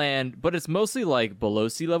flat land, but it's mostly like below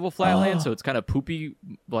sea level flat land, so it's kind of poopy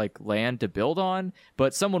like land to build on.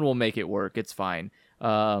 But someone will make it work. It's fine.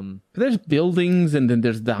 There's buildings, and then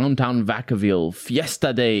there's downtown Vacaville,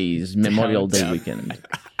 Fiesta Days, Memorial Day Downtown. weekend.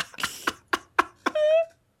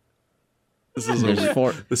 This is There's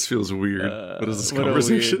four. This feels weird. What is this what a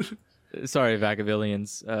conversation? Sorry,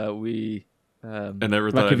 Vacavillians. We I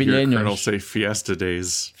never thought I'd hear Vacavillianos. Colonel say Fiesta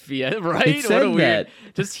Days. right. It said What a weird. that.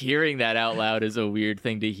 Just hearing that out loud is a weird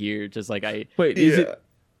thing to hear. Just like Wait, is it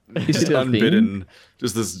Just a thing? unbidden.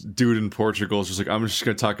 Just this dude in Portugal is just like, I'm just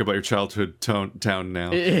going to talk about your childhood town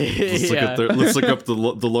now. Let's look, Yeah. let's look up the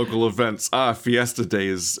local events. Fiesta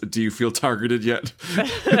Days. Do you feel targeted yet?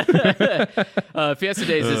 Fiesta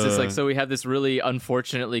Days is just like, so we have this really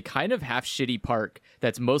unfortunately kind of half shitty park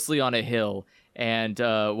that's mostly on a hill. And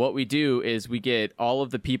what we do is we get all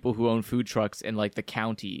of the people who own food trucks in like the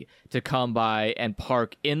county to come by and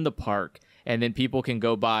park in the park. And then people can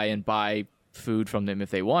go by and buy food from them if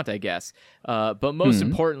they want, I guess. But most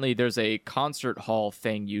importantly, there's a concert hall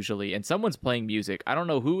thing usually, and someone's playing music. I don't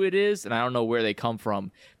know who it is, and I don't know where they come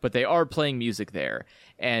from, but they are playing music there.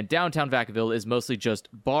 And downtown Vacaville is mostly just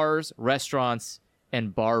bars, restaurants,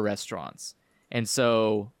 and bar restaurants. And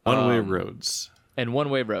so One-way roads. and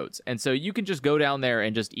one-way roads. And so you can just go down there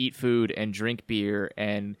and just eat food and drink beer,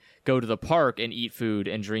 and go to the park and eat food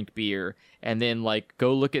and drink beer, and then like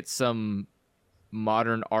go look at some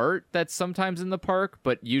modern art that's sometimes in the park,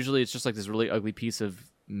 but usually it's just like this really ugly piece of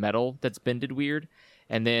metal that's bended weird.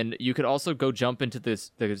 And then you could also go jump into the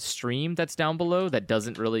stream that's down below that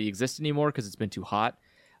doesn't really exist anymore because it's been too hot.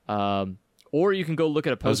 Or you can go look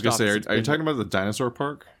at a I was post going to office. say, are you talking about the dinosaur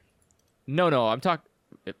park? No, I'm talking.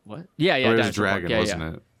 What? Yeah. It was a Dinosaur Park. dragon, Yeah, wasn't yeah.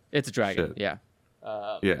 it? It's a dragon. Shit. Yeah.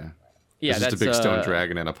 Yeah. Yeah, It's that's just a big stone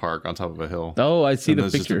dragon in a park on top of a hill. Oh, I see And the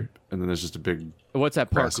there's just picture. and then there's just a big What's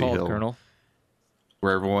that park grassy called, hill. Colonel?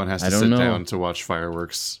 where everyone has I to don't sit know. down to watch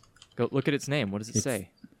fireworks. Go look at its name. What does it say?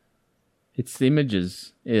 It's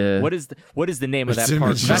images. What is the name of It's that park,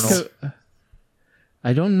 images. Colonel?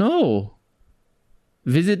 I don't know.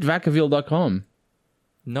 Visit Vacaville.com.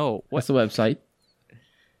 No. What? That's the website.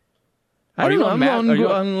 I Are don't you know. on I'm map? Are you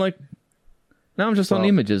on- on like. Now I'm just on Well-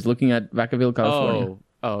 images looking at Vacaville, California.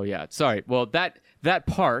 Oh, yeah. Sorry. Well, that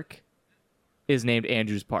park is named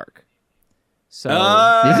Andrews Park. So Is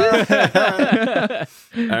it? I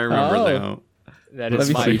remember Oh. now. that Let is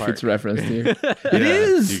me my see if park. it's referenced here. Yeah, It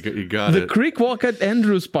is. You got The it. creek walk at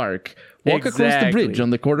Andrews Park. Walk across the Exactly. bridge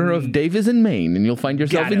on the corner of Davis and Main, and you'll find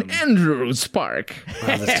yourself Got in him. Andrews Park.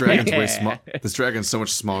 Wow, this dragon's way small. This dragon's so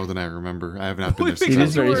much smaller than I remember. I have not been there since. It I is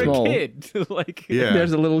was very You were a small. kid. Like, Yeah.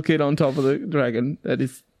 There's a little kid on top of the dragon. That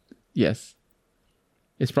is, yes.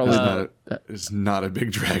 It's probably It's not a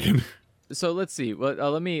big dragon. So let's see.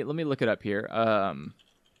 Well, let me look it up here.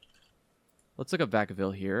 Let's look up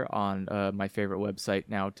Vacaville here on my favorite website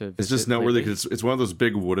now to visit. It's just noteworthy lately. because it's one of those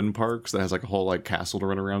big wooden parks that has like a whole like castle to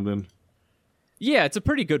run around in. Yeah, it's a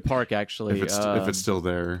pretty good park actually. If it's still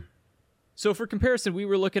there. So for comparison, we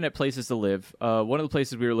were looking at places to live. One of the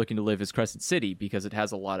places we were looking to live is Crescent City because it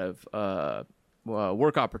has a lot of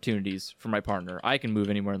work opportunities for my partner. I can move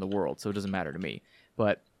anywhere in the world, so it doesn't matter to me.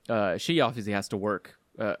 But she obviously has to work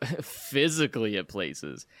physically at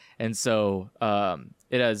places, and so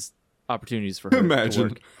it has opportunities for her to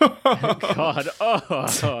Imagine. work. God,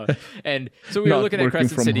 and so we were Not looking at working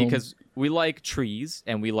Crescent from City home. because we like trees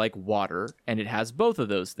and we like water, and it has both of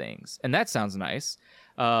those things, and that sounds nice.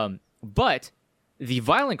 But the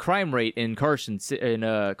violent crime rate in Carson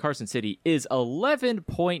City is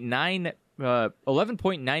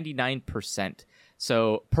 11.99%.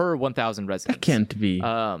 So per 1,000 residents. That can't be.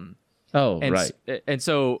 And, right. And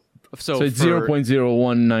so it's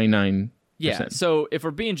 0.0199. Yeah. So if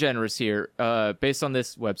we're being generous here, based on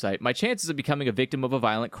this website, my chances of becoming a victim of a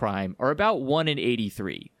violent crime are about 1 in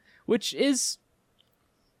 83, which is,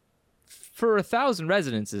 for 1,000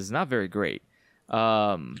 residents, is not very great.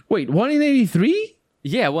 Wait, 1 in 83?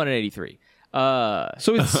 Yeah, 1 in 83. So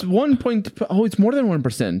it's it's more than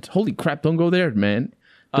 1%. Holy crap! Don't go there, man.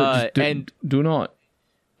 Do not.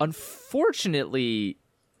 Unfortunately,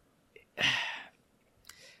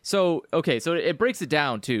 so it breaks it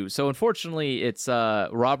down too. So unfortunately, it's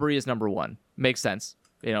robbery is number 1. Makes sense.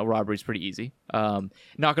 Robbery's pretty easy. Not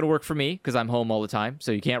going to work for me because I'm home all the time.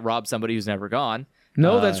 So you can't rob somebody who's never gone.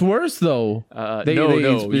 No, that's worse though.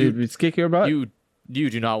 It's kick your butt. You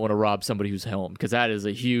do not want to rob somebody who's home because that is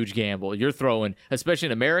a huge gamble. You're throwing, especially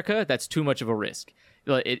in America, that's too much of a risk.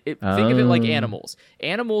 Think of it like animals.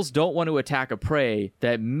 Animals don't want to attack a prey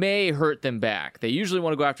that may hurt them back. They usually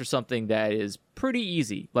want to go after something that is pretty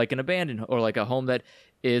easy, like an abandoned or like a home that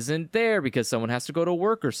isn't there because someone has to go to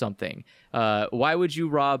work or something. Why would you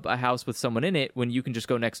rob a house with someone in it when you can just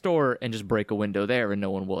go next door and just break a window there and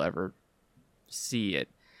no one will ever see it?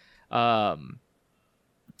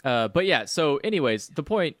 But yeah, so anyways, the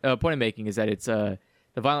point I'm making is that it's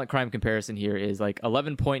the violent crime comparison here is like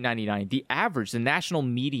 11.99. The average, the national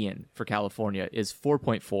median for California is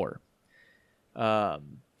 4.4.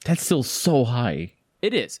 That's still so high.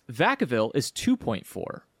 It is. Vacaville is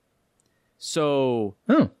 2.4. So,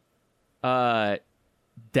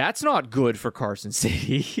 that's not good for Carson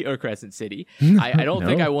City or Crescent City. I don't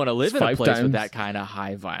think I want to live in a place with that kind of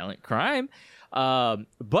high violent crime.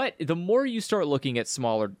 But the more you start looking at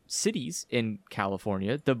smaller cities in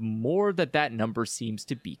California, the more that number seems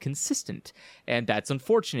to be consistent. And that's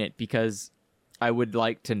unfortunate because I would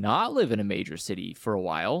like to not live in a major city for a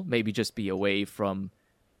while, maybe just be away from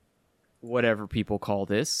whatever people call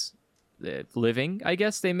this living, I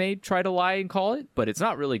guess they may try to lie and call it, but it's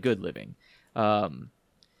not really good living.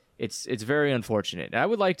 It's very unfortunate. And I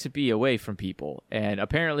would like to be away from people, and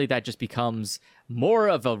apparently that just becomes more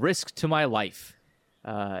of a risk to my life.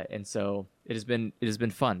 And so it has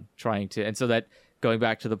been fun trying to. And so that going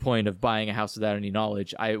back to the point of buying a house without any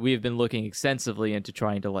knowledge, we have been looking extensively into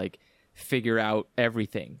trying to like figure out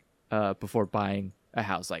everything before buying a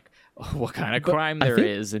house, like what kind of crime there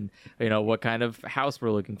is, and what kind of house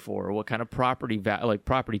we're looking for, or what kind of property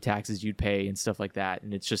taxes you'd pay and stuff like that.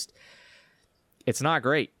 And it's not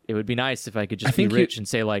great. It would be nice if I could just be rich and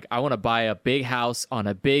say, like, I want to buy a big house on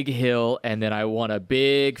a big hill, and then I want a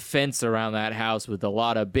big fence around that house with a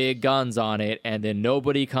lot of big guns on it, and then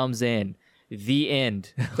nobody comes in. The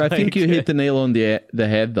end. I think you hit the nail on the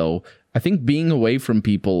head, though. I think being away from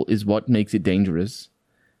people is what makes it dangerous.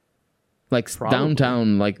 Like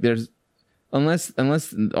downtown, like there's unless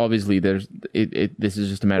obviously there's this is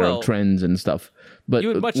just a matter of trends and stuff. But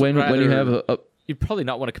when you have you'd probably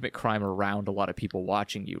not want to commit crime around a lot of people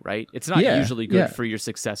watching you, right? It's not usually good for your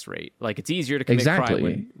success rate. Like it's easier to commit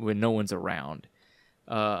crime when no one's around.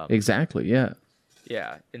 Exactly. Yeah.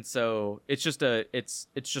 Yeah, and so it's just a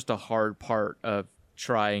hard part of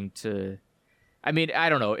trying to. I mean, I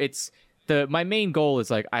don't know. My main goal is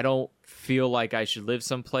like I don't feel like I should live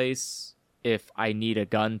someplace if I need a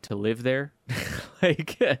gun to live there.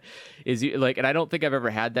 And I don't think I've ever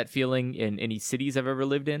had that feeling in any cities I've ever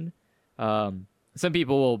lived in. Some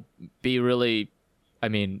people will be really, I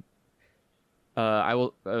mean, I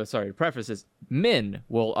will, to preface this, men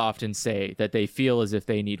will often say that they feel as if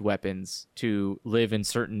they need weapons to live in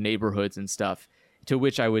certain neighborhoods and stuff, to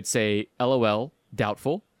which I would say, LOL,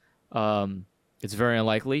 doubtful. It's very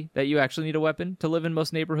unlikely that you actually need a weapon to live in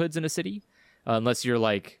most neighborhoods in a city, unless you're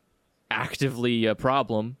like actively a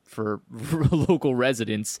problem for local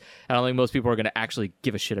residents. I don't think most people are going to actually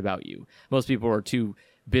give a shit about you. Most people are too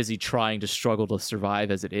busy trying to struggle to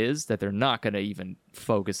survive as it is that they're not going to even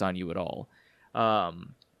focus on you at all.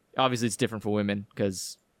 Obviously it's different for women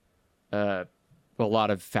because a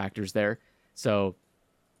lot of factors there. So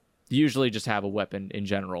usually just have a weapon in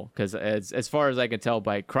general, because as far as I can tell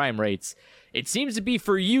by crime rates, it seems to be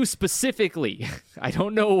for you specifically. I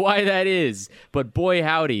don't know why that is, but boy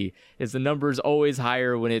howdy, is the numbers always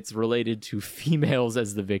higher when it's related to females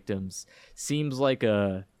as the victims. Seems like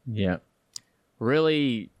a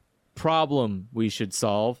really problem we should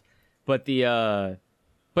solve. But so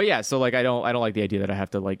like I don't like the idea that I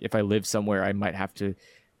have to, like, if I live somewhere I might have to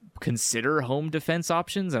consider home defense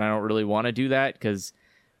options, and I don't really want to do that, because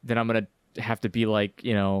then I'm gonna have to be like,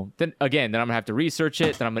 then I'm gonna have to research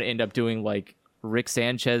it, then I'm gonna end up doing like Rick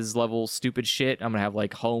Sanchez level stupid shit. I'm gonna have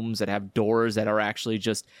like homes that have doors that are actually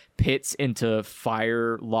just pits into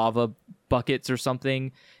fire lava buckets or something,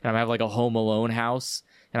 and I'm gonna have like a Home Alone house.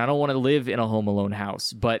 And I don't want to live in a Home Alone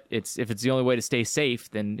house, but if it's the only way to stay safe,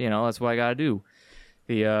 then that's what I gotta do.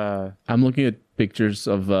 I'm looking at pictures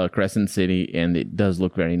of Crescent City, and it does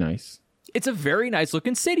look very nice. It's a very nice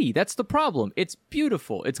looking city. That's the problem. It's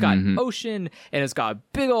beautiful. It's got ocean, and it's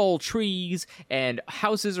got big old trees, and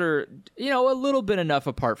houses are, a little bit enough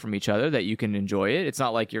apart from each other that you can enjoy it. It's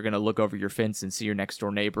not like you're going to look over your fence and see your next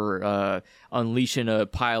door neighbor unleashing a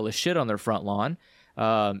pile of shit on their front lawn.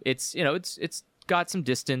 It's got some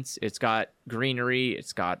distance. It's got greenery.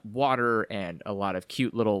 It's got water and a lot of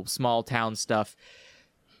cute little small town stuff.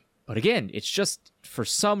 But again, it's just, for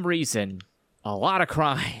some reason, a lot of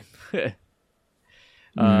crime.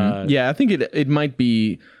 Yeah, I think it might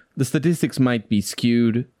be, the statistics might be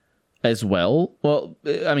skewed as well. Well,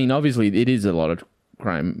 I mean, obviously it is a lot of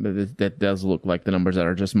crime. That does look like the numbers that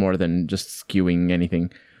are just more than just skewing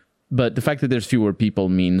anything. But the fact that there's fewer people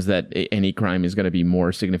means that any crime is going to be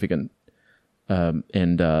more significant.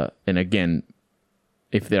 And again,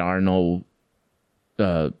 if there are no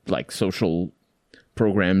like social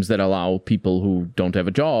programs that allow people who don't have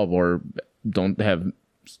a job or don't have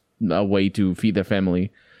a way to feed their family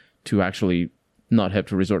to actually not have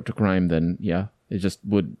to resort to crime, then yeah, it just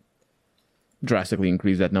would drastically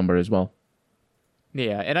increase that number as well.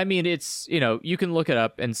 Yeah, and I mean, it's, you can look it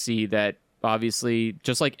up and see that obviously,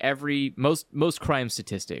 just like most crime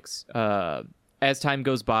statistics, as time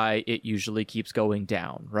goes by, it usually keeps going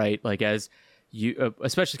down, right? Like as you,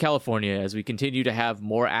 especially California, as we continue to have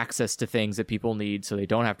more access to things that people need so they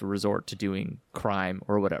don't have to resort to doing crime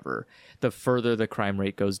or whatever, the further the crime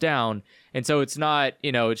rate goes down. And so it's not,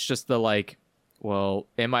 it's just the like, well,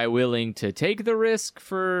 am I willing to take the risk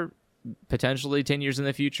for potentially 10 years in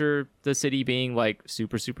the future, the city being like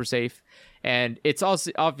super, super safe? And it's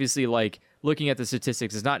also obviously like looking at the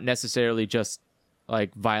statistics is not necessarily just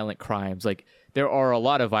like violent crimes. Like there are a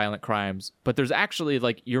lot of violent crimes, but there's actually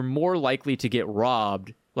like, you're more likely to get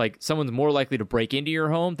robbed. Like someone's more likely to break into your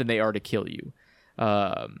home than they are to kill you.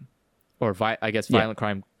 I guess violent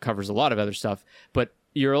crime covers a lot of other stuff, but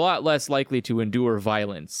you're a lot less likely to endure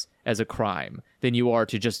violence as a crime than you are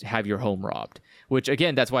to just have your home robbed. Which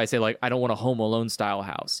again, that's why I say like, I don't want a Home Alone style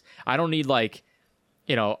house. I don't need like,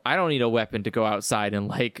 I don't need a weapon to go outside and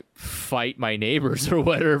like fight my neighbors or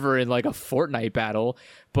whatever in like a Fortnite battle,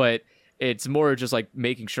 but it's more just like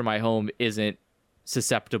making sure my home isn't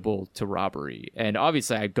susceptible to robbery. And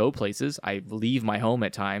obviously I go places, I leave my home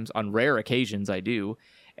at times, on rare occasions I do,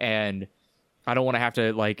 and I don't want to have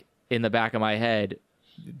to like in the back of my head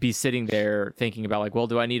be sitting there thinking about like, well,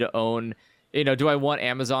 do I need to own, do I want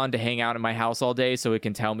Amazon to hang out in my house all day so it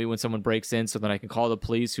can tell me when someone breaks in, so then I can call the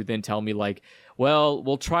police who then tell me like, well,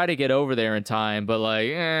 we'll try to get over there in time, but like,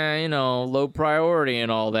 low priority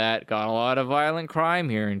and all that. Got a lot of violent crime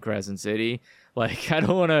here in Crescent City. Like, I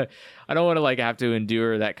don't want to like have to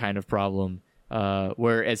endure that kind of problem.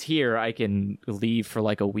 Whereas here I can leave for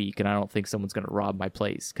like a week and I don't think someone's going to rob my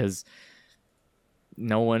place because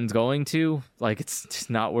no one's going to. Like, it's just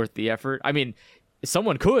not worth the effort. I mean,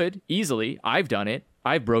 someone could easily. I've done it.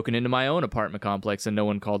 I've broken into my own apartment complex and no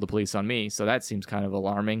one called the police on me. So that seems kind of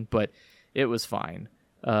alarming, but it was fine.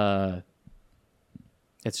 It's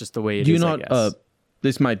just the way it is. Do you not,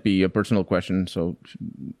 this might be a personal question, so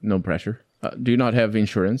no pressure. Do you not have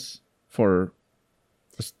insurance for?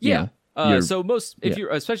 Yeah. So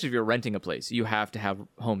especially if you're renting a place, you have to have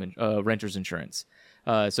renter's insurance.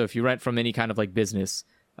 So if you rent from any kind of like business,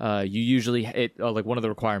 you usually like one of the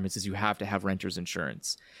requirements is you have to have renter's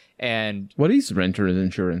insurance. And what is renter's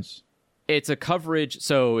insurance? It's a coverage,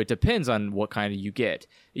 so it depends on what kind of you get.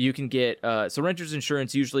 You can get so renter's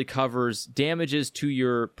insurance usually covers damages to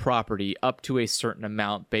your property up to a certain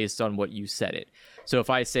amount based on what you set it. So if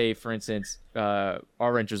I say, for instance, our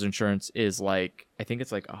renter's insurance is like, I think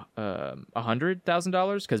it's like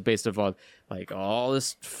 $100,000 because based on like all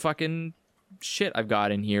this fucking shit I've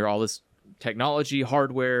got in here, all this technology,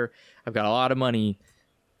 hardware, I've got a lot of money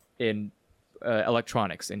in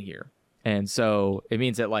electronics in here. And so it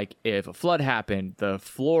means that like if a flood happened, the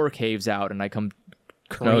floor caves out and I come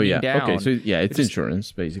careening down. Okay, so yeah, it's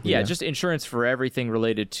insurance basically. Yeah, just insurance for everything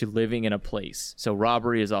related to living in a place. So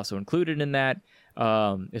robbery is also included in that.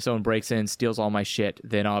 If someone breaks in, steals all my shit,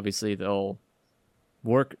 then obviously they'll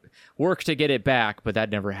work to get it back, but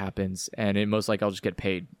that never happens. And most likely I'll just get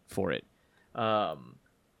paid for it.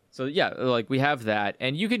 So yeah, like we have that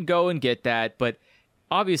and you can go and get that, but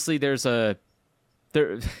obviously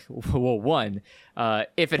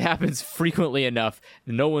if it happens frequently enough,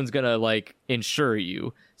 no one's gonna like insure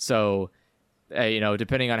you. So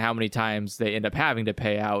depending on how many times they end up having to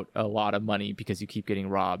pay out a lot of money because you keep getting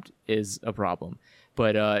robbed is a problem.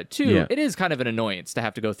 But two, it is kind of an annoyance to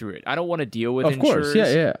have to go through it. I don't want to deal with insurers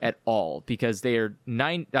at all because their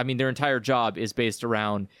entire job is based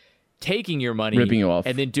around taking your money, ripping you off,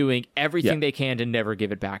 and then doing everything they can to never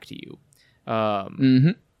give it back to you.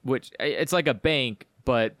 Which it's like a bank,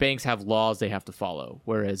 but banks have laws they have to follow,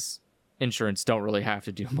 whereas insurance don't really have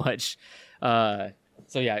to do much. So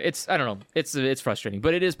yeah, I don't know. It's frustrating,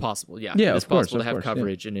 but it is possible. Yeah, it's possible to have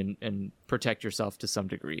coverage and protect yourself to some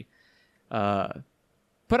degree.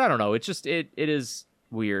 But I don't know. It's just it is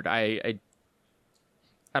weird. I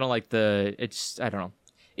don't like I don't know.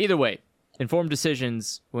 Either way, informed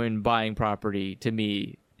decisions when buying property to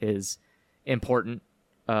me is important.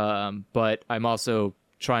 But I'm also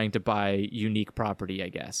trying to buy unique property. I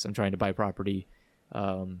guess I'm trying to buy property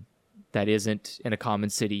that isn't in a common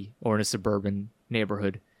city or in a suburban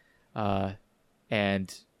neighborhood.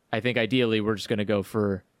 And I think ideally we're just going to go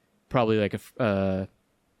for probably like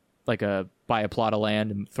a buy a plot of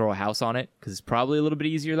land and throw a house on it because it's probably a little bit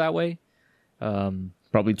easier that way.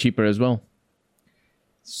 Probably cheaper as well.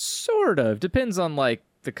 Sort of. Depends on like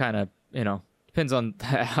the kind of, depends on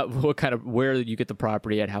what kind of, where you get the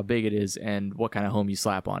property at, how big it is, and what kind of home you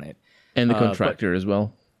slap on it. And the contractor as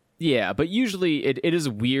well. Yeah, but usually it is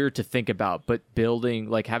weird to think about, but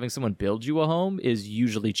having someone build you a home is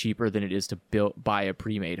usually cheaper than it is to buy a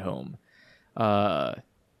pre-made home. And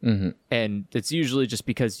it's usually just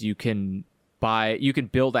because you can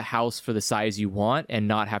build a house for the size you want and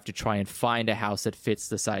not have to try and find a house that fits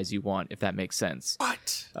the size you want, if that makes sense.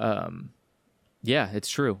 What? Yeah, it's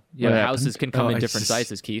true. Yeah, houses can come in different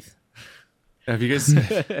sizes, Keith. Have you guys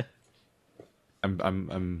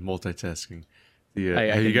I'm multitasking.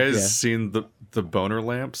 Have you guys seen the boner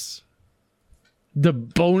lamps? The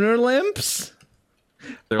boner lamps?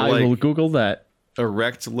 I will Google that.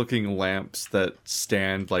 Erect looking lamps that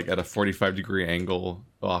stand like at a 45-degree angle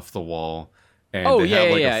off the wall, and they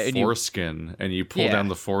have a foreskin, and you pull down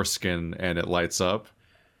the foreskin and it lights up.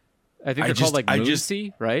 I think they're called like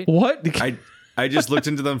Moosey, right? What? I just looked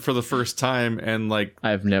into them for the first time, and like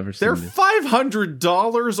I've never seen they're this.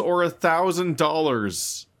 $500 or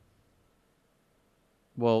 $1,000.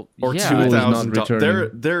 Well, or $2,000.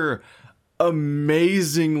 They're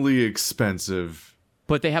amazingly expensive.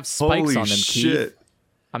 But they have spikes on them, shit. Keith.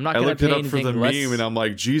 I'm not going to pay anything less. I looked it up for the meme, and I'm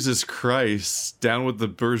like, Jesus Christ, down with the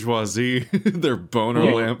bourgeoisie. They're boner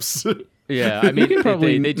lamps. Yeah, I mean, you could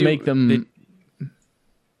probably they do, make them...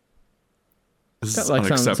 Sounds like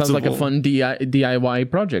a fun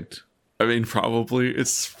DIY project. I mean, probably.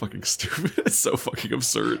 It's fucking stupid. It's so fucking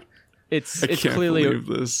absurd. I can't believe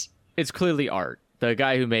this. It's clearly art. The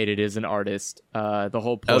guy who made it is an artist. The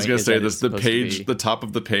whole point. I was gonna say this. The page, the top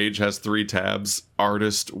of the page has 3 tabs: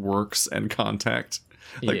 artist, works, and contact.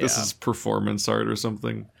 Like this is performance art or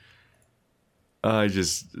something. My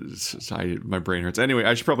brain hurts. Anyway,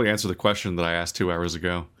 I should probably answer the question that I asked 2 hours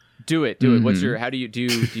ago. Do it. What's your? How do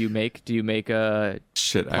you make a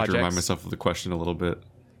shit? I have to remind myself of the question a little bit.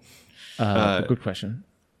 Good question.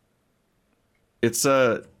 It's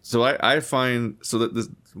so I find that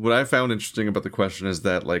what I found interesting about the question is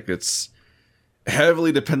that like it's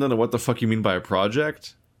heavily dependent on what the fuck you mean by a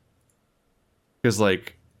project. Because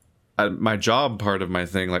like my job part of my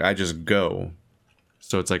thing, like I just go,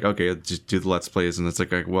 so it's like okay, just do the let's plays, and it's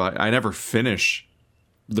like well, I never finish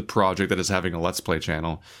the project that is having a let's play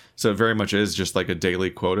channel, so it very much is just like a daily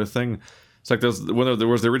quota thing. It's like when there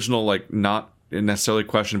was the original like not necessarily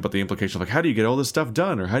question, but the implication of like how do you get all this stuff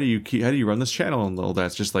done, or how do you run this channel and all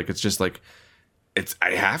that.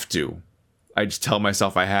 I have to. I just tell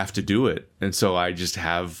myself I have to do it, and so I just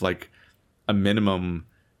have like a minimum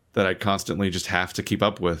that I constantly just have to keep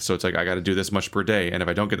up with. So it's like I got to do this much per day, and if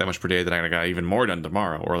I don't get that much per day, then I got even more done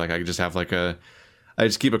tomorrow. Or like I just have like I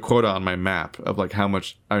just keep a quota on my map of like how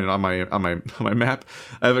much. I mean, on my map,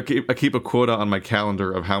 I keep a quota on my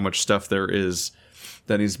calendar of how much stuff there is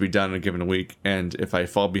that needs to be done in a given week. And if I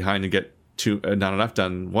fall behind and get not enough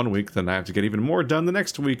done one week, then I have to get even more done the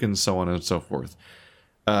next week, and so on and so forth.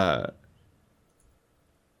 As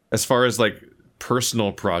far as like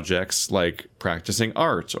personal projects like practicing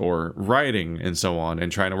art or writing and so on,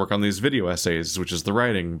 and trying to work on these video essays, which is the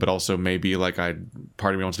writing, but also maybe like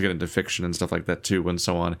part of me wants to get into fiction and stuff like that too, and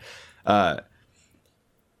so on.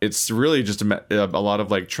 It's really just a lot of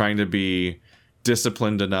like trying to be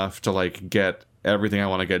disciplined enough to like get everything I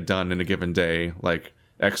want to get done in a given day, like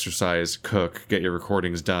exercise, cook, get your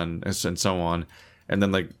recordings done, and so on. And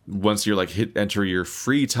then like once you're like enter your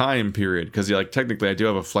free time period, because like technically I do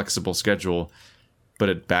have a flexible schedule, but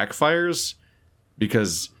it backfires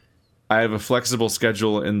because I have a flexible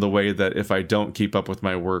schedule in the way that if I don't keep up with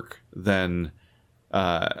my work, then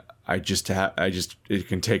it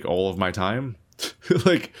can take all of my time.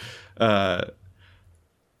 like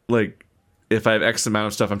if I have X amount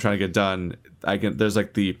of stuff I'm trying to get done, there's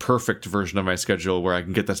like the perfect version of my schedule where I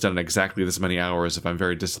can get this done in exactly this many hours if I'm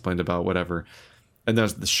very disciplined about whatever. And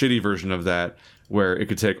there's the shitty version of that where it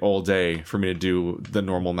could take all day for me to do the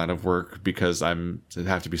normal amount of work because I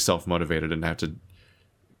have to be self-motivated and have to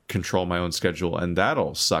control my own schedule, and that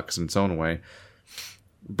all sucks in its own way.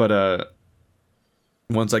 But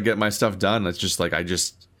once I get my stuff done, it's just like I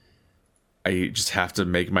just have to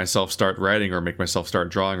make myself start writing or make myself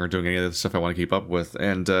start drawing or doing any of the stuff I want to keep up with.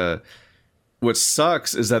 And what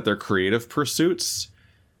sucks is that they're creative pursuits,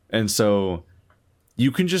 and so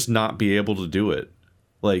you can just not be able to do it.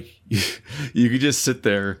 Like you could just sit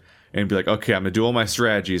there and be like, okay, I'm gonna do all my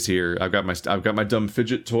strategies here. I've got my dumb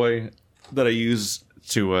fidget toy that I use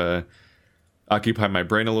to occupy my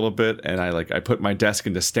brain a little bit, and I put my desk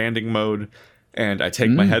into standing mode, and I take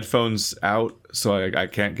my headphones out so I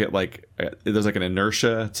can't get there's like an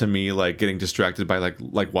inertia to me like getting distracted by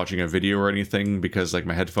like watching a video or anything because like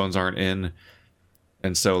my headphones aren't in.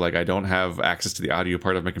 And so like I don't have access to the audio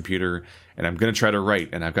part of my computer, and I'm gonna try to write,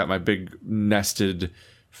 and I've got my big nested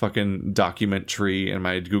fucking document tree in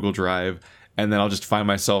my Google Drive, and then I'll just find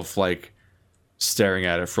myself like staring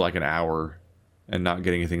at it for like an hour and not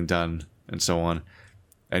getting anything done and so on.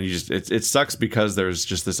 And it sucks because there's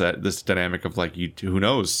just this dynamic of like, who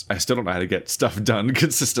knows? I still don't know how to get stuff done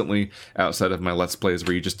consistently outside of my Let's Plays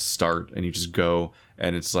where you just start and you just go,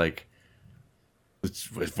 and it's like,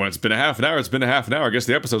 when it's been a half an hour, it's been a half an hour. I guess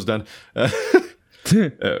the episode's done.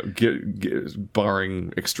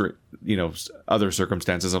 Barring extra, other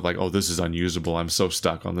circumstances of like, oh, this is unusable. I'm so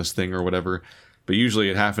stuck on this thing or whatever. But usually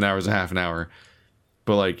at half an hour is a half an hour.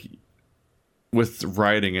 But like with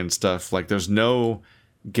writing and stuff, like there's no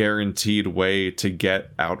guaranteed way to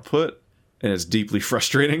get output, and it's deeply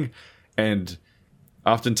frustrating. And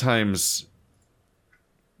oftentimes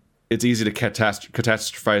it's easy to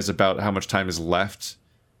catastrophize about how much time is left,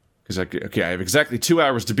 because like, okay, I have exactly 2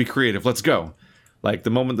 hours to be creative, let's go. Like the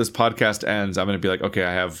moment this podcast ends, I'm going to be like,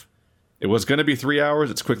 okay, it was going to be 3 hours,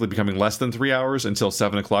 it's quickly becoming less than 3 hours until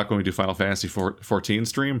 7 o'clock when we do Final Fantasy 14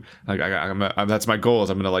 stream. Like that's my goal, is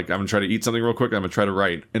I'm going to try to eat something real quick, and I'm going to try to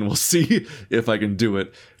write, and we'll see if I can do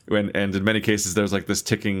it. And in many cases there's like this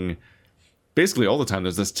ticking, basically all the time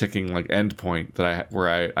there's this ticking like end point that I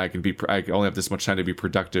only have this much time to be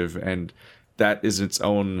productive, and that is its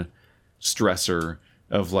own stressor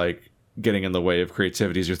of like getting in the way of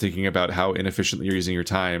creativity. As you're thinking about how inefficiently you're using your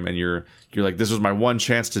time, and you're like, this was my one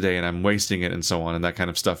chance today and I'm wasting it, and so on, and that kind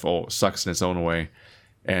of stuff all sucks in its own way.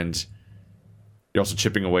 And you're also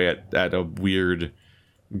chipping away at a weird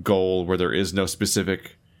goal where there is no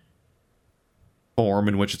specific form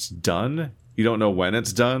in which it's done. You don't know when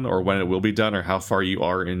it's done or when it will be done or how far you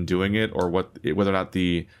are in doing it, or whether or not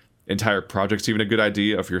the entire project's even a good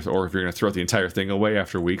idea, or if you're going to throw the entire thing away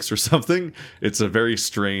after weeks or something. It's a very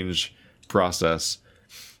strange process.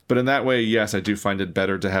 But in that way, yes, I do find it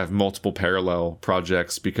better to have multiple parallel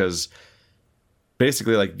projects, because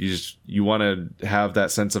basically like you want to have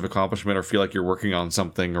that sense of accomplishment or feel like you're working on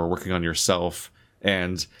something or working on yourself.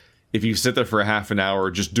 And if you sit there for a half an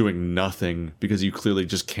hour just doing nothing because you clearly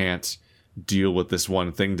just can't deal with this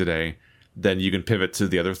one thing today, then you can pivot to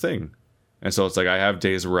the other thing. And so it's like I have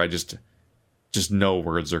days where I just no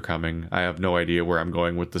words are coming. I have no idea where I'm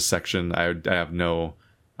going with this section.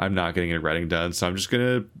 I'm not getting any writing done, so I'm just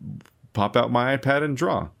gonna pop out my iPad and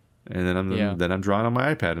draw, and then I'm drawing on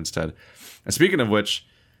my iPad instead. And speaking of which,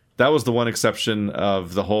 that was the one exception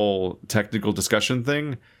of the whole technical discussion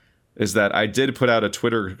thing, is that I did put out a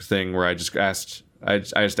Twitter thing where I just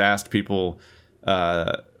asked people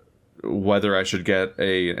whether I should get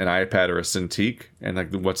an iPad or a Cintiq, and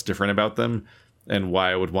like what's different about them and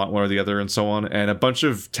why I would want one or the other and so on. And a bunch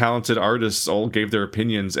of talented artists all gave their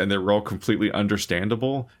opinions, and they were all completely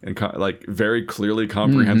understandable and like very clearly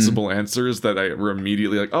comprehensible answers that I were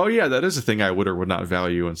immediately like, oh yeah, that is a thing I would or would not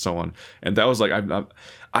value and so on. And that was like,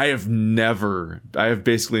 I have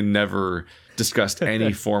basically never discussed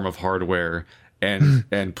any form of hardware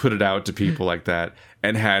and put it out to people like that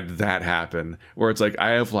and had that happen, where it's like I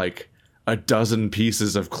have like a dozen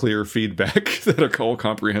pieces of clear feedback that are all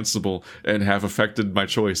comprehensible and have affected my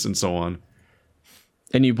choice and so on.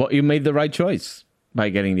 And you made the right choice by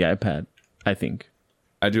getting the iPad, I think.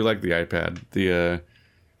 I do like the iPad.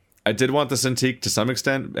 I did want the Cintiq to some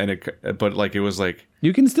extent, but like it was like,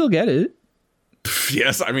 you can still get it.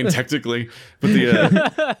 Yes, I mean technically, but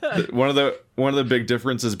one of the big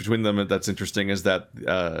differences between them that's interesting is that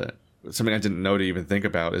something I didn't know to even think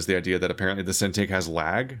about is the idea that apparently the Cintiq has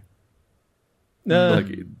lag. Uh,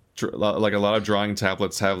 Like a lot of drawing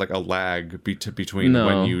tablets have like a lag between No.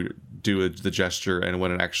 when you do the gesture and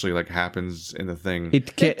when it actually like happens in the thing.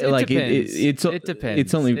 it can It like depends. it's It depends.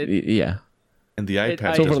 It's only yeah. And the iPad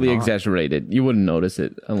It's does overly not. exaggerated. You wouldn't notice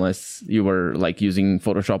it unless you were like using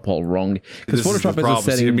Photoshop all wrong. Because This is the Photoshop is a problem.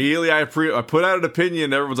 See, setting. immediately I put out an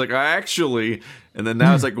opinion. Everyone's like, actually, and then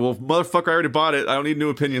now it's like, well, motherfucker, I already bought it. I don't need new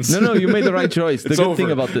opinions. No, you made the right choice. The It's good thing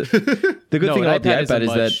over. about the good thing an about the iPad iPad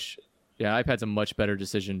is that iPad's a much better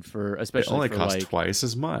decision for, It especially only for costs like, twice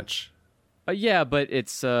as much. yeah, but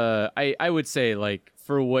it's I would say like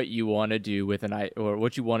for what you want to do with or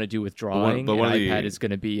what you want to do with drawing, but one an of the- iPad is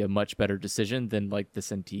going to be a much better decision than like the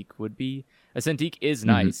Cintiq would be. A Cintiq is Mm-hmm.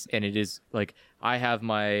 nice, and it is like I have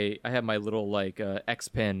my little like X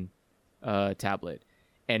Pen tablet,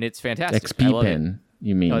 and it's fantastic. I XP love it. pen.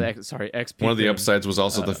 You mean? Oh, XP. One of the Pen. upsides was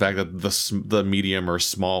also the fact that the medium or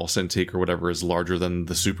small Cintiq or whatever is larger than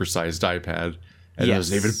the supersized iPad. And there's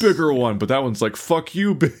an Yes. even bigger one, but that one's like, fuck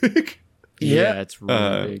you, big. Yeah, it's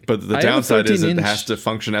really big. But the I have a downside is it 13-inch has to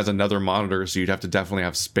function as another monitor, so you'd have to definitely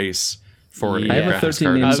have space for it, Yeah. I and have a a graphics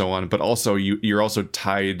card and 13-inch so on. But also, you're also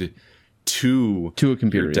tied to To a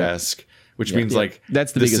computer, your yeah. desk, which means like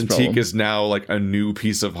That's the the biggest Cintiq problem. is now like a new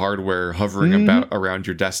piece of hardware hovering about around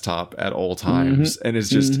your desktop at all times, and it's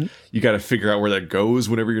just you got to figure out where that goes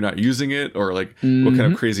whenever you're not using it, or like what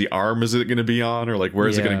kind of crazy arm is it going to be on, or like where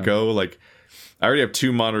is it going Yeah. to go, like. I already have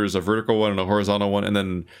two monitors, a vertical one and a horizontal one, and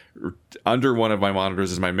then under one of my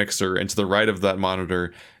monitors is my mixer, and to the right of that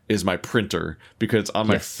monitor is my printer because it's on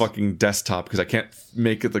my Yes. fucking desktop because I can't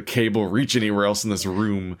make the cable reach anywhere else in this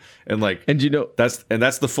room. And like And you know, that's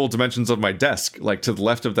the full dimensions of my desk. Like to the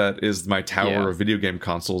left of that is my tower Yeah. of video game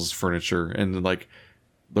consoles furniture, and like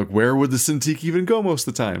where would the Cintiq even go most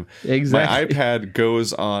of the time? Exactly. My iPad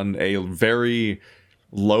goes on a very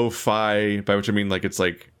lo-fi, by which I mean like it's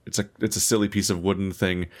a silly piece of wooden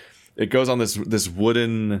thing. It goes on this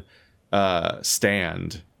wooden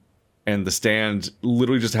stand, and the stand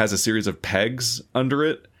literally just has a series of pegs under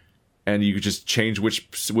it, and you just change which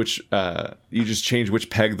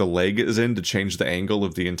peg the leg is in to change the angle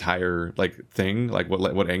of the entire like thing, like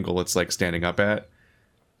what angle it's like standing up at,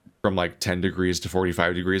 from like 10 degrees to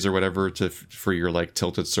 45 degrees or whatever for your like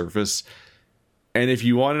tilted surface. And if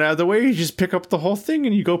you want it out of the way, you just pick up the whole thing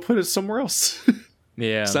and you go put it somewhere else.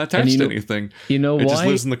 Yeah. It's not attached you to know- anything. you know It why? just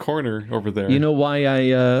lives in the corner over there. You know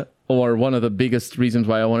why or one of the biggest reasons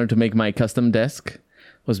why I wanted to make my custom desk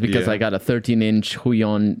was because Yeah. I got a 13-inch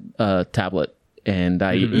Huion tablet, and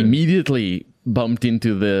I Mm-hmm. immediately bumped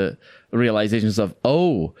into the realizations of,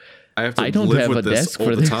 I have to I don't live have with a this desk all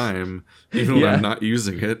for the this. time, even when Yeah. I'm not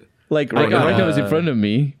using it. like I right, got, right now it's in uh, front of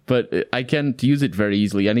me, but I can't use it very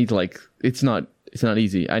easily. I need like it's not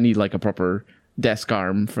easy. I need like a proper desk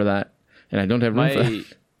arm for that, and I don't have room for that.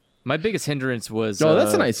 My biggest hindrance was Oh,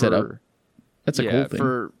 that's a nice for- setup. That's a yeah, cool thing.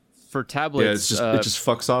 for tablets. Yeah, it just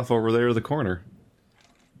fucks off over there in the corner.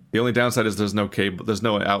 The only downside is there's no cable, there's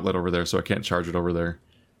no outlet over there, so I can't charge it over there.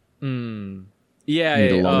 yeah,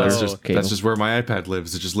 Need a yeah, longer oh, That's just where my iPad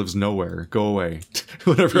lives. It just lives nowhere. Go away.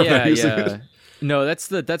 Whatever I'm yeah, not using yeah. it. No, that's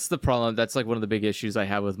the problem. That's like one of the big issues I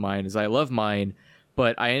have with mine is I love mine,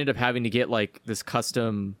 but I ended up having to get like this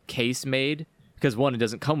custom case made because one, it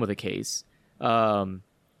doesn't come with a case.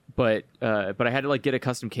 But I had to like get a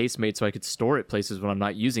custom case made so I could store it places when I'm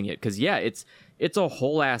not using it. Cause yeah, it's a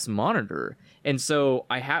whole ass monitor. And so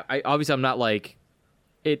I obviously I'm not like,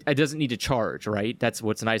 it doesn't need to charge, right? That's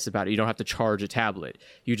what's nice about it. You don't have to charge a tablet.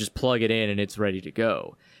 You just plug it in and it's ready to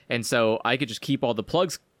go. And so I could just keep all the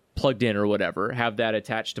plugs plugged in or whatever, have that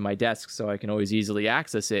attached to my desk so I can always easily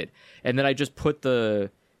access it. And then I just put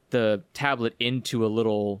the tablet into a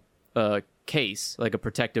little case, like a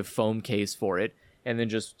protective foam case for it, and then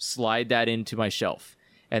just slide that into my shelf.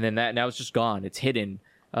 And then now it's just gone. It's hidden.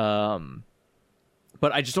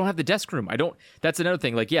 But I just don't have the desk room. That's another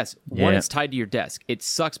thing. Like, yes, one, Yeah. it's tied to your desk. It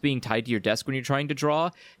sucks being tied to your desk when you're trying to draw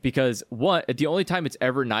because the only time it's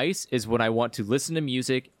ever nice is when I want to listen to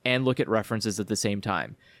music and look at references at the same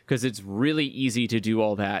time. Because it's really easy to do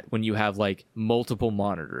all that when you have like multiple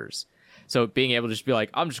monitors. So being able to just be like,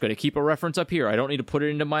 I'm just going to keep a reference up here. I don't need to put it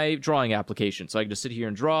into my drawing application. So I can just sit here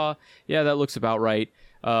and draw. Yeah, that looks about right.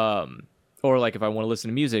 Or like if I want to listen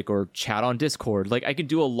to music or chat on Discord, like I can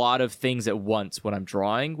do a lot of things at once when I'm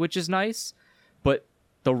drawing, which is nice. But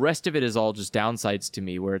the rest of it is all just downsides to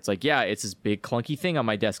me where it's like, yeah, it's this big clunky thing on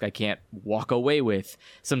my desk I can't walk away with.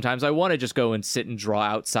 Sometimes I want to just go and sit and draw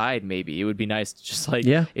outside maybe. It would be nice to just like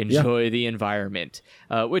enjoy the environment,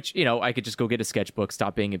 which, I could just go get a sketchbook,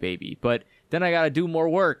 stop being a baby. But Then I got to do more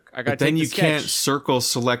work. I got to But then take you the can't sketch. circle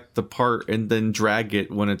select the part and then drag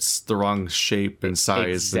it when it's the wrong shape and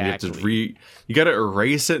size. Then you have to Exactly. you got to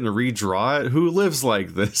erase it and redraw it. Who lives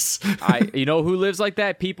like this? You know who lives like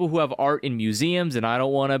that? People who have art in museums, and I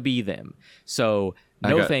don't want to be them. So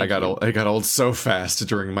thank you. I got old so fast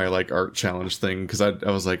during my like art challenge thing because I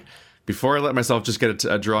was like, before I let myself just get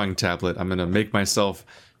a drawing tablet, I'm gonna make myself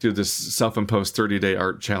do this self-imposed 30-day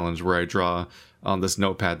art challenge where I draw on this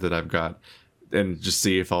notepad that I've got and just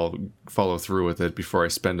see if I'll follow through with it before I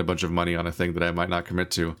spend a bunch of money on a thing that I might not commit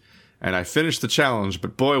to. And I finished the challenge,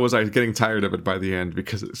 but boy, was I getting tired of it by the end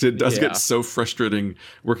because it does Yeah. get so frustrating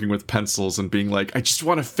working with pencils and being like, I just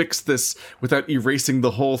want to fix this without erasing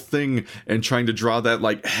the whole thing and trying to draw that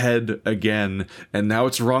like head again. And now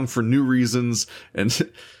it's wrong for new reasons. And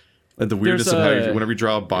the weirdness of how whenever you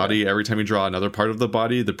draw a body, every time you draw another part of the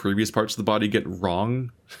body, the previous parts of the body get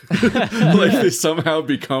wrong. Like they somehow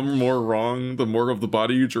become more wrong the more of the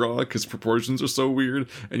body you draw because proportions are so weird.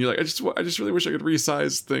 And you're like, I just really wish I could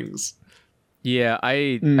resize things. Yeah,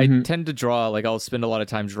 I tend to draw, like I'll spend a lot of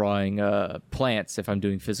time drawing plants if I'm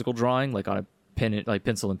doing physical drawing, like on a pen, like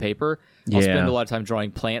pencil and paper. I'll spend a lot of time drawing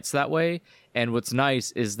plants that way. And what's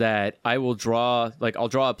nice is that I'll draw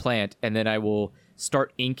a plant and then I will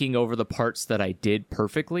start inking over the parts that I did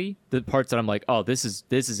perfectly, the parts that I'm like, oh, this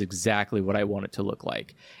is exactly what I want it to look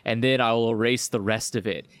like. And then I'll erase the rest of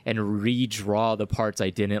it and redraw the parts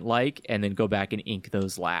I didn't like and then go back and ink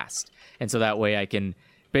those last. And so that way I can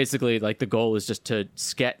basically, like, the goal is just to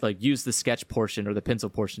use the sketch portion or the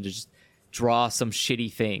pencil portion to just draw some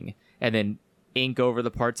shitty thing and then ink over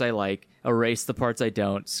the parts I like, erase the parts I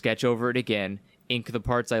don't, sketch over it again, ink the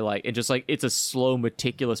parts I like, and just like it's a slow,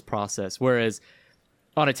 meticulous process. Whereas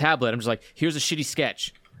on a tablet, I'm just like, here's a shitty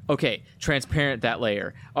sketch. Okay, transparent that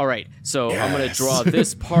layer. All right, so I'm gonna draw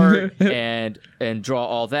this part and draw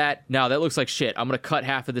all that. Now that looks like shit. I'm gonna cut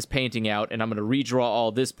half of this painting out and I'm gonna redraw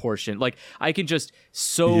all this portion. Like I can just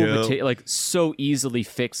so easily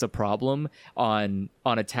fix a problem on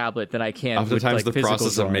a tablet than I can. Oftentimes, with, the physical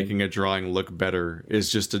process drawing. of making a drawing look better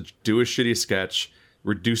is just to do a shitty sketch,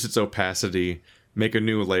 reduce its opacity, make a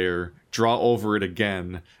new layer, draw over it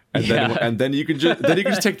again. And then you can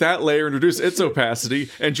just take that layer and reduce its opacity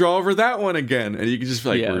and draw over that one again, and you can just be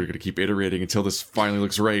like, we're gonna keep iterating until this finally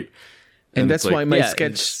looks right. And that's why my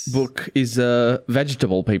sketchbook is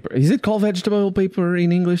vegetable paper. Is it called vegetable paper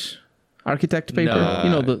in English? Architect paper?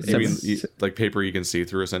 Like paper you can see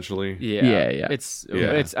through, essentially. Yeah. It's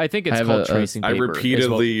I think it's called tracing paper. I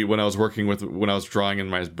repeatedly, when I was drawing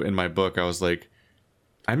in my book, I was like,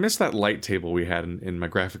 I miss that light table we had in my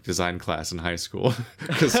graphic design class in high school.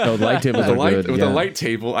 Because the light tables are good. With a light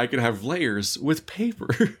table, I could have layers with paper.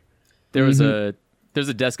 There's a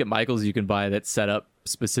desk at Michael's you can buy that's set up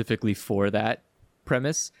specifically for that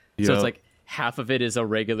premise. So it's like half of it is a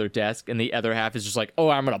regular desk, and the other half is just like, oh,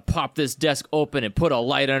 I'm gonna pop this desk open and put a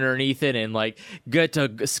light underneath it and like get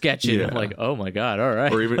to sketch it. I'm like, oh my god, all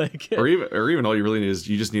right. Or even all you really need is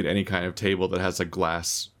you just need any kind of table that has a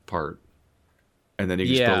glass part. And then you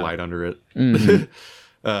can just put a light under it. Mm-hmm.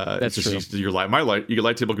 That's just true. Your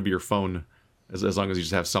light table could be your phone, as long as you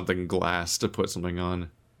just have something glass to put something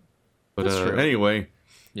on. But anyway,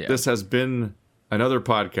 this has been another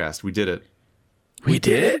podcast. We did it. We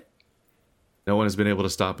did it? No one has been able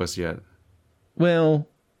to stop us yet. Well,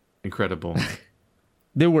 incredible.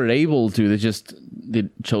 They were able to. They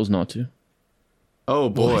chose not to. Oh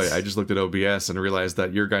boy! I just looked at OBS and realized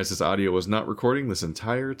that your guys' audio was not recording this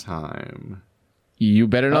entire time. You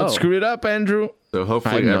better not screw it up, Andrew. So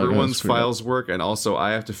hopefully everyone's files work, and also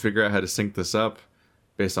I have to figure out how to sync this up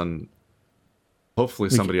based on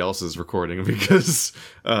hopefully somebody else's recording, because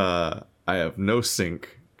I have no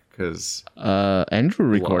sync. Because Andrew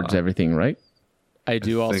records everything, right? I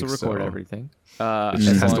do also record everything. It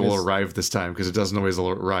just has to arrive this time because it doesn't always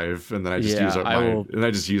arrive, and then I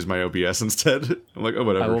just use my OBS instead. I'm like, oh,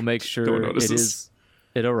 whatever. I will make sure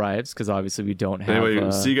it arrives, because obviously we don't have.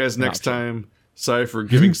 Anyway, see you guys next time. Sorry for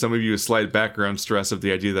giving some of you a slight background stress of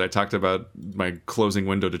the idea that I talked about my closing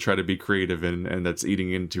window to try to be creative and that's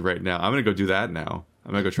eating into right now. I'm gonna go do that now.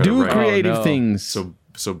 I'm gonna go try to write creative things.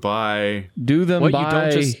 So bye. Do them.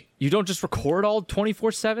 Bye. You don't just record all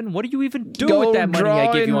 24/7. What do you even do with that money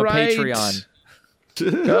I give you on Patreon?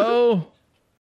 Go.